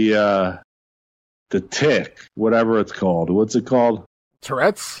one with the tick, whatever it's called. What's it called?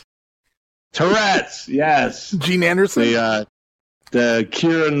 Tourette's? Tourette's, yes. Gene Anderson? The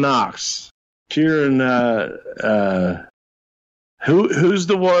Kieran Knox. Kieran, who's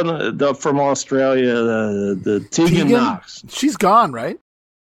the one from Australia? The Tegan Knox. She's gone, right?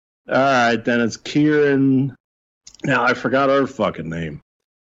 All right, then it's Kieran. Now I forgot her fucking name.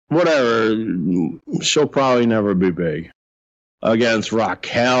 Whatever. She'll probably never be big. Against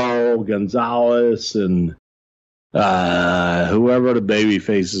Raquel Gonzalez and whoever the baby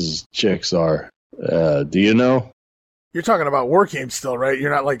faces chicks are. Do you know? You're talking about War Games still, right?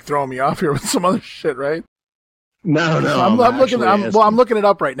 You're not like throwing me off here with some other shit, right? No. I'm looking it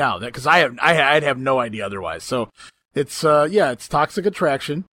up right now because I'd have no idea otherwise. So it's it's Toxic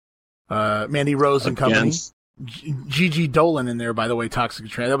Attraction, Mandy Rose and company, Gigi Dolan in there, by the way. Toxic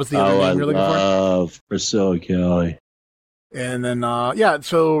Attraction. That was the other name you're looking for. I love Priscilla Kelly. And then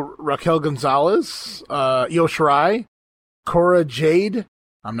so Raquel Gonzalez, Io Shirai, Cora Jade.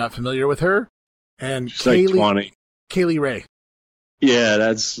 I'm not familiar with her, and she's like 20. Kaylee Ray. Yeah,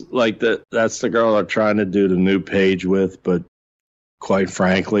 that's the girl I'm trying to do the new Paige with, but quite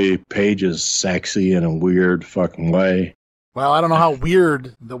frankly, Paige is sexy in a weird fucking way. Well, I don't know how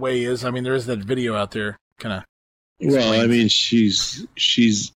weird the way is. I mean, there is that video out there, kind of. Well, I mean, she's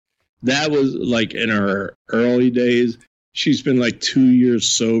that was like in her early days. She's been like 2 years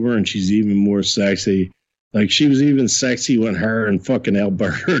sober, and she's even more sexy. Like, she was even sexy when her and fucking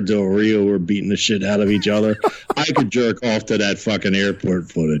Alberto Del Rio were beating the shit out of each other. I could jerk off to that fucking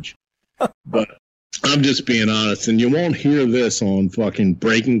airport footage. But I'm just being honest, and you won't hear this on fucking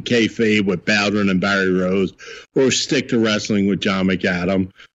Breaking Kayfabe with Bowden and Barry Rose, or Stick to Wrestling with John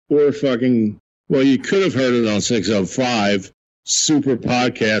McAdam, or fucking, well, you could have heard it on 605, Super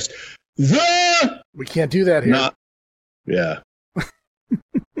Podcast. We can't do that here. Yeah.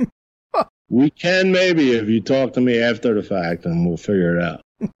 We can maybe if you talk to me after the fact, and we'll figure it out.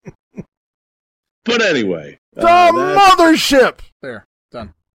 But anyway. The mothership! There,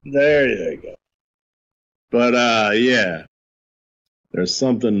 done. There you go. But, yeah. There's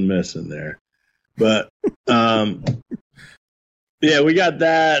something missing there. But, yeah, we got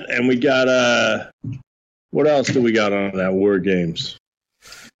that, and we got, what else do we got on that War Games?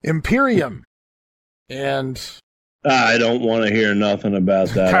 Imperium. And... I don't want to hear nothing about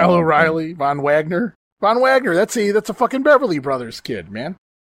that. Kyle O'Reilly, Von Wagner. Von Wagner, that's a fucking Beverly Brothers kid, man.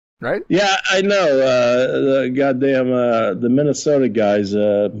 Right? Yeah, I know. The goddamn the Minnesota guys.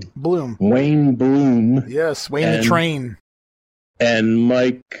 Bloom. Wayne Bloom. Yes, Wayne the Train. And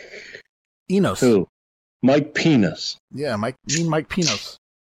Mike Enos. Who? Mike Penis. Yeah, Mike Penis.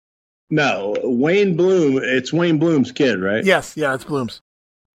 No, Wayne Bloom. It's Wayne Bloom's kid, right? Yes, yeah, it's Bloom's.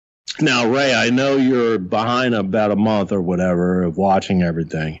 Now, Ray, I know you're behind about a month or whatever of watching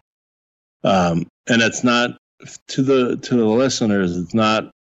everything. And it's not to the listeners, it's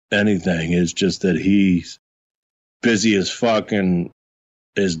not anything. It's just that he's busy as fuck and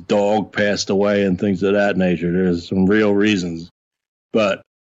his dog passed away and things of that nature. There's some real reasons. But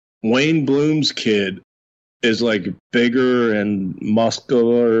Wayne Bloom's kid is like bigger and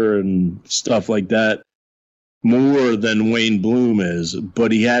muscular and stuff like that. More than Wayne Bloom is,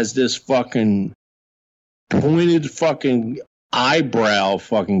 but he has this fucking pointed fucking eyebrow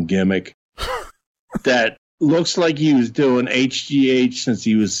fucking gimmick that looks like he was doing HGH since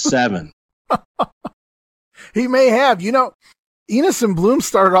he was 7. He may have. You know, Enos and Bloom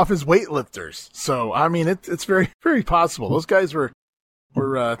started off as weightlifters, so I mean, it's very, very possible. Those guys were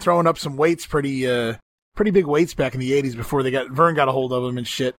throwing up some weights, pretty big weights back in the 80s before Vern got a hold of them and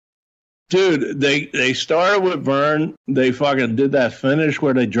shit. Dude, they started with Vern. They fucking did that finish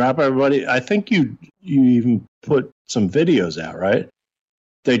where they drop everybody. I think you even put some videos out, right?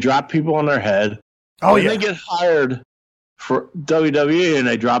 They drop people on their head. Oh, yeah. They get hired for WWE and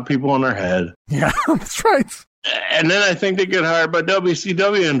they drop people on their head. Yeah, that's right. And then I think they get hired by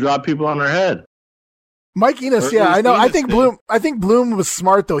WCW and drop people on their head. Mike Enos, yeah, I know. I think Bloom was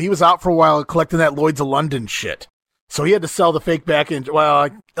smart though. He was out for a while collecting that Lloyd's of London shit. So he had to sell the fake back injury. Well,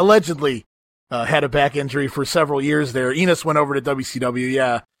 allegedly had a back injury for several years there. Enos went over to WCW,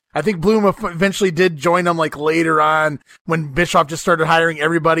 yeah. I think Bloom eventually did join them like later on when Bischoff just started hiring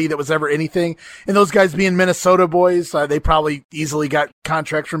everybody that was ever anything. And those guys being Minnesota boys, they probably easily got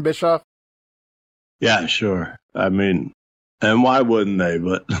contracts from Bischoff. Yeah, sure. I mean, and why wouldn't they?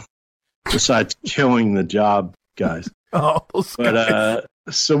 But besides killing the job guys. Oh, those guys.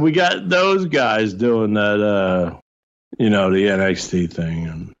 So we got those guys doing that, the NXT thing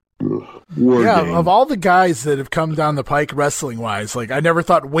and War Game. Of all the guys that have come down the pike wrestling wise, like I never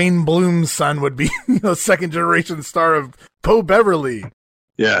thought Wayne Bloom's son would be, second generation star of Poe Beverly.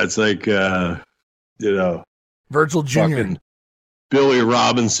 Yeah, it's like, Virgil Jr. Billy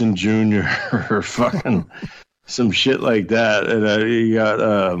Robinson Jr. or fucking some shit like that. And you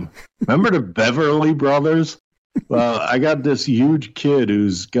got Remember the Beverly Brothers? Well, I got this huge kid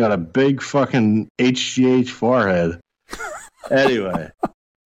who's got a big fucking HGH forehead. Anyway,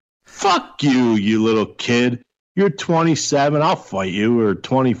 fuck you, you little kid. You're 27, I'll fight you, or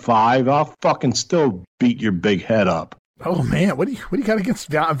 25, I'll fucking still beat your big head up. Oh, man, what do you got against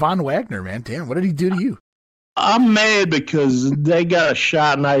Von Wagner, man? Damn, what did he do to you? I'm mad because they got a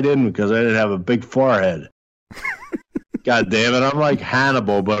shot and I didn't because I didn't have a big forehead. God damn it, I'm like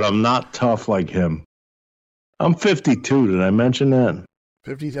Hannibal, but I'm not tough like him. I'm 52, did I mention that?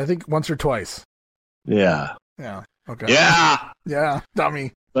 50, I think once or twice. Yeah. Yeah, okay. Yeah! Yeah,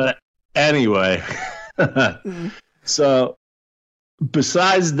 dummy. But anyway... So,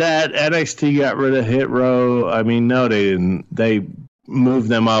 besides that, NXT got rid of Hit Row. I mean, no, they didn't. They moved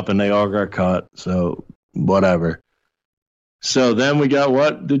them up and they all got cut. So, whatever. So, then we got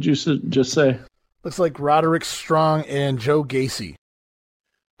what did you just say? Looks like Roderick Strong and Joe Gacy.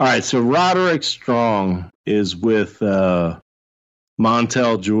 All right, so Roderick Strong is with Montel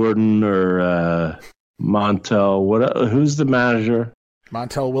Jordan or Montel. Who's the manager?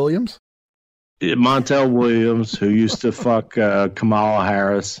 Montel Williams? Montel Williams, who used to fuck Kamala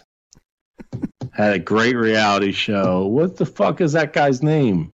Harris, had a great reality show. What the fuck is that guy's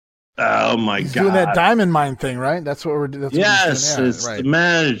name? Oh my He's god! Doing that diamond mine thing, right? That's what we're doing. Yes, yeah, it's right. the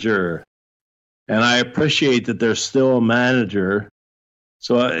manager, and I appreciate that there's still a manager.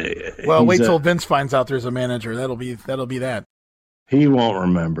 So, well, wait till Vince finds out there's a manager. That'll be that. He won't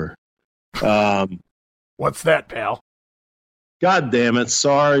remember. What's that, pal? God damn it!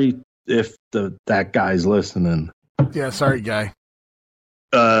 Sorry if that guy's listening. Yeah, sorry, guy.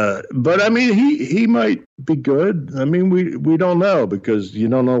 But I mean, he might be good. I mean, we don't know because you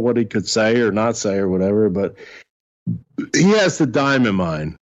don't know what he could say or not say or whatever. But he has the diamond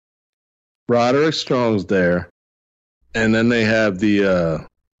mine. Roderick Strong's there, and then they have the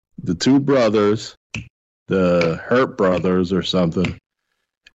two brothers, the Hurt brothers or something,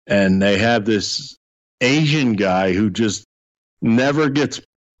 and they have this Asian guy who just never gets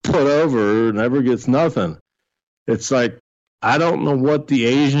put over, never gets nothing. It's like, I don't know what the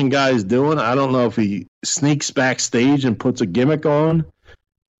Asian guy's doing. I don't know if he sneaks backstage and puts a gimmick on.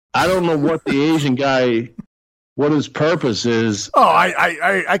 I don't know what the Asian guy, what his purpose is. Oh,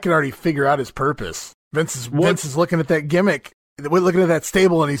 I can already figure out his purpose. Vince is looking at that gimmick. We're looking at that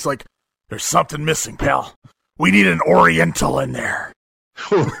stable, and he's like, "There's something missing, pal. We need an Oriental in there."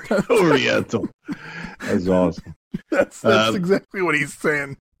 Oriental. That's awesome. That's exactly what he's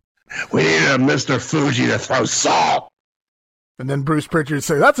saying. We need a Mr. Fuji to throw salt. And then Bruce Pritchard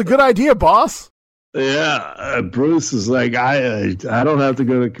say, "That's a good idea, boss." Yeah, Bruce is like, I don't have to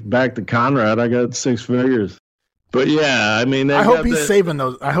go back to Conrad. I got 6 figures. But yeah, I mean, I hope he's saving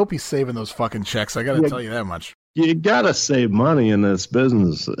those. I hope he's saving those fucking checks. I got to tell you that much. You got to save money in this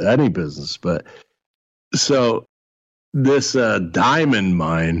business, any business. But so this diamond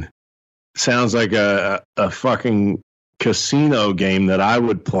mine sounds like a fucking casino game that I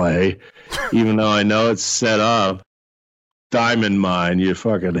would play, even though I know it's set up. Diamond mine, you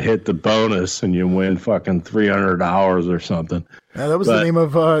fucking hit the bonus and you win fucking $300 or something. Yeah, that was the name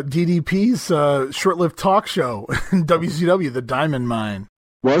of DDP's short-lived talk show in WCW, the Diamond Mine.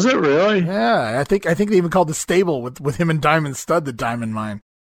 Was it really? Yeah, I think they even called the stable with him and Diamond Stud the Diamond Mine.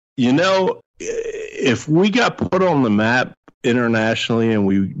 You know, if we got put on the map internationally and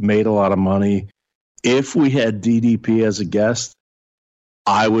we made a lot of money, if we had DDP as a guest,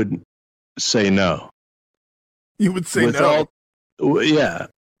 I would say no. You would say no? Yeah.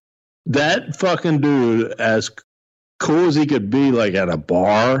 That fucking dude, as cool as he could be, like at a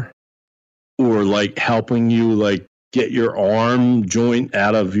bar or like helping you like get your arm joint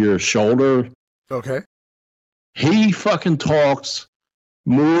out of your shoulder. Okay. He fucking talks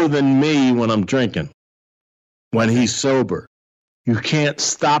more than me when I'm drinking. When he's sober. You can't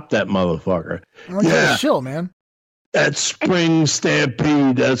stop that motherfucker. Oh, yeah. Chill, man. That spring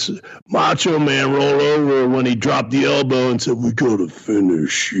stampede, that's Macho Man rolled over when he dropped the elbow and said, "We got to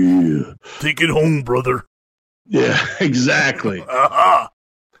finish here. Take it home, brother." Yeah, exactly. Uh-huh.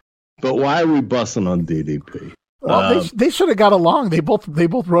 But why are we busting on DDP? Well, they should have got along. They both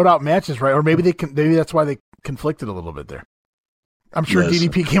wrote out matches, right? Or maybe maybe that's why they conflicted a little bit there. I'm sure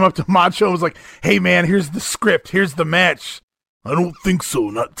DDP came up to Macho and was like, "Hey, man, here's the script. Here's the match." "I don't think so.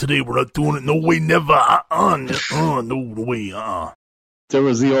 Not today. We're not doing it. No way, never. No way. There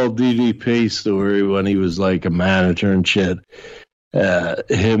was the old DDP story when he was like a manager and shit.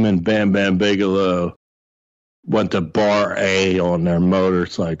 Him and Bam Bam Bigelow went to Bar A on their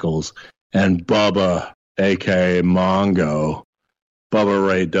motorcycles, and Bubba, a.k.a. Mongo, Bubba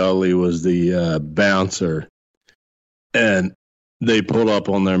Ray Dudley, was the bouncer. And they pulled up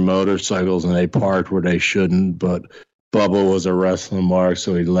on their motorcycles and they parked where they shouldn't, but Bubba was a wrestling mark,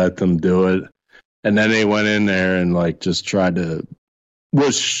 so he let them do it. And then they went in there and like just tried to,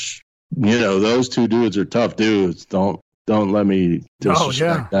 which, you know, those two dudes are tough dudes. Don't let me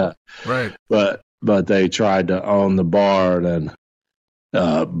disrespect that. Right. But they tried to own the bar, and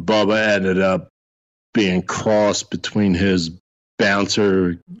Bubba ended up being crossed between his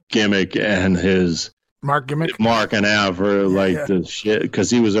bouncer gimmick and his Mark gimmick, marking out for like the shit, because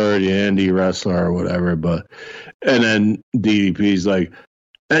he was already an indie wrestler or whatever. And then DDP's like,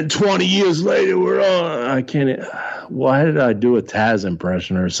 and 20 years later, we're on. I can't. Why did I do a Taz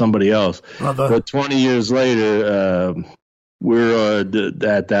impression or somebody else? But 20 years later, we're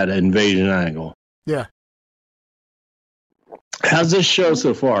at that invasion angle. Yeah. How's this show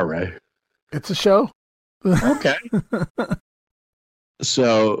so far, Ray? It's a show. Okay.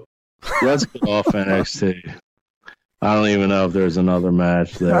 So let's get off NXT. I don't even know if there's another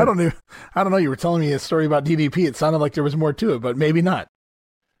match there. I don't know. You were telling me a story about DDP. It sounded like there was more to it, but maybe not.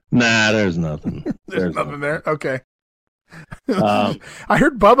 Nah, there's nothing. There's nothing there. Okay. I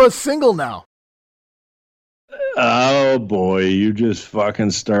heard Bubba's single now. Oh boy, you just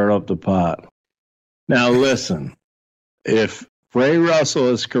fucking stirred up the pot. Now listen, if Ray Russell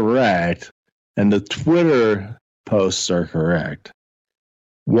is correct and the Twitter posts are correct,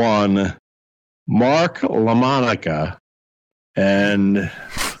 one, Mark LaMonica and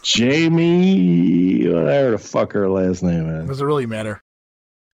Jamie, whatever the fuck her last name is. Does it really matter?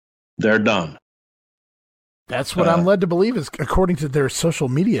 They're done. That's what I'm led to believe, is according to their social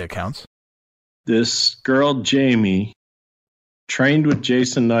media accounts. This girl, Jamie, trained with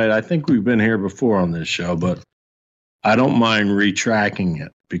Jason Knight. I think we've been here before on this show, but I don't mind retracking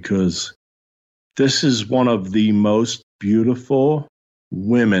it because this is one of the most beautiful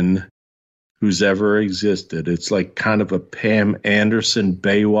women who's ever existed. It's like kind of a Pam Anderson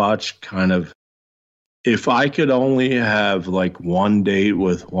Baywatch kind of. If I could only have like one date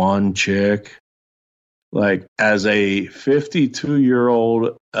with one chick, like as a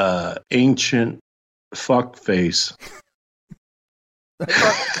 52-year-old ancient fuck face.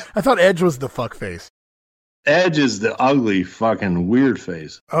 I thought Edge was the fuck face. Edge is the ugly fucking weird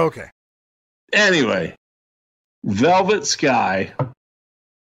face. Okay. Anyway, Velvet Sky.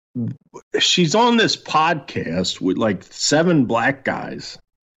 She's on this podcast with like 7 black guys.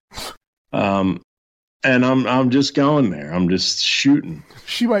 And I'm just going there. I'm just shooting.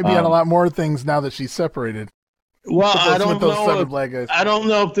 She might be on a lot more things now that she's separated. Well, I don't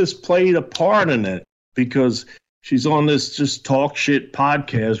know if this played a part in it, because she's on this just talk shit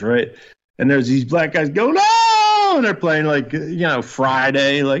podcast, right? And there's these black guys going, oh, and they're playing like, you know,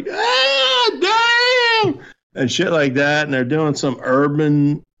 Friday, like, ah, damn, and shit like that. And they're doing some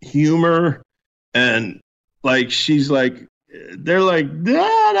urban humor. And like, she's like, they're like,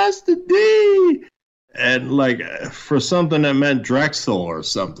 that's the D. And like for something that meant Drexel or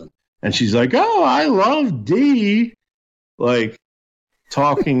something. And she's like, oh, I love D. Like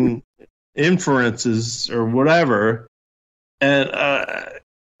talking inferences or whatever. And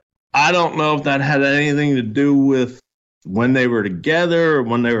I don't know if that had anything to do with when they were together or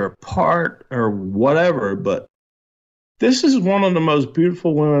when they were apart or whatever. But this is one of the most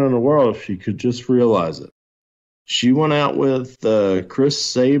beautiful women in the world, if she could just realize it. She went out with Chris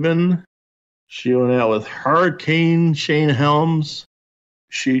Sabin. She went out with Hurricane Shane Helms.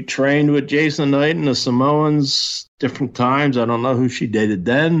 She trained with Jason Knight and the Samoans different times. I don't know who she dated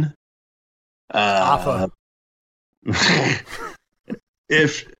then. Alpha.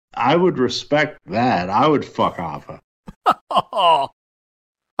 If I would respect that, I would fuck Alpha.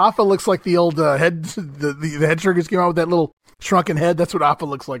 Alpha looks like the old head. The head shrinkers came out with that little shrunken head. That's what Alpha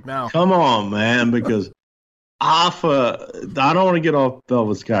looks like now. Come on, man, because Alpha, I don't want to get off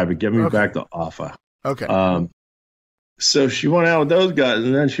Velvet Sky, but get me back to Alpha. Okay. So she went out with those guys,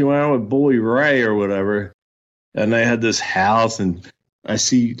 and then she went out with Bully Ray or whatever, and they had this house, and I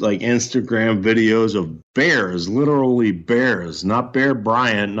see like Instagram videos of bears, literally bears, not Bear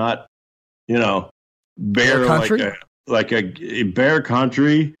Bryant, not, you know, bear country? like a bear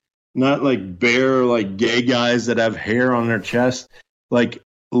country, not like bear like gay guys that have hair on their chest, like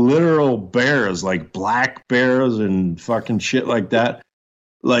literal bears, like black bears and fucking shit like that,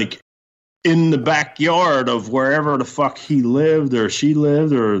 like in the backyard of wherever the fuck he lived or she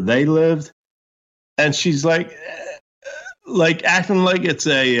lived or they lived. And she's like acting like it's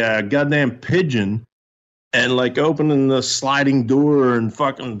a goddamn pigeon and like opening the sliding door and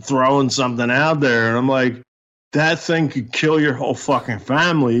fucking throwing something out there. And I'm like, that thing could kill your whole fucking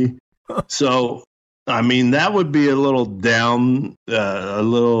family. So, I mean, that would be a little down, a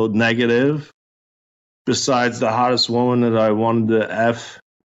little negative. besides the hottest woman that I wanted to F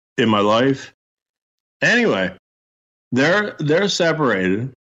in my life. Anyway, they're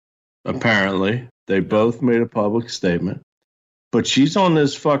separated, apparently. They both made a public statement. But she's on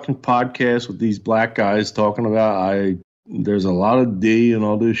this fucking podcast with these black guys talking about there's a lot of D and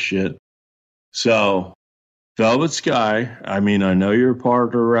all this shit. So, Velvet Sky, I mean, I know you're part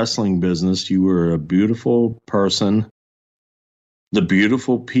of the wrestling business. You were a beautiful person. The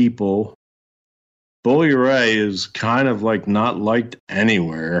beautiful people. Bully Ray is kind of like not liked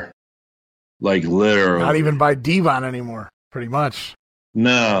anywhere. Like literally. Not even by Devon anymore, pretty much.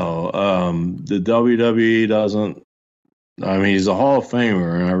 No, the WWE doesn't. I mean, he's a Hall of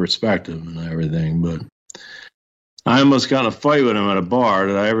Famer, and I respect him and everything, but I almost got in a fight with him at a bar.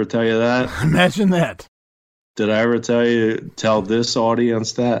 Did I ever tell you that? Imagine that. Did I ever tell this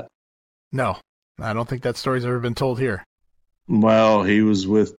audience that? No, I don't think that story's ever been told here. Well, he was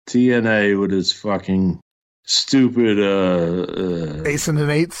with TNA with his fucking stupid Aces and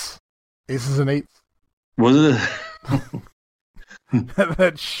Eights. Was it?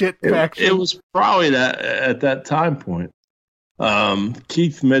 That shit faction. It was probably that at that time point.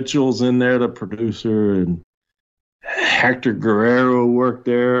 Keith Mitchell's in there, the producer, and Hector Guerrero worked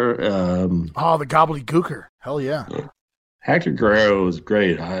there. The gobbledygooker. Hell yeah. Hector Guerrero was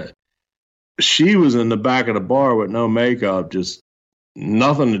great. She was in the back of the bar with no makeup, just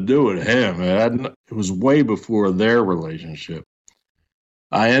nothing to do with him. It was way before their relationship.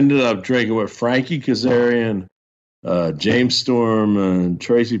 I ended up drinking with Frankie Kazarian, James Storm, and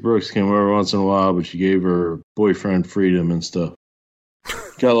Tracy Brooks came over once in a while, but she gave her boyfriend freedom and stuff.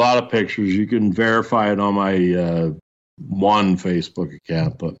 Got a lot of pictures. You can verify it on my one Facebook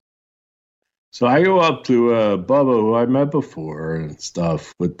account. But so I go up to Bubba, who I met before and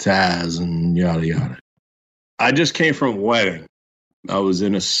stuff, with Taz and yada yada. I just came from a wedding. I was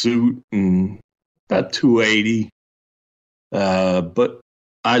in a suit and about 280, but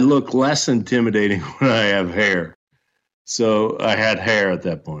I look less intimidating when I have hair. So I had hair at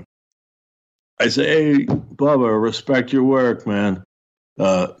that point. I say, hey, Bubba, respect your work, man.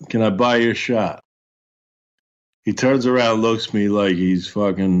 Can I buy you a shot? He turns around, looks at me like he's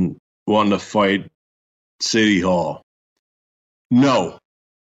fucking wanting to fight City Hall. No.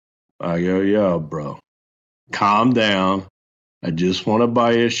 I go, yo, bro, calm down. I just want to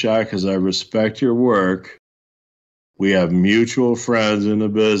buy you a shot because I respect your work. We have mutual friends in the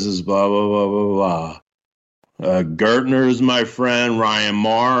business, blah, blah, blah, blah, blah. Gertner's my friend, Ryan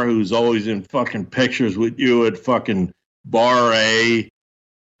Marr, who's always in fucking pictures with you at fucking Bar A.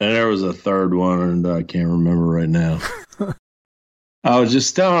 And there was a third one, and I can't remember right now. I was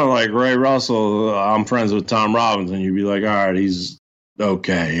just telling like Ray Russell, I'm friends with Tom Robbins, and you'd be like, all right, he's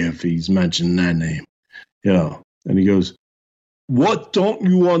okay if he's mentioning that name. You know. And he goes, what don't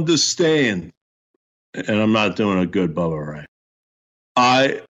you understand? And I'm not doing a good Bubba Ray.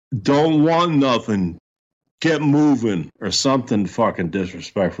 I don't want nothing. Get moving or something fucking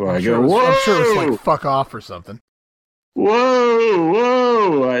disrespectful. I'm sure it was like fuck off or something.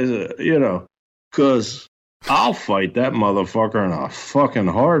 Whoa. I said, you know, because I'll fight that motherfucker in a fucking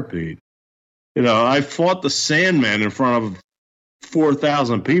heartbeat. You know, I fought the Sandman in front of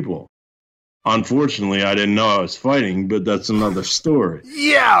 4,000 people. Unfortunately, I didn't know I was fighting, but that's another story.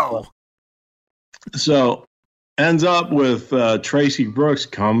 Yo! So, ends up with Tracy Brooks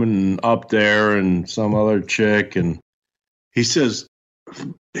coming up there and some other chick, and he says,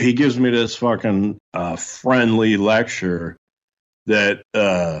 he gives me this fucking friendly lecture that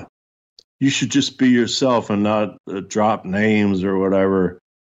you should just be yourself and not drop names or whatever.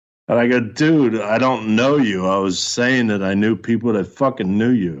 And I go, dude, I don't know you. I was saying that I knew people that fucking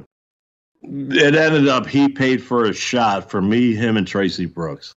knew you. It ended up he paid for a shot for me, him, and Tracy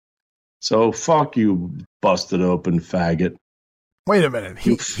Brooks. So fuck you, busted open faggot. Wait a minute.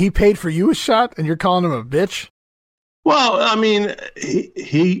 He paid for you a shot and you're calling him a bitch? Well, I mean,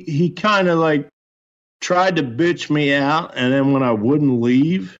 he kind of like tried to bitch me out, and then when I wouldn't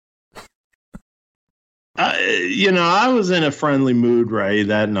leave, I was in a friendly mood, Ray,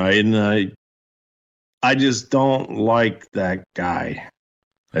 that night, and I just don't like that guy,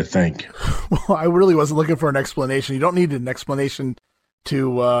 I think. Well, I really wasn't looking for an explanation. You don't need an explanation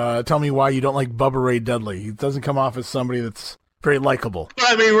to tell me why you don't like Bubba Ray Dudley. He doesn't come off as somebody that's very likable.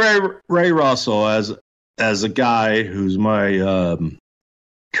 I mean, Ray Russell, as a guy who's my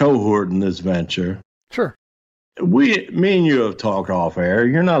cohort in this venture. Sure. Me and you have talked off air.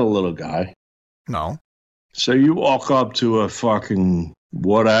 You're not a little guy. No. So you walk up to a fucking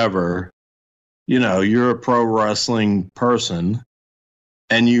whatever, you're a pro wrestling person,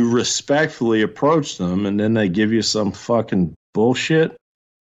 and you respectfully approach them, and then they give you some fucking bullshit.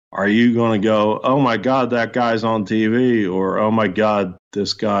 are you going to go, oh my God, that guy's on TV, or oh my God,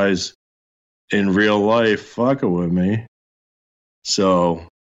 this guy's in real life fucking with me? So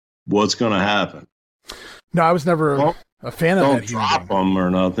what's going to happen? No, I was never a fan of that. Don't drop them or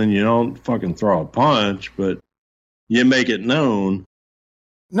nothing. You don't fucking throw a punch, but you make it known.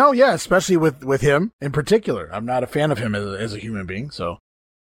 No, yeah, especially with him in particular. I'm not a fan of him as a human being, so.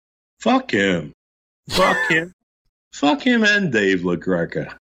 Fuck him. Fuck him. Fuck him and Dave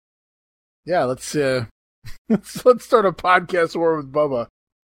LaGreca. Yeah, let's start a podcast war with Bubba.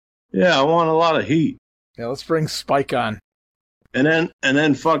 Yeah, I want a lot of heat. Yeah, let's bring Spike on. And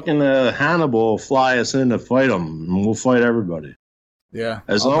then fucking Hannibal will fly us in to fight him, and we'll fight everybody. Yeah.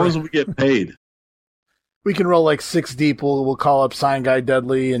 As long as we get paid. We can roll like 6 deep. We'll call up Sign Guy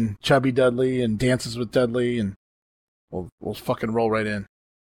Dudley and Chubby Dudley and Dances with Dudley, and we'll fucking roll right in.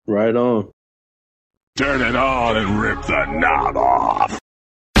 Right on. Turn it on and rip the knob off.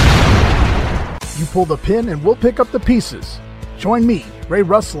 You pull the pin and we'll pick up the pieces. Join me, Ray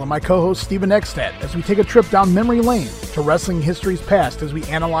Russell, and my co-host Steven Eckstedt as we take a trip down memory lane to wrestling history's past as we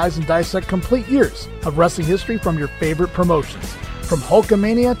analyze and dissect complete years of wrestling history from your favorite promotions. From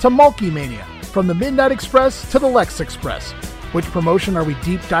Hulkamania to Mulkymania, from the Midnight Express to the Lex Express. Which promotion are we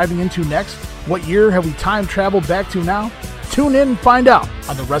deep diving into next? What year have we time traveled back to now? Tune in and find out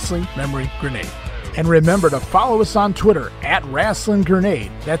on the Wrestling Memory Grenade. And remember to follow us on Twitter at Rasslin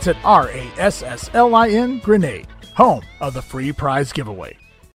Grenade. That's at RASSLIN Grenade, home of the free prize giveaway.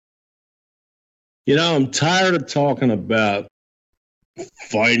 You know, I'm tired of talking about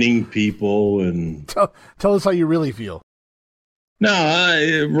fighting people and... Tell us how you really feel. No,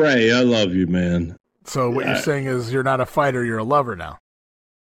 Ray, I love you, man. So what you're saying is you're not a fighter, you're a lover now.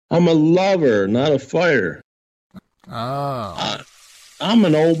 I'm a lover, not a fighter. Oh. I'm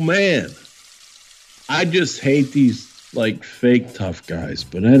an old man. I just hate these, like, fake tough guys.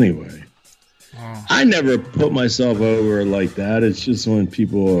 But anyway, I never put myself over like that. It's just when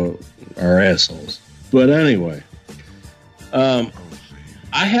people are assholes. But anyway, I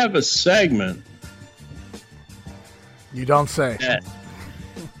have a segment. You don't say.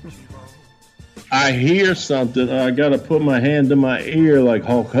 I hear something. I got to put my hand to my ear like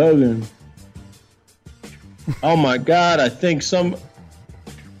Hulk Hogan. Oh, my God. I think some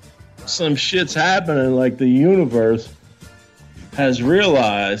shit's happening, like the universe has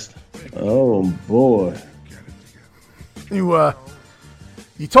realized. Oh boy. You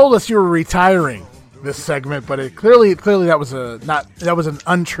told us you were retiring this segment, but it clearly that was an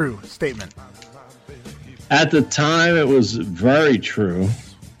untrue statement. At the time it was very true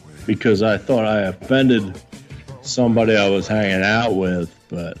because I thought I offended somebody I was hanging out with,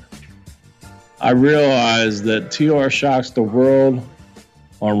 but I realized that TR Shocks the World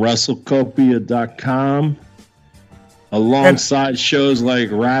on WrestleCopia.com, alongside shows like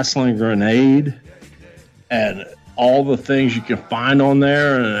Wrestling Grenade and all the things you can find on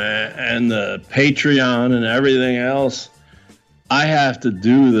there and the Patreon and everything else, I have to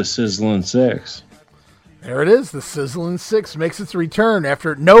do the Sizzling Six. There it is. The Sizzling Six makes its return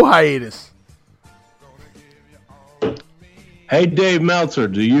after no hiatus. Hey, Dave Meltzer,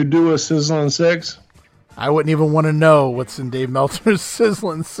 do you do a Sizzling Six? I wouldn't even want to know what's in Dave Meltzer's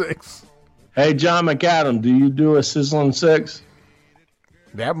Sizzling Six. Hey, John McAdam, do you do a Sizzling Six?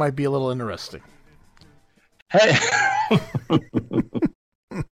 That might be a little interesting. Hey,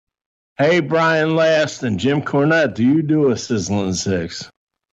 hey, Brian Last and Jim Cornette, do you do a Sizzling Six?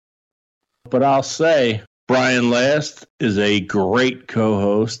 But I'll say Brian Last is a great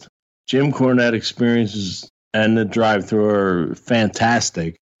co-host. Jim Cornette experiences and the drive-thru are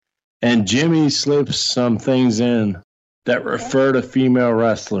fantastic. And Jimmy slips some things in that refer to female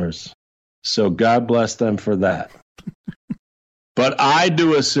wrestlers. So God bless them for that. But I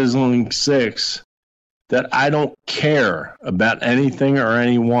do a Sizzling Six that I don't care about anything or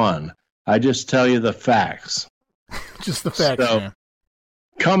anyone. I just tell you the facts. Just the facts, so, man.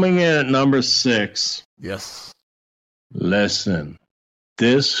 Coming in at number 6. Yes. Listen,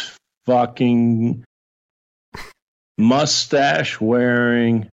 this fucking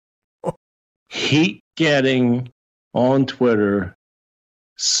mustache-wearing, heat-getting on Twitter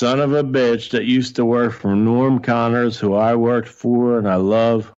son of a bitch that used to work for Norm Connors, who I worked for and I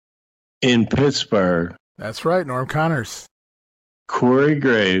love, in Pittsburgh. That's right, Norm Connors. Corey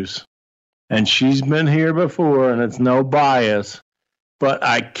Graves. And she's been here before, and it's no bias, but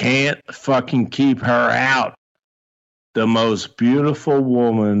I can't fucking keep her out. The most beautiful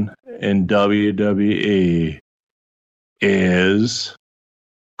woman in WWE is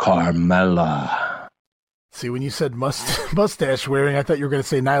Carmella. See, when you said mustache wearing, I thought you were going to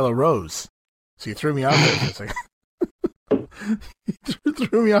say Nyla Rose. So you threw me out there for a second. You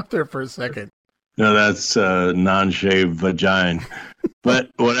threw me off there for a second. No, that's non-shaved vagina. But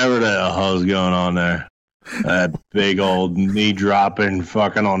whatever the hell's going on there. That big old knee-dropping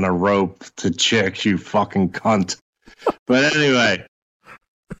fucking on the rope to chicks, you fucking cunt. But anyway.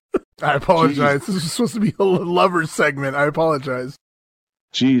 I apologize. This is supposed to be a lover segment. I apologize.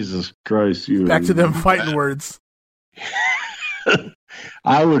 Jesus Christ. Back to them fighting words.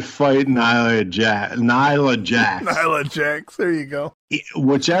 I would fight Nyla Jax. Nyla Jax. There you go.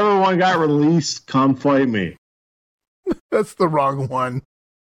 Whichever one got released, come fight me. That's the wrong one.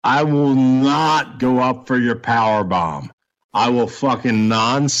 I will not go up for your power bomb. I will fucking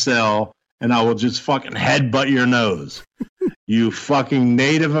non-sell, and I will just fucking headbutt your nose. You fucking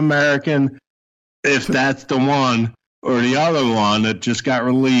Native American, if that's the one, or the other one that just got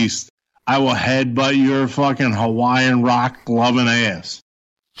released, I will headbutt your fucking Hawaiian rock loving ass.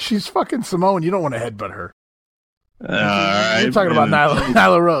 She's fucking Samoan. You don't want to headbutt her. All right. You're talking about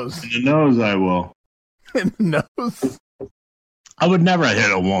Nyla Rose. In the nose, I will. In the nose? I would never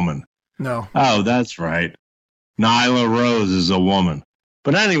hit a woman. No. Oh, that's right. Nyla Rose is a woman.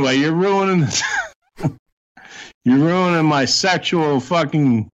 But anyway, you're ruining my sexual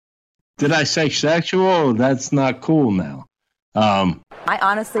fucking... Did I say sexual? That's not cool now. I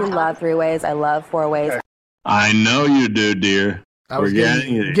honestly love three-ways. I love four-ways. I know you do, dear. I was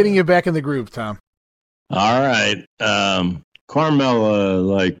getting you back in the groove, Tom. All right.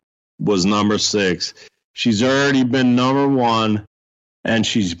 Carmella, was number 6. She's already been number 1, and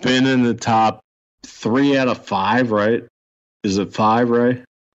she's been in the top 3 out of 5, right? Is it 5, right?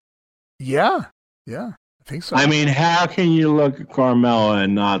 Yeah, I think so. I mean, how can you look at Carmella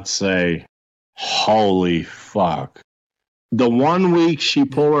and not say, holy fuck? The 1 week she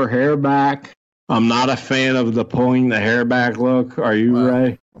pulled her hair back, I'm not a fan of the pulling the hair back look. Are you,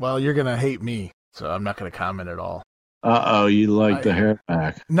 Ray? Well, you're going to hate me, so I'm not going to comment at all. Uh-oh, you like the hair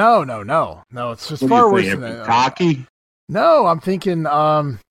back. No. It's just far worse than that. Cocky? No, I'm thinking,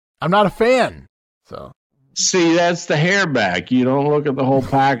 I'm not a fan. So see, that's the hair back. You don't look at the whole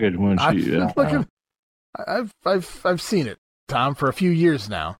package when she. I've seen it, Tom, for a few years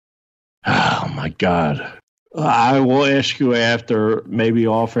now. Oh my God! I will ask you after, maybe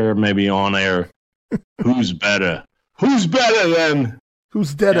off air, maybe on air. Who's better? Who's better than?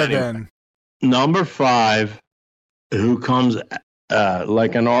 Who's deader than? Number 5, who comes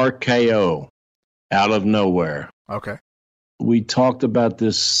like an RKO out of nowhere. Okay. We talked about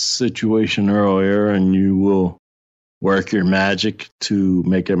this situation earlier, and you will work your magic to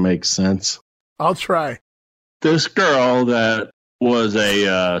make it make sense. I'll try. This girl that was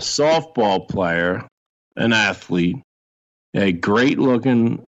a softball player, an athlete, a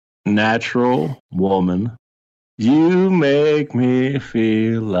great-looking, natural woman. You make me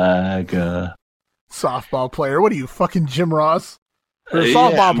feel like a softball player. What are you, fucking Jim Ross? You're a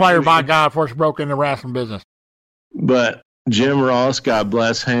softball player, by God, before she broke into wrestling business. But Jim Ross, God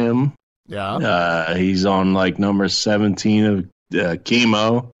bless him. Yeah. He's on number 17 of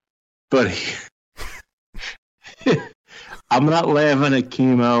chemo. But I'm not laughing at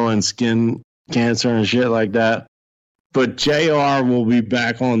chemo and skin cancer and shit like that. But JR will be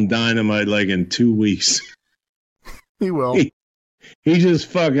back on Dynamite in 2 weeks. He will. He just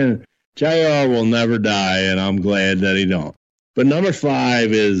fucking... JR will never die, and I'm glad that he don't. But number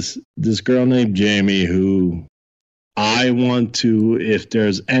 5 is this girl named Jamie, who I want to, if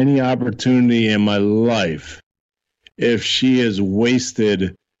there's any opportunity in my life, if she is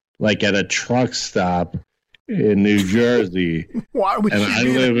wasted at a truck stop in New Jersey, why would and I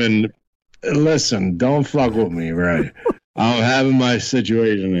live in... Listen, don't fuck with me, right? I'm having my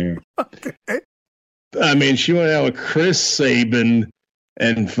situation here. Okay. I mean, she went out with Chris Sabin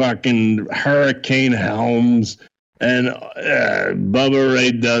and fucking Hurricane Helms and Bubba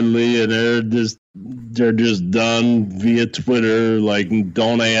Ray Dudley, and they're just done via Twitter.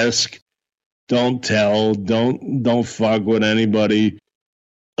 Don't ask, don't tell, don't fuck with anybody.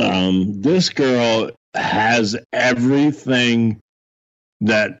 This girl has everything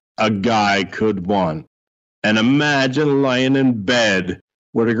that a guy could want. And imagine laying in bed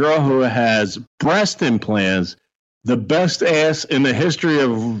with a girl who has breast implants, the best ass in the history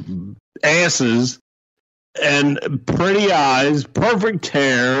of asses, and pretty eyes, perfect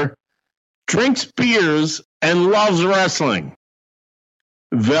hair, drinks beers, and loves wrestling.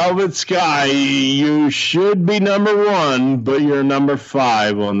 Velvet Sky, you should be number 1, but you're number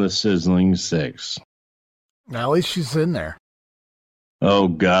 5 on the Sizzling 6. Now, at least she's in there. Oh,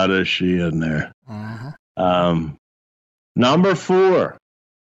 God, is she in there? Uh-huh. Number 4.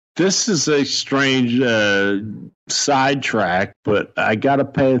 This is a strange sidetrack, but I got to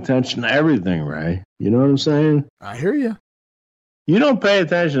pay attention to everything, Ray. You know what I'm saying? I hear you. You don't pay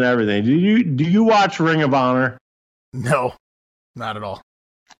attention to everything. Do you watch Ring of Honor? No, not at all.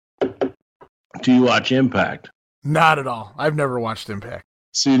 Do you watch Impact? Not at all. I've never watched Impact.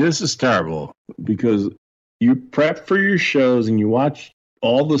 See, this is terrible because you prep for your shows and you watch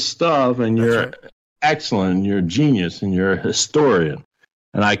all the stuff and you're excellent and you're a genius and you're a historian.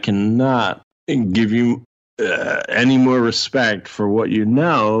 And I cannot give you any more respect for what you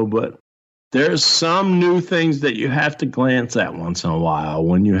know, but there's some new things that you have to glance at once in a while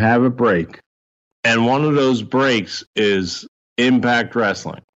when you have a break. And one of those breaks is Impact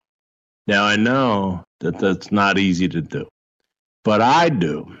Wrestling. Now, I know that that's not easy to do, but I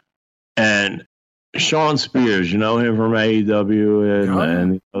do. And Sean Spears, you know him from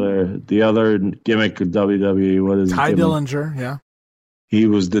AEW and the other gimmick of WWE. What is it? Ty Dillinger, yeah. He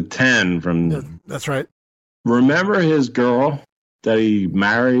was the 10 from... That's right. Remember his girl that he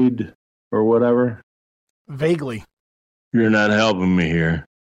married or whatever? Vaguely. You're not helping me here.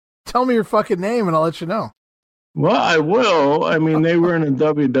 Tell me your fucking name and I'll let you know. Well, I will. I mean, they were in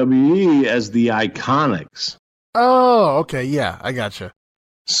the WWE as the Iconics. Oh, okay. Yeah, I gotcha.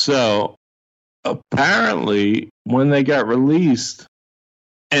 So, apparently, when they got released,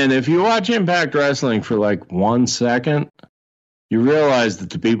 and if you watch Impact Wrestling for like 1 second, you realize that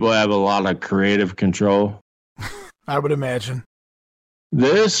the people have a lot of creative control. I would imagine.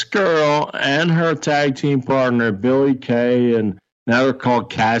 This girl and her tag team partner, Billie Kay, and now they're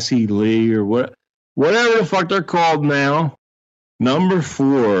called Cassie Lee or whatever the fuck they're called now. Number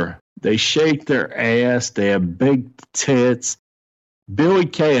 4, they shake their ass. They have big tits. Billie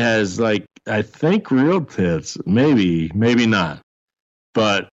Kay has, like, I think real tits. Maybe not.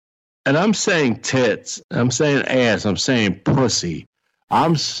 But, and I'm saying tits. I'm saying ass. I'm saying pussy.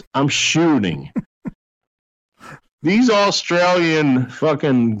 I'm shooting. These Australian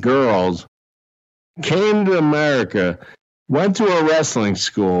fucking girls came to America, went to a wrestling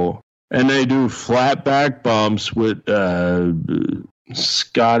school, and they do flat back bumps with not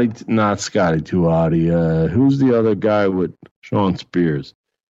Scotty Tuati. Who's the other guy with Sean Spears?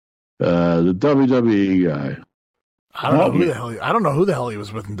 The WWE guy. I don't know who the hell he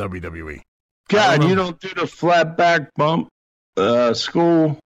was with in WWE. God, you don't do the flat back bump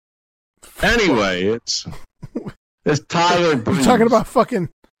school. Anyway, it's Tyler Breeze. You're talking about fucking...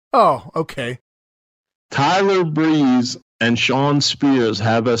 Oh, okay. Tyler Breeze and Sean Spears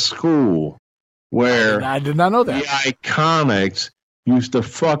have a school where... I did not know that. The Iconics used to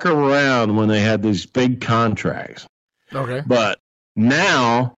fuck around when they had these big contracts. Okay. But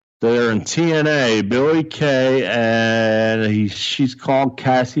now they're in TNA, Billie Kay, and she's called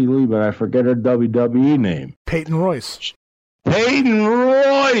Cassie Lee, but I forget her WWE name. Peyton Royce. Peyton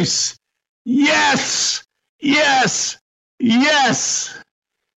Royce! Yes! Yes! Yes!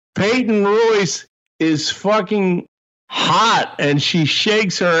 Peyton Royce is fucking hot, and she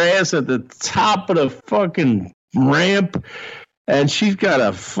shakes her ass at the top of the fucking ramp, and she's got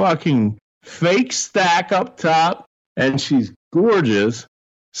a fucking fake stack up top, and she's gorgeous.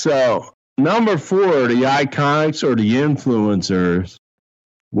 So, number 4, the Iconics or the Influencers,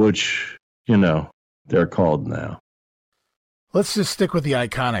 which, you know, they're called now. Let's just stick with the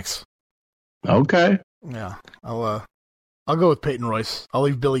Iconics. Okay. Yeah, I'll go with Peyton Royce. I'll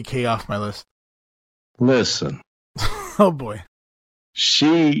leave Billie Kay off my list. Listen. Oh boy.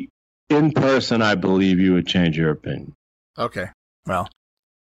 She, in person, I believe you would change your opinion. Okay. Well,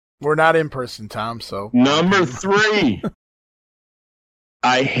 we're not in person, Tom, so. Number 3.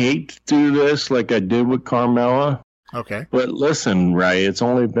 I hate to do this like I did with Carmella. Okay. But listen, Ray, it's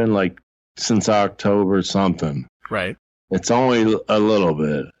only been like since October something. Right. It's only a little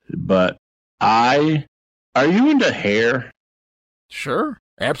bit, but are you into hair? Sure,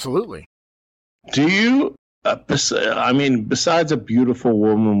 absolutely. Do you, besides a beautiful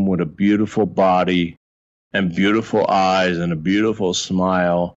woman with a beautiful body and beautiful eyes and a beautiful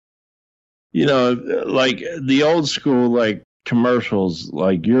smile, you know, like the old school, like commercials,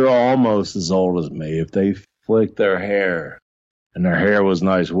 like you're almost as old as me. If they flicked their hair and their hair was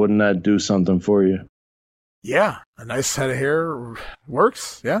nice, wouldn't that do something for you? Yeah, a nice head of hair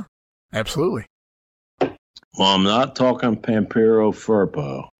works. Yeah, absolutely. Well, I'm not talking Pampero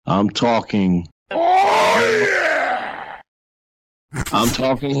Firpo. I'm talking... Oh, yeah! I'm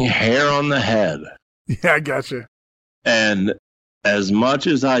talking hair on the head. Yeah, I gotcha. And as much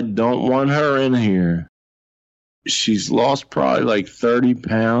as I don't want her in here, she's lost probably like 30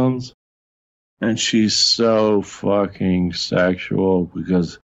 pounds. And she's so fucking sexual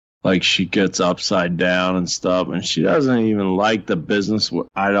because, like, she gets upside down and stuff. And she doesn't even like the business.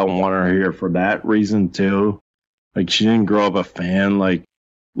 I don't want her here for that reason, too. Like, she didn't grow up a fan like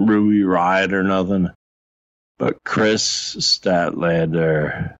Ruby Riott or nothing. But Chris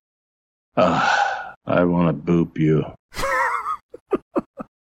Statlander, I want to boop you.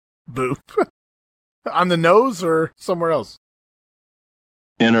 Boop. On the nose or somewhere else?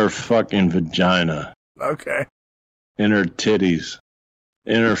 In her fucking vagina. Okay. In her titties.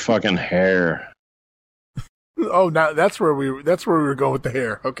 In her fucking hair. Oh, now that's where we were going with the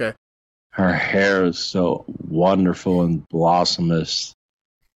hair. Okay. Her hair is so wonderful and blossomous.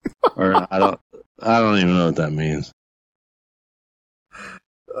 Or I don't even know what that means.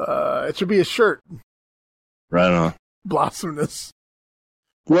 It should be a shirt. Right on. Blossomness.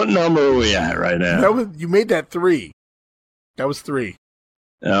 What number are we at right now? You made that 3. That was 3.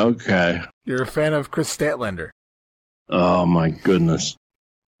 Okay. You're a fan of Chris Statlander. Oh my goodness.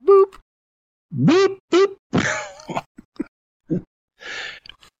 Boop. Boop, boop.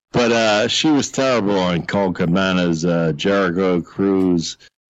 But she was terrible on Colt Cabana's Jericho Cruise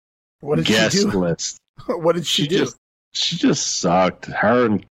guest list. What did she do? She just sucked.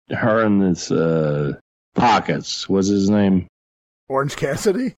 Her and this Pockets was his name. Orange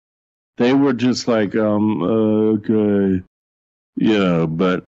Cassidy? They were just like, okay. You know,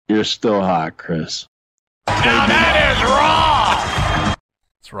 but you're still hot, Chris. Now that is raw!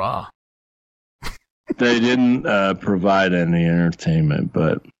 It's raw. They didn't provide any entertainment,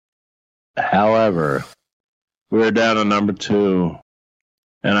 but however, we're down to number 2,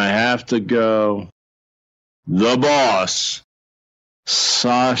 and I have to go the boss.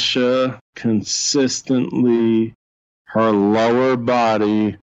 Sasha consistently, her lower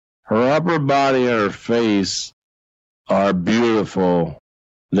body, her upper body, and her face are beautiful.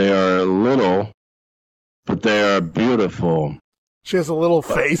 They are little, but they are beautiful. She has a little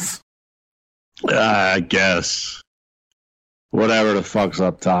face. I guess. Whatever the fuck's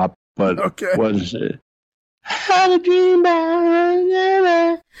up top, but okay. What is it? Had a dream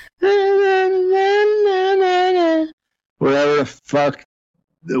about whatever the fuck.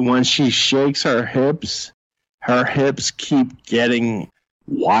 When she shakes her hips keep getting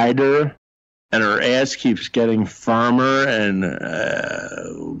wider, and her ass keeps getting firmer. And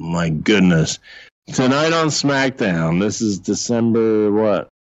my goodness, tonight on SmackDown. This is December what?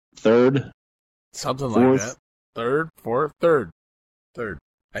 3rd. Something 4th? like that. 3rd, 4th, 3rd. 3rd,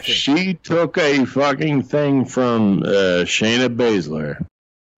 I think. She took a fucking thing from Shayna Baszler,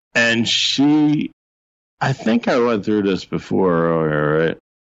 and I think I went through this before, right?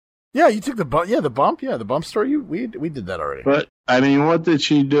 Yeah, you took the bump. Yeah, the bump story. We did that already. But I mean, what did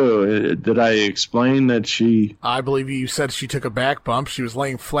she do? Did I explain that she? I believe you said she took a back bump. She was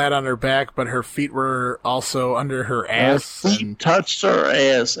laying flat on her back, but her feet were also under her ass. Her feet touched her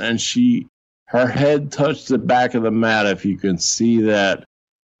ass, and her head touched the back of the mat. If you can see that,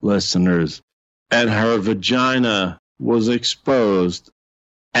 listeners, and her vagina was exposed.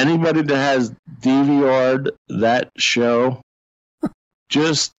 Anybody that has DVR'd that show,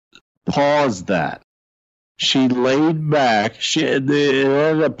 just pause that. She laid back. It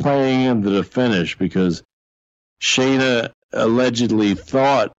ended up playing into the finish because Shayna allegedly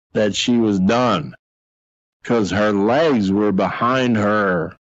thought that she was done because her legs were behind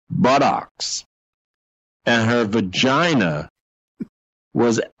her buttocks and her vagina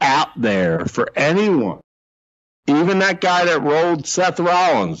was out there for anyone. Even that guy that rolled Seth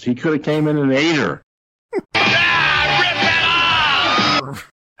Rollins, he could have came in and ate her.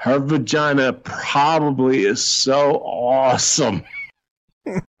 Her vagina probably is so awesome.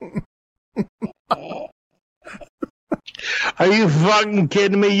 Are you fucking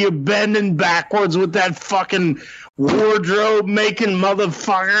kidding me? You're bending backwards with that fucking wardrobe making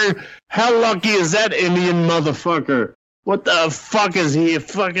motherfucker. How lucky is that Indian motherfucker? What the fuck is he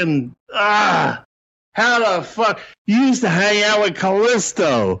fucking... How the fuck? You used to hang out with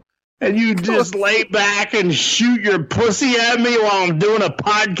Callisto, and you just lay back and shoot your pussy at me while I'm doing a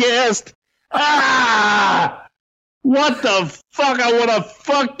podcast? What the fuck? I want to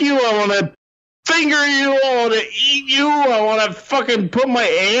fuck you. I want to finger you. I want to eat you. I want to fucking put my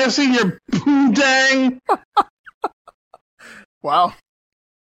ass in your poontang. Wow.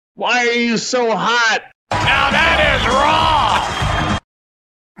 Why are you so hot? Now that is raw!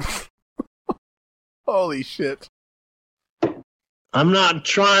 Holy shit. I'm not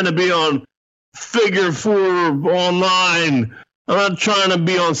trying to be on Figure 4 online. I'm not trying to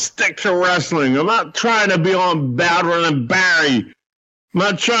be on Stick to Wrestling. I'm not trying to be on Bowden and Barry. I'm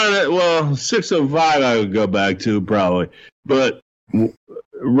not trying to, well, 605 I would go back to probably. But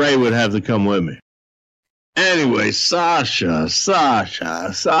Ray would have to come with me. Anyway, Sasha,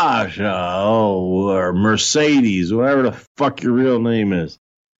 or Mercedes, whatever the fuck your real name is.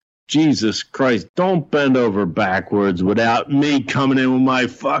 Jesus Christ, don't bend over backwards without me coming in with my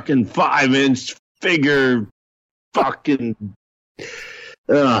fucking 5-inch figure fucking.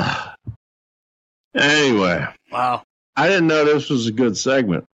 Anyway. Wow. I didn't know this was a good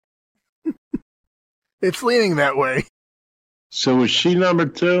segment. It's leaning that way. So was she number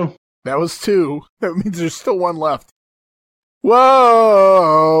 2? That was 2. That means there's still one left.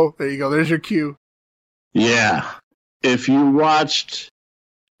 Whoa! There you go. There's your cue. Yeah. If you watched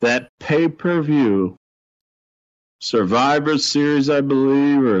that pay-per-view Survivor Series, I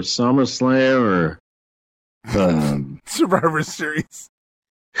believe, or SummerSlam, or Survivor Series.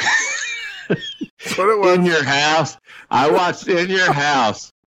 That's what it was. In Your House. I watched In Your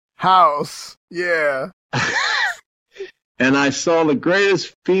House. Yeah. And I saw the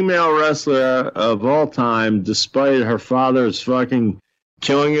greatest female wrestler of all time, despite her father's fucking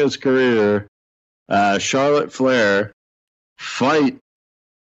killing his career, Charlotte Flair, fight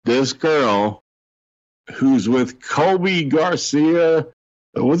this girl who's with Colby Garcia.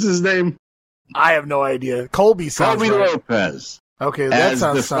 What's his name? I have no idea. Colby Lopez. Okay, that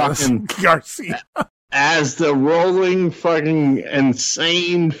sounds Garcia. As the rolling fucking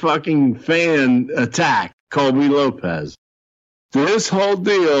insane fucking fan attack, Colby Lopez. This whole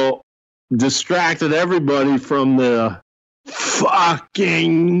deal distracted everybody from the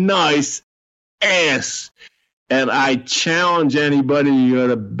fucking nice ass. And I challenge anybody to go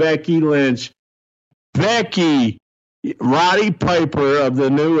to Becky Lynch, Roddy Piper of the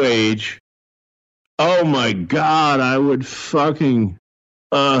New Age. Oh my God, I would fucking,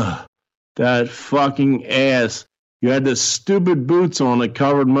 that fucking ass. You had the stupid boots on that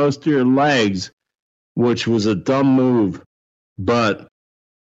covered most of your legs, which was a dumb move. But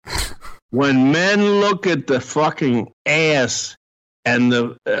when men look at the fucking ass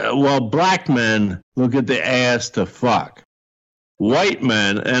and black men look at the ass to fuck. White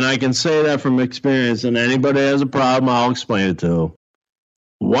men, and I can say that from experience, and anybody has a problem, I'll explain it to them.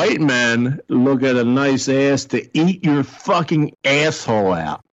 White men look at a nice ass to eat your fucking asshole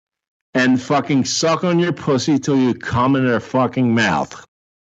out and fucking suck on your pussy till you come in their fucking mouth.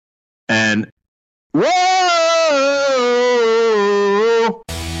 And whoa!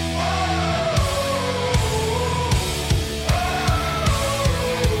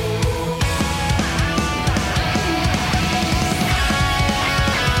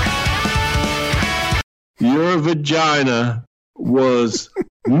 Your vagina was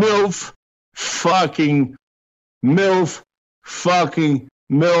MILF fucking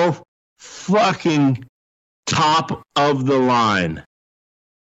top of the line.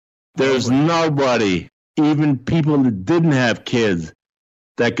 There's nobody, even people that didn't have kids,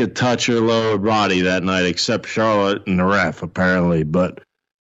 that could touch her lower body that night except Charlotte and the ref, apparently. But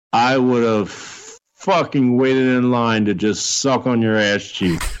I would have fucking waited in line to just suck on your ass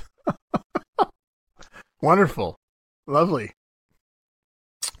cheek. Wonderful. Lovely.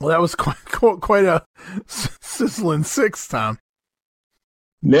 Well, that was quite a sizzling 6, Tom.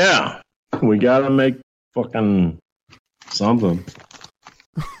 Yeah. We got to make fucking something.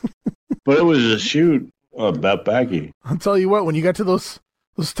 But it was a shoot about Becky. I'll tell you what, when you got to those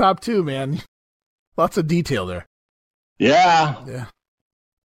top 2, man, lots of detail there. Yeah.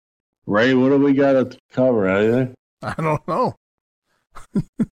 Ray, what do we got to cover? Anything? I don't know.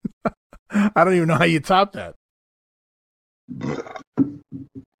 I don't even know how you top that.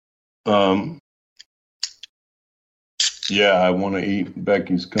 Yeah, I want to eat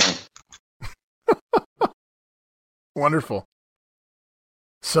Becky's cunt. Wonderful.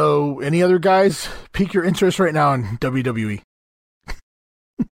 So, any other guys pique your interest right now in WWE?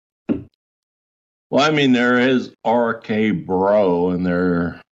 Well, I mean, there is RK Bro, and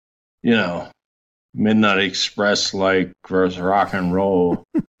there, Midnight Express like versus Rock and Roll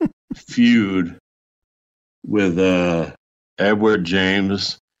feud with Edward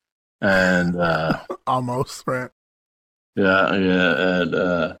James and almost right.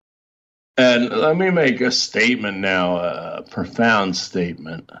 Yeah, and let me make a statement now, a profound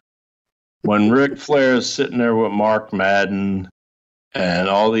statement. When Ric Flair is sitting there with Mark Madden and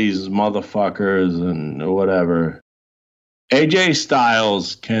all these motherfuckers and whatever, AJ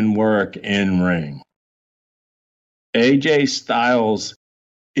Styles can work in ring. AJ Styles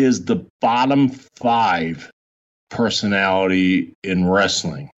is the bottom 5 personality in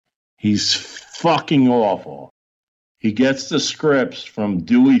wrestling. He's fucking awful. He gets the scripts from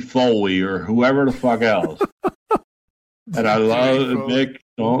Dewey Foley or whoever the fuck else. And I love Mick.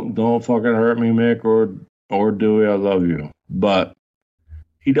 Don't fucking hurt me, Mick, or Dewey. I love you. But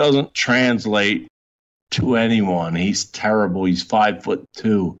he doesn't translate to anyone. He's terrible. He's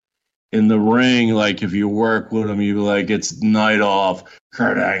 5'2". In the ring, like if you work with him, you be like, it's night off.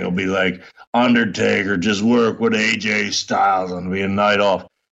 Kurt Angle be like, Undertaker, just work with AJ Styles and be a night off.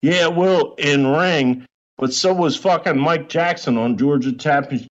 Yeah, well, in ring, but so was fucking Mike Jackson on Georgia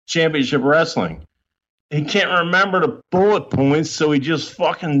Championship Wrestling. He can't remember the bullet points, so he just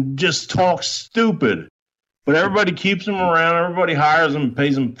talks stupid. But everybody keeps him around. Everybody hires him,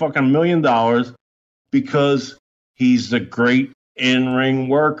 pays him fucking $1 million because he's the great in-ring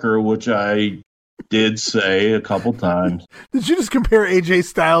worker, which I did say a couple times. Did you just compare AJ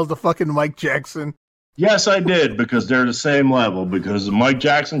Styles to fucking Mike Jackson? Yes, I did, because they're the same level. Because Mike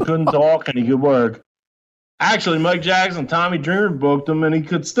Jackson couldn't talk and he could work. Actually, Mike Jackson, Tommy Dreamer booked him and he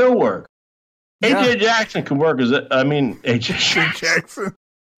could still work. Yeah. AJ Jackson could work AJ Jackson.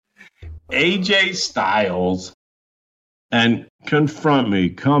 AJ Styles and confront me.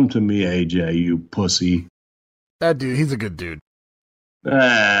 Come to me, AJ, you pussy. That dude, he's a good dude.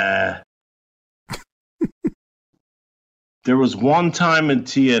 There was one time in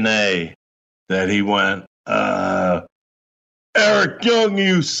TNA that he went, Eric Young,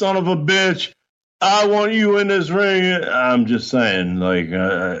 you son of a bitch. I want you in this ring. I'm just saying, like,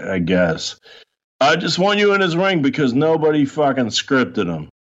 I guess. I just want you in this ring because nobody fucking scripted him.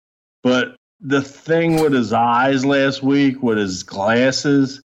 But the thing with his eyes last week, with his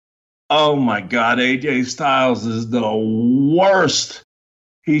glasses, oh my God, AJ Styles is the worst.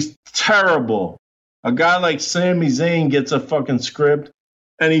 He's terrible. A guy like Sami Zayn gets a fucking script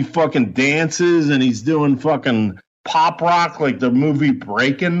and he fucking dances and he's doing fucking pop rock like the movie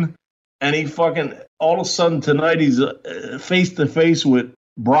Breakin'. And he fucking, all of a sudden tonight, he's face to face with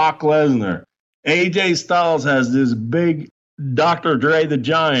Brock Lesnar. AJ Styles has this big Dr. Dre the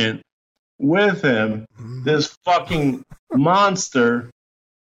Giant with him, this fucking monster.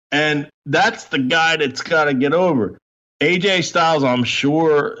 And that's the guy that's got to get over. AJ Styles, I'm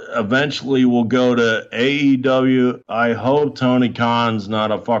sure, eventually will go to AEW. I hope Tony Khan's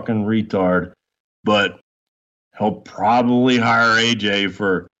not a fucking retard, but he'll probably hire AJ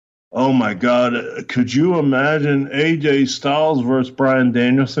for, oh my God, could you imagine AJ Styles versus Bryan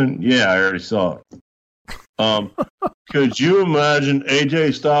Danielson? Yeah, I already saw it. Could you imagine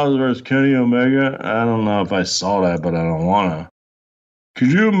AJ Styles versus Kenny Omega? I don't know if I saw that, but I don't want to.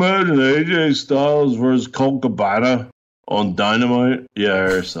 Could you imagine AJ Styles versus Colt Cabana on Dynamite? Yeah, I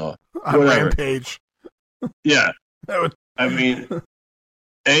already saw it. On Rampage. Yeah. I mean,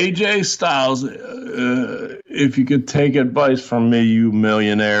 AJ Styles, if you could take advice from me, you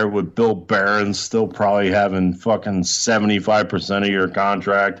millionaire, with Bill Barron still probably having fucking 75% of your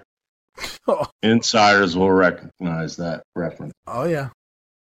contract, insiders will recognize that reference. Oh, yeah.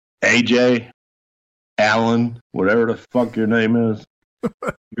 AJ, Allen, whatever the fuck your name is,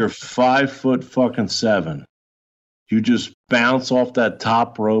 you're 5'7". You just bounce off that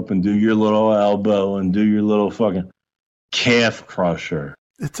top rope and do your little elbow and do your little fucking calf crusher.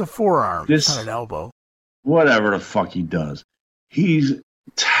 It's a forearm. It's not an elbow. Whatever the fuck he does. He's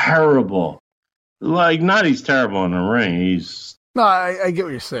terrible. Like, not he's terrible in the ring. He's... No, I get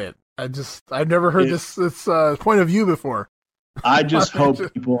what you're saying. I've never heard this point of view before. I just hope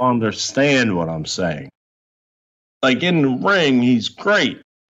people understand what I'm saying. Like, in the ring, he's great.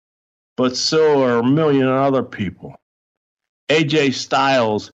 But so are a million other people. AJ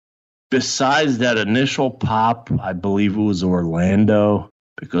Styles, besides that initial pop, I believe it was Orlando,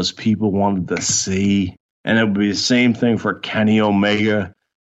 because people wanted to see, and it would be the same thing for Kenny Omega.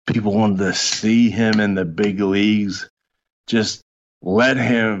 People wanted to see him in the big leagues. Just let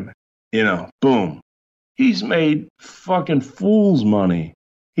him, boom. He's made fucking fool's money.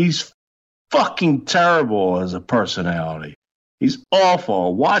 He's fucking terrible as a personality. He's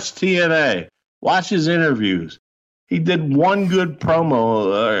awful. Watch TNA. Watch his interviews. He did one good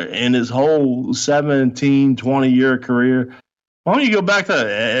promo in his whole 17, 20-year career. Why don't you go back to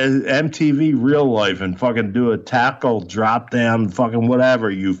MTV Real Life and fucking do a tackle, drop down, fucking whatever,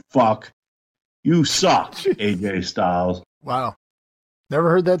 you fuck. You suck, AJ Styles. Wow. Never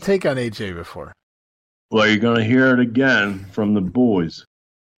heard that take on AJ before. Well, you're going to hear it again from the boys.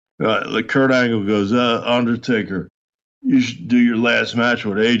 Like Kurt Angle goes, Undertaker, you should do your last match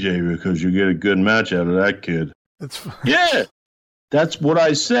with AJ because you get a good match out of that kid. Yeah, that's what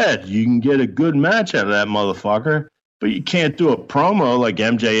I said. You can get a good match out of that motherfucker, but you can't do a promo like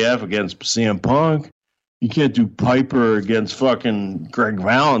MJF against CM Punk. You can't do Piper against fucking Greg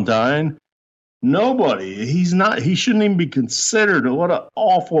Valentine. Nobody. He shouldn't even be considered. What an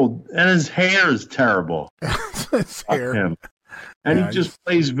awful, and his hair is terrible. His hair. Him. And he just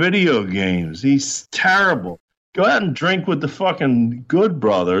plays video games. He's terrible. Go out and drink with the fucking Good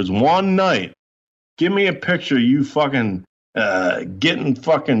Brothers one night. Give me a picture of you fucking getting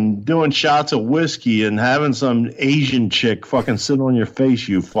fucking doing shots of whiskey and having some Asian chick fucking sit on your face,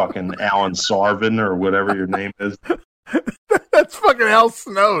 you fucking Alan Sarvin or whatever your name is. That's fucking Al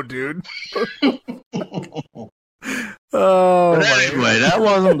Snow, dude. Oh, but anyway, that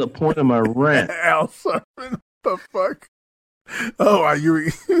wasn't the point of my rant. Al Snow, the fuck? Oh,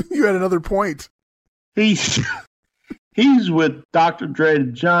 you had another point. He's with Dr. Dre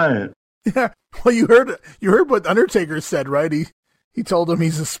the Giant. Yeah. Well, you heard what Undertaker said, right? He told him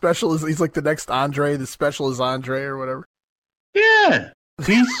he's a specialist. He's like the next Andre. The special is Andre or whatever. Yeah.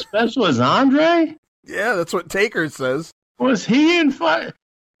 He's special as Andre? Yeah, that's what Taker says. Was he in fight?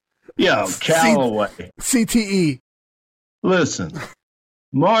 Yo, Calloway. CTE. Listen,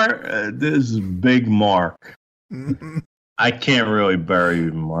 Mark, this is Big Mark. Mm-hmm. I can't really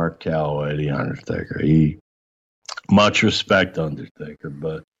bury Mark Calloway, the Undertaker. Much respect, Undertaker,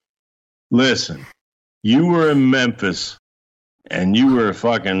 but listen, you were in Memphis, and you were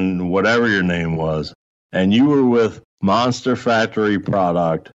fucking whatever your name was, and you were with Monster Factory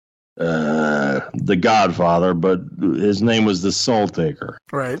product, the Godfather, but his name was the Soul Taker.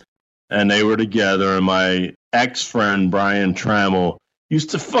 Right. And they were together, and my ex-friend, Brian Trammell,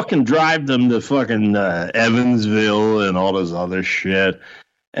 used to fucking drive them to fucking Evansville and all this other shit.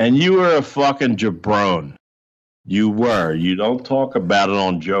 And you were a fucking jabron. You were. You don't talk about it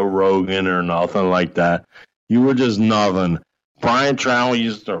on Joe Rogan or nothing like that. You were just nothing. Brian Trammell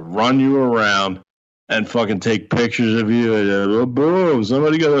used to run you around and fucking take pictures of you. And, boom,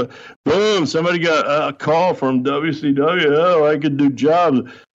 somebody got a call from WCW. Oh, I could do jobs.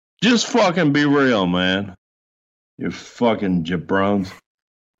 Just fucking be real, man. You fucking jabrones.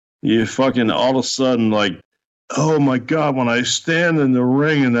 You fucking all of a sudden like, oh my God, when I stand in the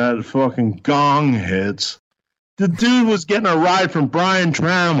ring and that fucking gong hits, the dude was getting a ride from Brian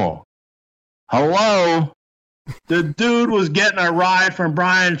Trammell. Hello? The dude was getting a ride from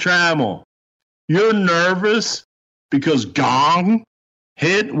Brian Trammell. You're nervous because gong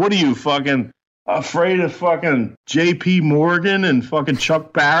hit? What are you, fucking afraid of fucking J.P. Morgan and fucking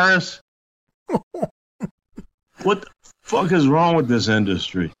Chuck Barris? What the fuck is wrong with this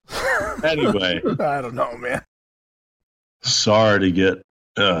industry? Anyway. I don't know, man. Sorry to get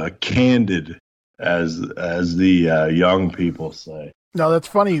candid, as the young people say. No, that's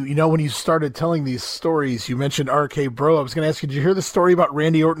funny. You know, when you started telling these stories, you mentioned RK Bro. I was going to ask you, did you hear the story about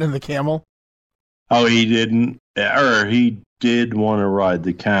Randy Orton and the camel? Oh, he didn't? Or he did want to ride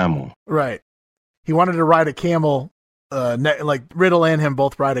the camel. Right. He wanted to ride a camel, like Riddle and him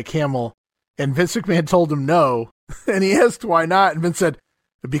both ride a camel, and Vince McMahon told him no, and he asked why not, and Vince said,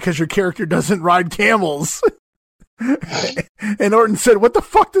 because your character doesn't ride camels. And Orton said, what the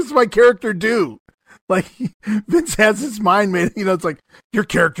fuck does my character do? Like, Vince has his mind made, you know, it's like, your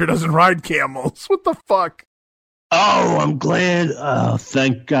character doesn't ride camels. What the fuck? Oh, I'm glad. Oh,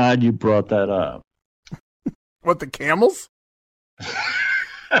 thank God you brought that up. What, the camels?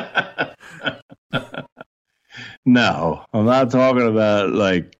 No, I'm not talking about,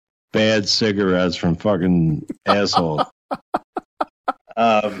 like, bad cigarettes from fucking assholes.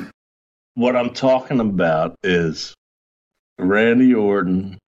 What I'm talking about is Randy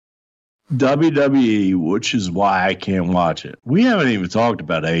Orton, WWE, which is why I can't watch it. We haven't even talked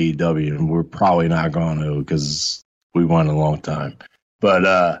about AEW, and we're probably not going to because we went a long time.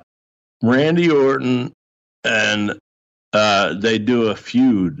 But Randy Orton and they do a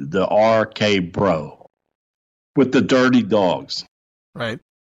feud, the RK Bro, with the Dirty Dogs. Right.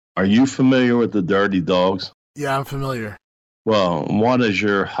 Are you familiar with the Dirty Dogs? Yeah, I'm familiar. Well, one is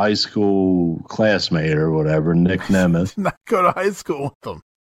your high school classmate or whatever, Nick Nemeth. Not go to high school with them.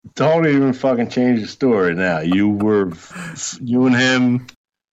 Don't even fucking change the story now. You and him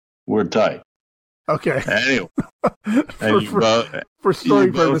were tight. Okay. Anyway. for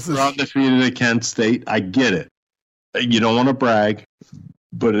story purposes. You're undefeated at Kent State. I get it. You don't want to brag,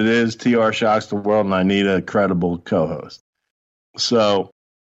 but it is TR Shocks the World, and I need a credible co-host. So,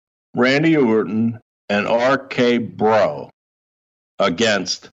 Randy Orton and RK Bro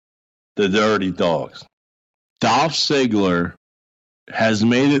against the Dirty Dogs. Dolph Ziggler has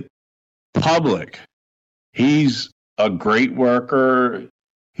made it public. He's a great worker.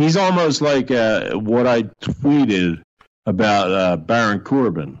 He's almost like what I tweeted about Baron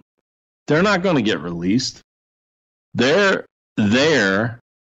Corbin. They're not going to get released. They're there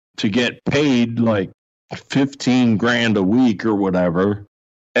to get paid like $15,000 a week or whatever,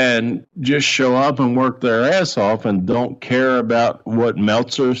 and just show up and work their ass off and don't care about what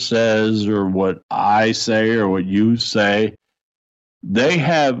Meltzer says or what I say or what you say. They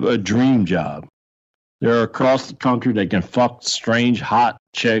have a dream job. They're across the country. They can fuck strange hot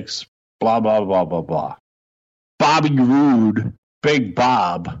chicks, blah, blah, blah, blah, blah. Bobby Roode, Big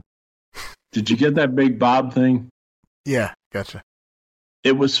Bob. Did you get that Big Bob thing? Yeah, gotcha.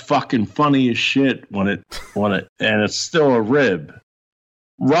 it was fucking funny as shit when it, and it's still a rib.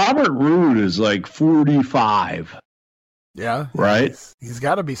 Robert Roode is like 45. Yeah. Right? He's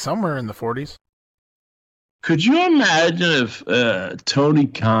got to be somewhere in the 40s. Could you imagine if Tony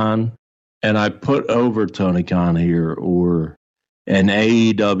Khan, and I put over Tony Khan here, or an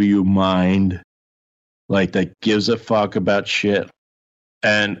AEW mind, like that gives a fuck about shit?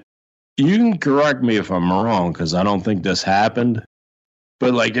 And you can correct me if I'm wrong, because I don't think this happened.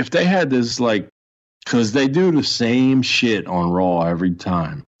 But like if they had this, like, because they do the same shit on Raw every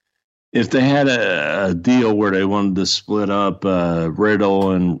time. If they had a deal where they wanted to split up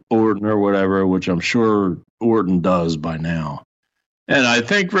Riddle and Orton or whatever, which I'm sure Orton does by now. And I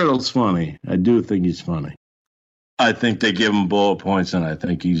think Riddle's funny. I do think he's funny. I think they give him bullet points, and I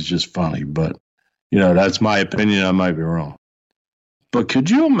think he's just funny. But, you know, that's my opinion. I might be wrong. But could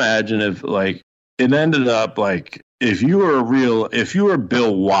you imagine if, like, it ended up like if you were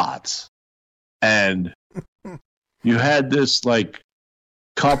Bill Watts and you had this, like,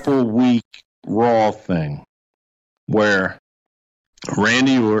 couple week Raw thing where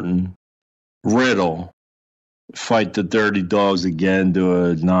Randy Orton, Riddle fight the Dirty Dogs again, do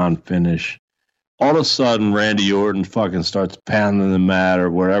a non-finish. All of a sudden, Randy Orton fucking starts pounding the mat or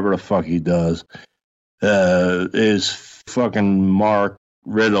whatever the fuck he does. Is fucking Mark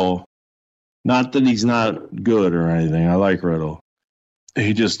Riddle. Not that he's not good or anything. I like Riddle.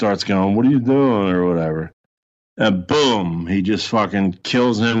 He just starts going, "What are you doing?" or whatever. And boom, he just fucking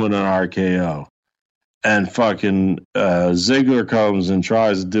kills him with an RKO. And fucking Ziggler comes and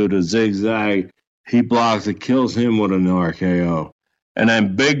tries to do the zigzag. He blocks it, kills him with an RKO. And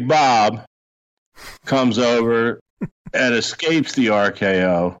then Big Bob comes over and escapes the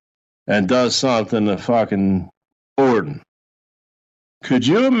RKO and does something to fucking Orton. Could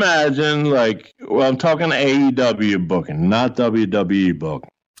you imagine, like, well, I'm talking AEW booking, not WWE booking.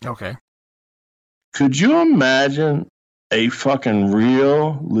 Okay. Could you imagine a fucking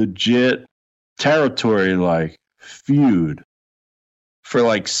real, legit, territory-like feud for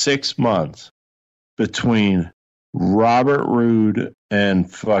like 6 months between Robert Roode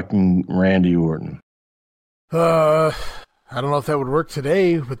and fucking Randy Orton? I don't know if that would work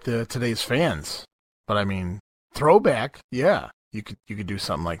today with today's fans, but I mean, throwback, yeah, you could do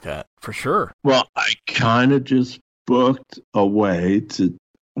something like that for sure. Well, I kind of just booked a way to,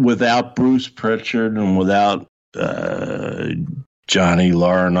 without Bruce Pritchard and without Johnny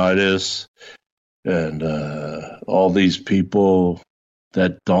Laurinaitis and all these people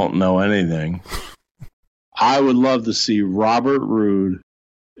that don't know anything. I would love to see Robert Roode,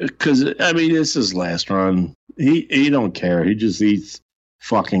 because, I mean, this is his last run. He don't care. He just eats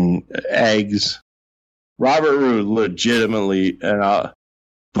fucking eggs. Robert Roode legitimately, and I'll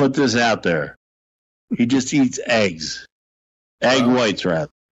put this out there, he just eats eggs. Egg whites, rather.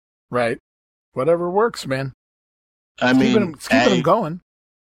 Right. Whatever works, man. I mean, it's keeping him going.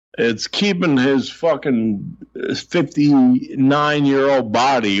 It's keeping his fucking 59-year-old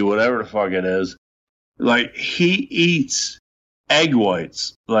body, whatever the fuck it is. Like, he eats egg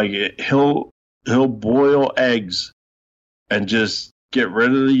whites. Like, he'll boil eggs and just get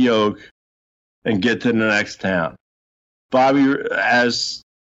rid of the yolk and get to the next town. Bobby, as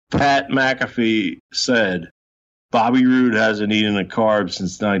Pat McAfee said, Bobby Roode hasn't eaten a carb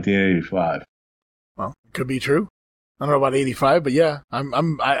since 1985. Well, it could be true. I don't know about 85, but yeah, I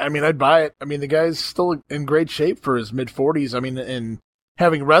mean, I'd buy it. I mean, the guy's still in great shape for his mid-40s. I mean, and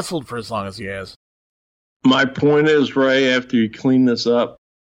having wrestled for as long as he has. My point is, Ray, after you clean this up,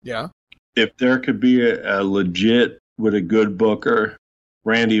 yeah, if there could be a legit, with a good booker,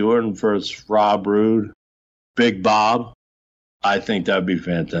 Randy Orton versus Rob Roode, Big Bob, I think that'd be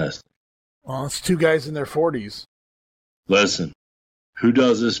fantastic. Well, it's two guys in their 40s. Listen, who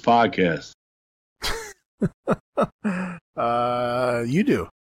does this podcast? You do.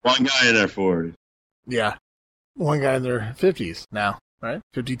 One guy in their 40s. Yeah. One guy in their 50s now, right?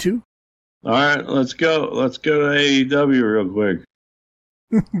 52? All right, let's go. Let's go to AEW real quick.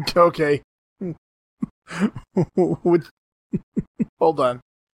 Okay. Hold on.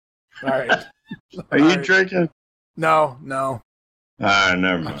 All right. Are you drinking? No. All right,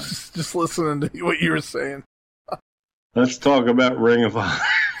 never mind. Just listening to what you were saying. Let's talk about Ring of Honor.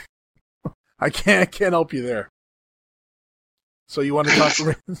 I can't help you there. So you want to talk?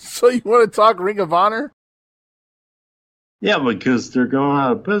 So you want to talk Ring of Honor? Yeah, because they're going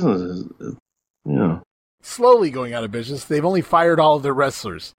out of business. You know, slowly going out of business. They've only fired all of their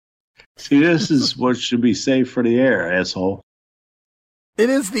wrestlers. See, this is what should be saved for the air, asshole. It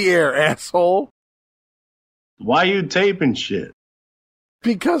is the air, asshole. Why are you taping shit?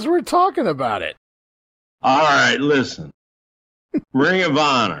 Because we're talking about it. All right, listen. Ring of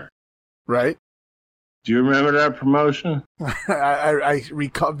Honor. Right. Do you remember that promotion? I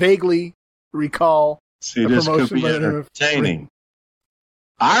vaguely recall. See, this could be entertaining.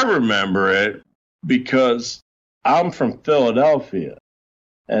 I remember it because I'm from Philadelphia,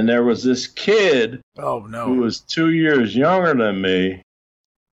 and there was this kid who was 2 years younger than me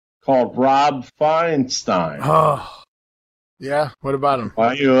called Rob Feinstein. Oh, yeah. What about him?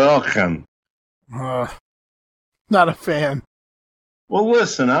 Why, you're welcome. Not a fan. Well,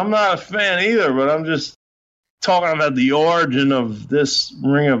 listen, I'm not a fan either, but I'm just talking about the origin of this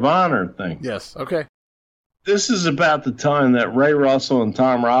Ring of Honor thing. Yes, okay. This is about the time that Ray Russell and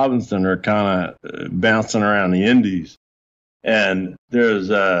Tom Robinson are kind of bouncing around the indies. And there's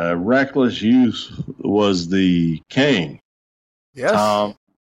Reckless Youth was the king. Yes. Tom,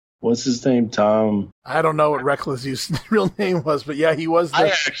 what's his name? Tom? I don't know what Reckless Youth's real name was, but yeah, he was I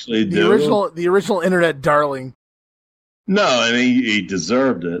actually the do. The original internet darling. No, and he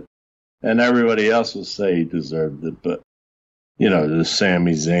deserved it. And everybody else will say he deserved it, but you know, the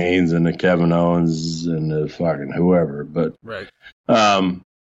Sami Zayns and the Kevin Owens and the fucking whoever. But right.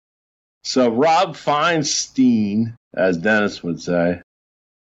 So Rob Feinstein, as Dennis would say,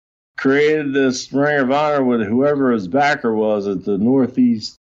 created this Ring of Honor with whoever his backer was at the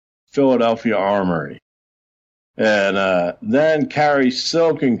Northeast Philadelphia Armory. And then Carrie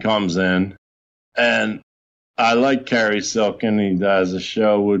Silken comes in, and I like Carrie Silken. He does a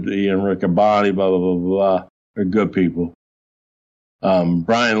show with Ian Riccaboni, blah, blah, blah, blah. They're good people.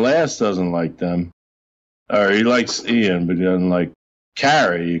 Brian Last doesn't like them. Or he likes Ian, but he doesn't like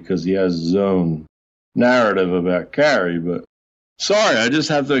Carrie because he has his own narrative about Carrie. But sorry, I just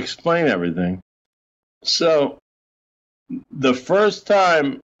have to explain everything. So the first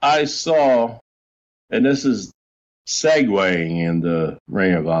time I saw, and this is segueing into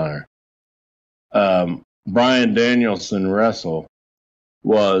Ring of Honor, Bryan Danielson wrestle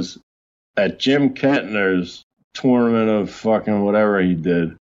was at Jim Kettner's tournament of fucking whatever he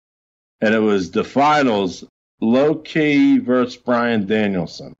did. And it was the finals, Low Key versus Bryan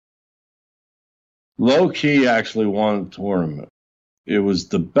Danielson. Low Key actually won the tournament. It was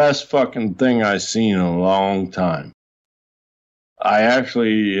the best fucking thing I've seen in a long time. I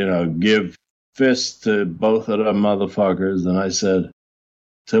actually, give fists to both of them motherfuckers, and I said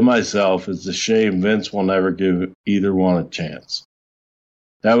to myself, it's a shame Vince will never give either one a chance.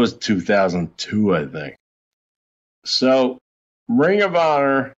 That was 2002, I think. So, Ring of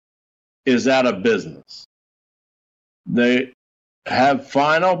Honor is out of business. They have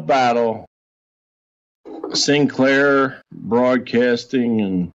Final Battle, Sinclair Broadcasting,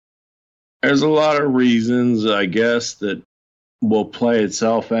 and there's a lot of reasons, I guess, that will play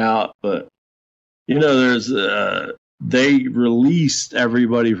itself out. But, there's they released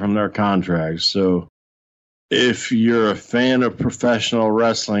everybody from their contracts. So if you're a fan of professional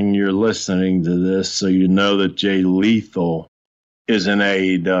wrestling, you're listening to this, so you know that Jay Lethal is in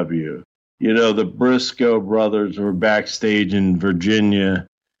AEW. The Briscoe brothers were backstage in Virginia,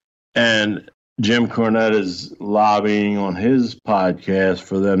 and Jim Cornette is lobbying on his podcast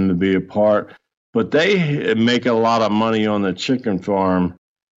for them to be a part. But they make a lot of money on the chicken farm,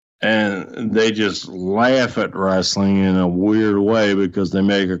 and they just laugh at wrestling in a weird way because they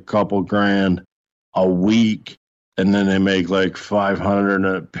make a couple grand a week, and then they make like 500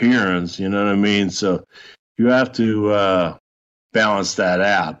 an appearance. You know what I mean? So you have to balance that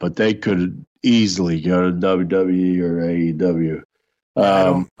out. But they could easily go to WWE or AEW.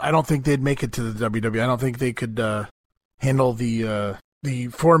 I don't think they'd make it to the WWE. I don't think they could handle the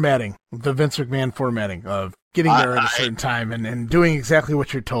formatting, the Vince McMahon formatting of getting there at a certain time and doing exactly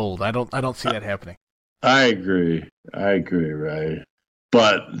what you're told. I don't see that happening. I agree, right?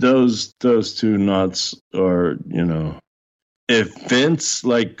 But those two nuts are, if Vince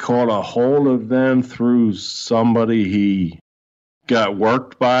caught a hold of them through somebody he got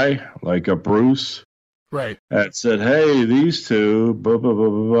worked by, like a Bruce, right? That said, hey, these two, blah blah blah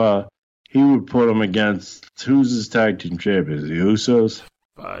blah blah. He would put them against who's his tag team champions? The Usos?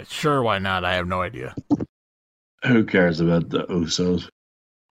 Sure, why not? I have no idea. Who cares about the Usos?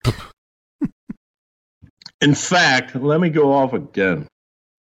 In fact, let me go off again.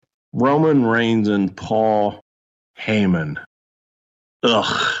 Roman Reigns and Paul Heyman.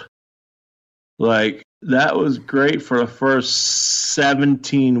 Ugh. That was great for the first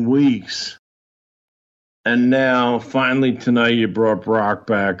 17 weeks. And now, finally, tonight, you brought Brock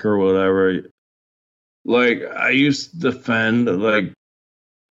back or whatever. I used to defend,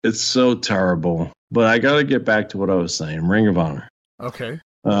 it's so terrible. But I got to get back to what I was saying. Ring of Honor. Okay.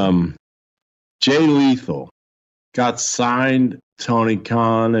 Jay Lethal got signed, Tony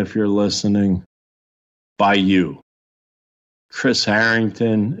Khan, if you're listening, by you. Chris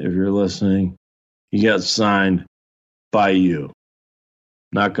Harrington, if you're listening, he got signed by you.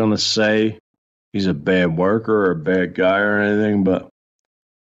 Not going to say he's a bad worker or a bad guy or anything, but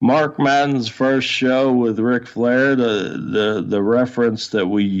Mark Madden's first show with Ric Flair, the reference that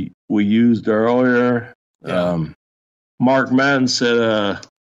we used earlier, Mark Madden said,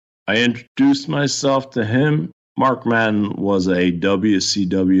 I introduced myself to him. Mark Madden was a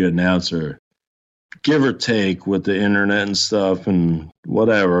WCW announcer, give or take with the internet and stuff and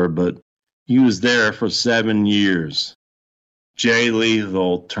whatever, but he was there for 7 years. Jay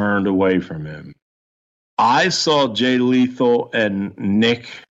Lethal turned away from him. I saw Jay Lethal and Nick.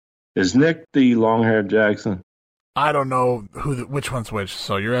 Is Nick the long-haired Jackson? I don't know which one's which,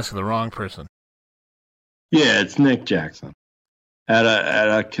 so you're asking the wrong person. Yeah, it's Nick Jackson at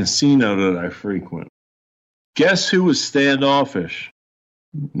a casino that I frequent. Guess who was standoffish?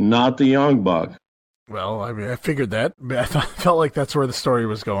 Not the Young Buck. Well, I mean, I figured that. I felt like that's where the story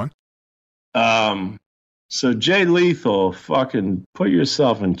was going. So Jay Lethal, fucking put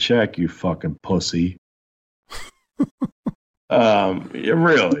yourself in check, you fucking pussy.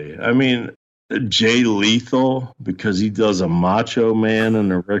 Really, I mean, Jay Lethal, because he does a Macho Man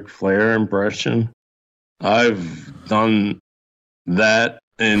and a Ric Flair impression. I've done that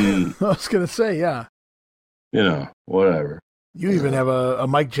in... I was going to say, yeah. You know, whatever. You even have a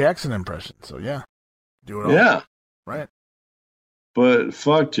Mike Jackson impression, so yeah. Do it all. Yeah. Right. But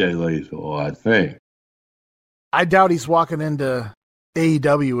fuck Jay Lethal, I think. I doubt he's walking into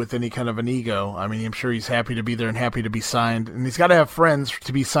AEW with any kind of an ego. I mean, I'm sure he's happy to be there and happy to be signed. And he's got to have friends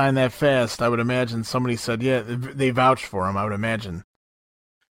to be signed that fast. I would imagine somebody said, yeah, they vouched for him, I would imagine.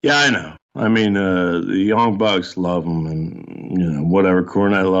 Yeah, I know. I mean, the Young Bucks love him and, you know, whatever.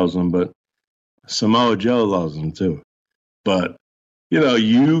 Cornette loves him, but Samoa Joe loves him too. But, you know,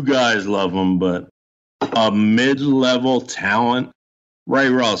 you guys love him, but a mid-level talent, Ray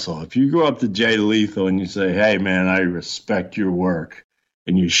Russell, if you go up to Jay Lethal and you say, hey, man, I respect your work,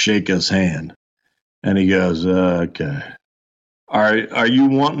 and you shake his hand, and he goes, okay. Are you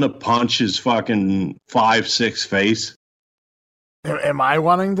wanting to punch his fucking 5'6" face? Am I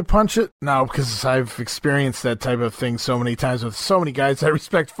wanting to punch it? No, because I've experienced that type of thing so many times with so many guys I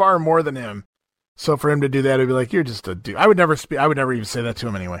respect far more than him. So for him to do that, I'd be like, you're just a dude. I would never even say that to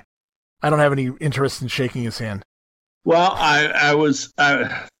him anyway. I don't have any interest in shaking his hand. Well, I was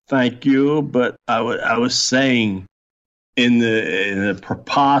thank you, but I was saying in the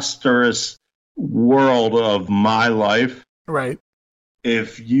preposterous world of my life, right?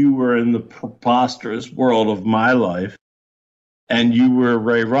 If you were in the preposterous world of my life, and you were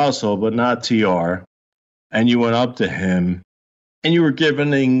Ray Russell, but not TR, and you went up to him, and you were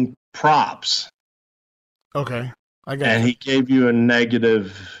giving props. Okay, I got it. And he gave you a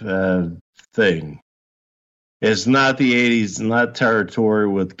negative thing. It's not the 80s, not territory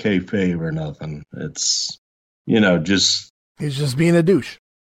with kayfabe or nothing. It's, you know, just... He's just being a douche.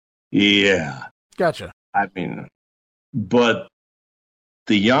 Yeah. Gotcha. I mean, but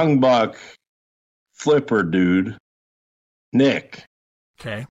the Young Buck flipper dude, Nick,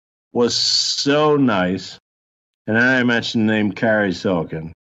 okay, was so nice. And then I mentioned the name Carrie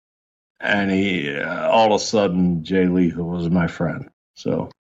Silkin. And he, all of a sudden, Jay Lethal was my friend. So,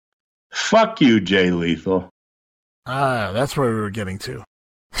 fuck you, Jay Lethal. That's where we were getting to.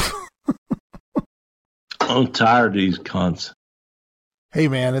 I'm tired of these cunts. Hey,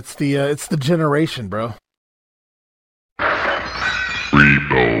 man, it's the generation, bro.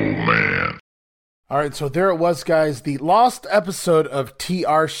 Repo Man. All right, so there it was, guys. The lost episode of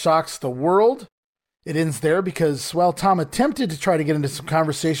TR Shocks the World. It ends there because, well, Tom attempted to try to get into some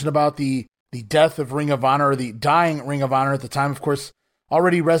conversation about the death of Ring of Honor, or the dying Ring of Honor at the time, of course,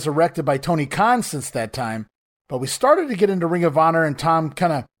 already resurrected by Tony Khan since that time. But we started to get into Ring of Honor, and Tom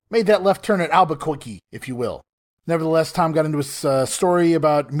kind of made that left turn at Albuquerque, if you will. Nevertheless, Tom got into his story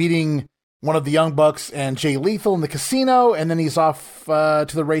about meeting one of the Young Bucks and Jay Lethal in the casino, and then he's off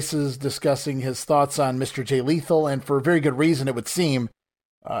to the races discussing his thoughts on Mr. Jay Lethal, and for a very good reason, it would seem.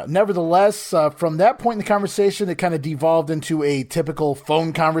 Nevertheless, from that point in the conversation, it kind of devolved into a typical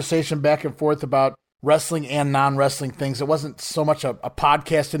phone conversation back and forth about wrestling and non-wrestling things. It wasn't so much a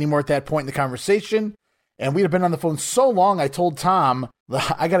podcast anymore at that point in the conversation. And we'd have been on the phone so long, I told Tom,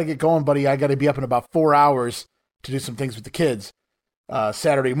 I got to get going, buddy. I got to be up in about 4 hours to do some things with the kids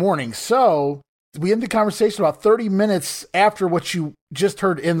Saturday morning. So we ended the conversation about 30 minutes after what you just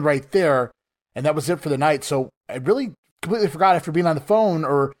heard in right there. And that was it for the night. So I really completely forgot, after being on the phone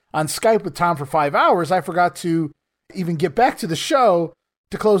or on Skype with Tom for 5 hours, I forgot to even get back to the show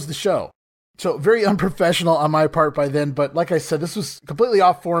to close the show. So very unprofessional on my part by then. But like I said, this was completely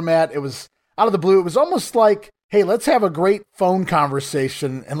off format. It was out of the blue. It was almost like hey, let's have a great phone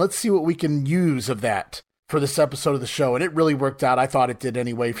conversation and let's see what we can use of that for this episode of the show. And it really worked out. I thought it did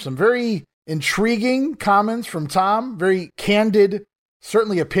anyway. Some very intriguing comments from Tom, very candid,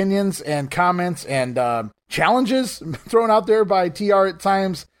 certainly opinions and comments and challenges thrown out there by TR at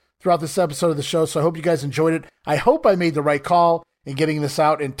times throughout this episode of the show. So I hope you guys enjoyed it. I hope I made the right call in getting this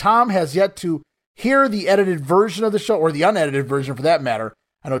out. And Tom has yet to hear the edited version of the show, or the unedited version for that matter.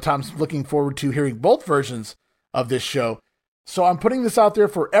 I know Tom's looking forward to hearing both versions of this show. So I'm putting this out there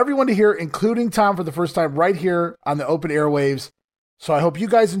for everyone to hear, including Tom for the first time right here on the open airwaves. So I hope you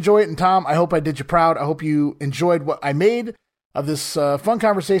guys enjoy it. And Tom, I hope I did you proud. I hope you enjoyed what I made of this fun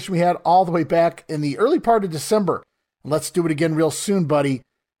conversation we had all the way back in the early part of December. And let's do it again real soon, buddy.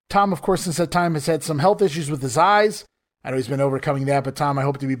 Tom, of course, since that time has had some health issues with his eyes. I know he's been overcoming that, but Tom, I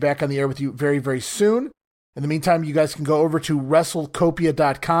hope to be back on the air with you very, very soon. In the meantime, you guys can go over to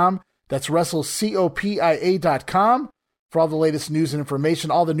WrestleCopia.com. That's WrestleCopia.com for all the latest news and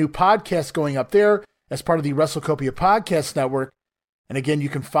information, all the new podcasts going up there as part of the WrestleCopia Podcast Network. And again, you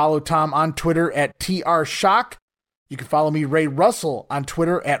can follow Tom on Twitter at TRShock. You can follow me, Ray Russell, on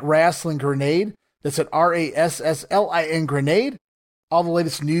Twitter at Wrestling Grenade. That's at RASSLIN Grenade. All the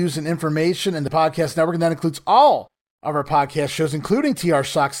latest news and information in the podcast network, and that includes all of our podcast shows, including TR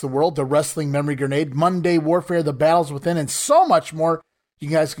Shocks the World, The Wrestling Memory Grenade, Monday Warfare, The Battles Within, and so much more. You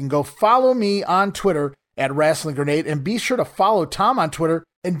guys can go follow me on Twitter at Wrestling Grenade, and be sure to follow Tom on Twitter.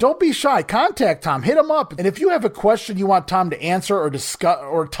 And don't be shy. Contact Tom. Hit him up. And if you have a question you want Tom to answer or discuss,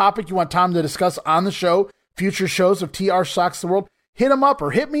 or a topic you want Tom to discuss on the show, future shows of TR Shocks the World, hit him up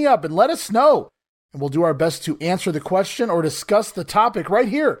or hit me up and let us know. And we'll do our best to answer the question or discuss the topic right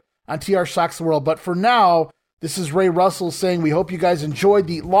here on TR Shocks the World. But for now, this is Ray Russell saying we hope you guys enjoyed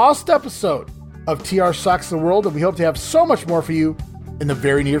the lost episode of TR Shocks the World, and we hope to have so much more for you in the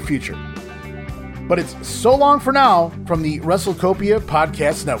very near future. But it's so long for now from the WrestleCopia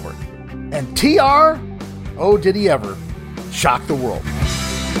Podcast Network. And TR, oh, did he ever shock the world.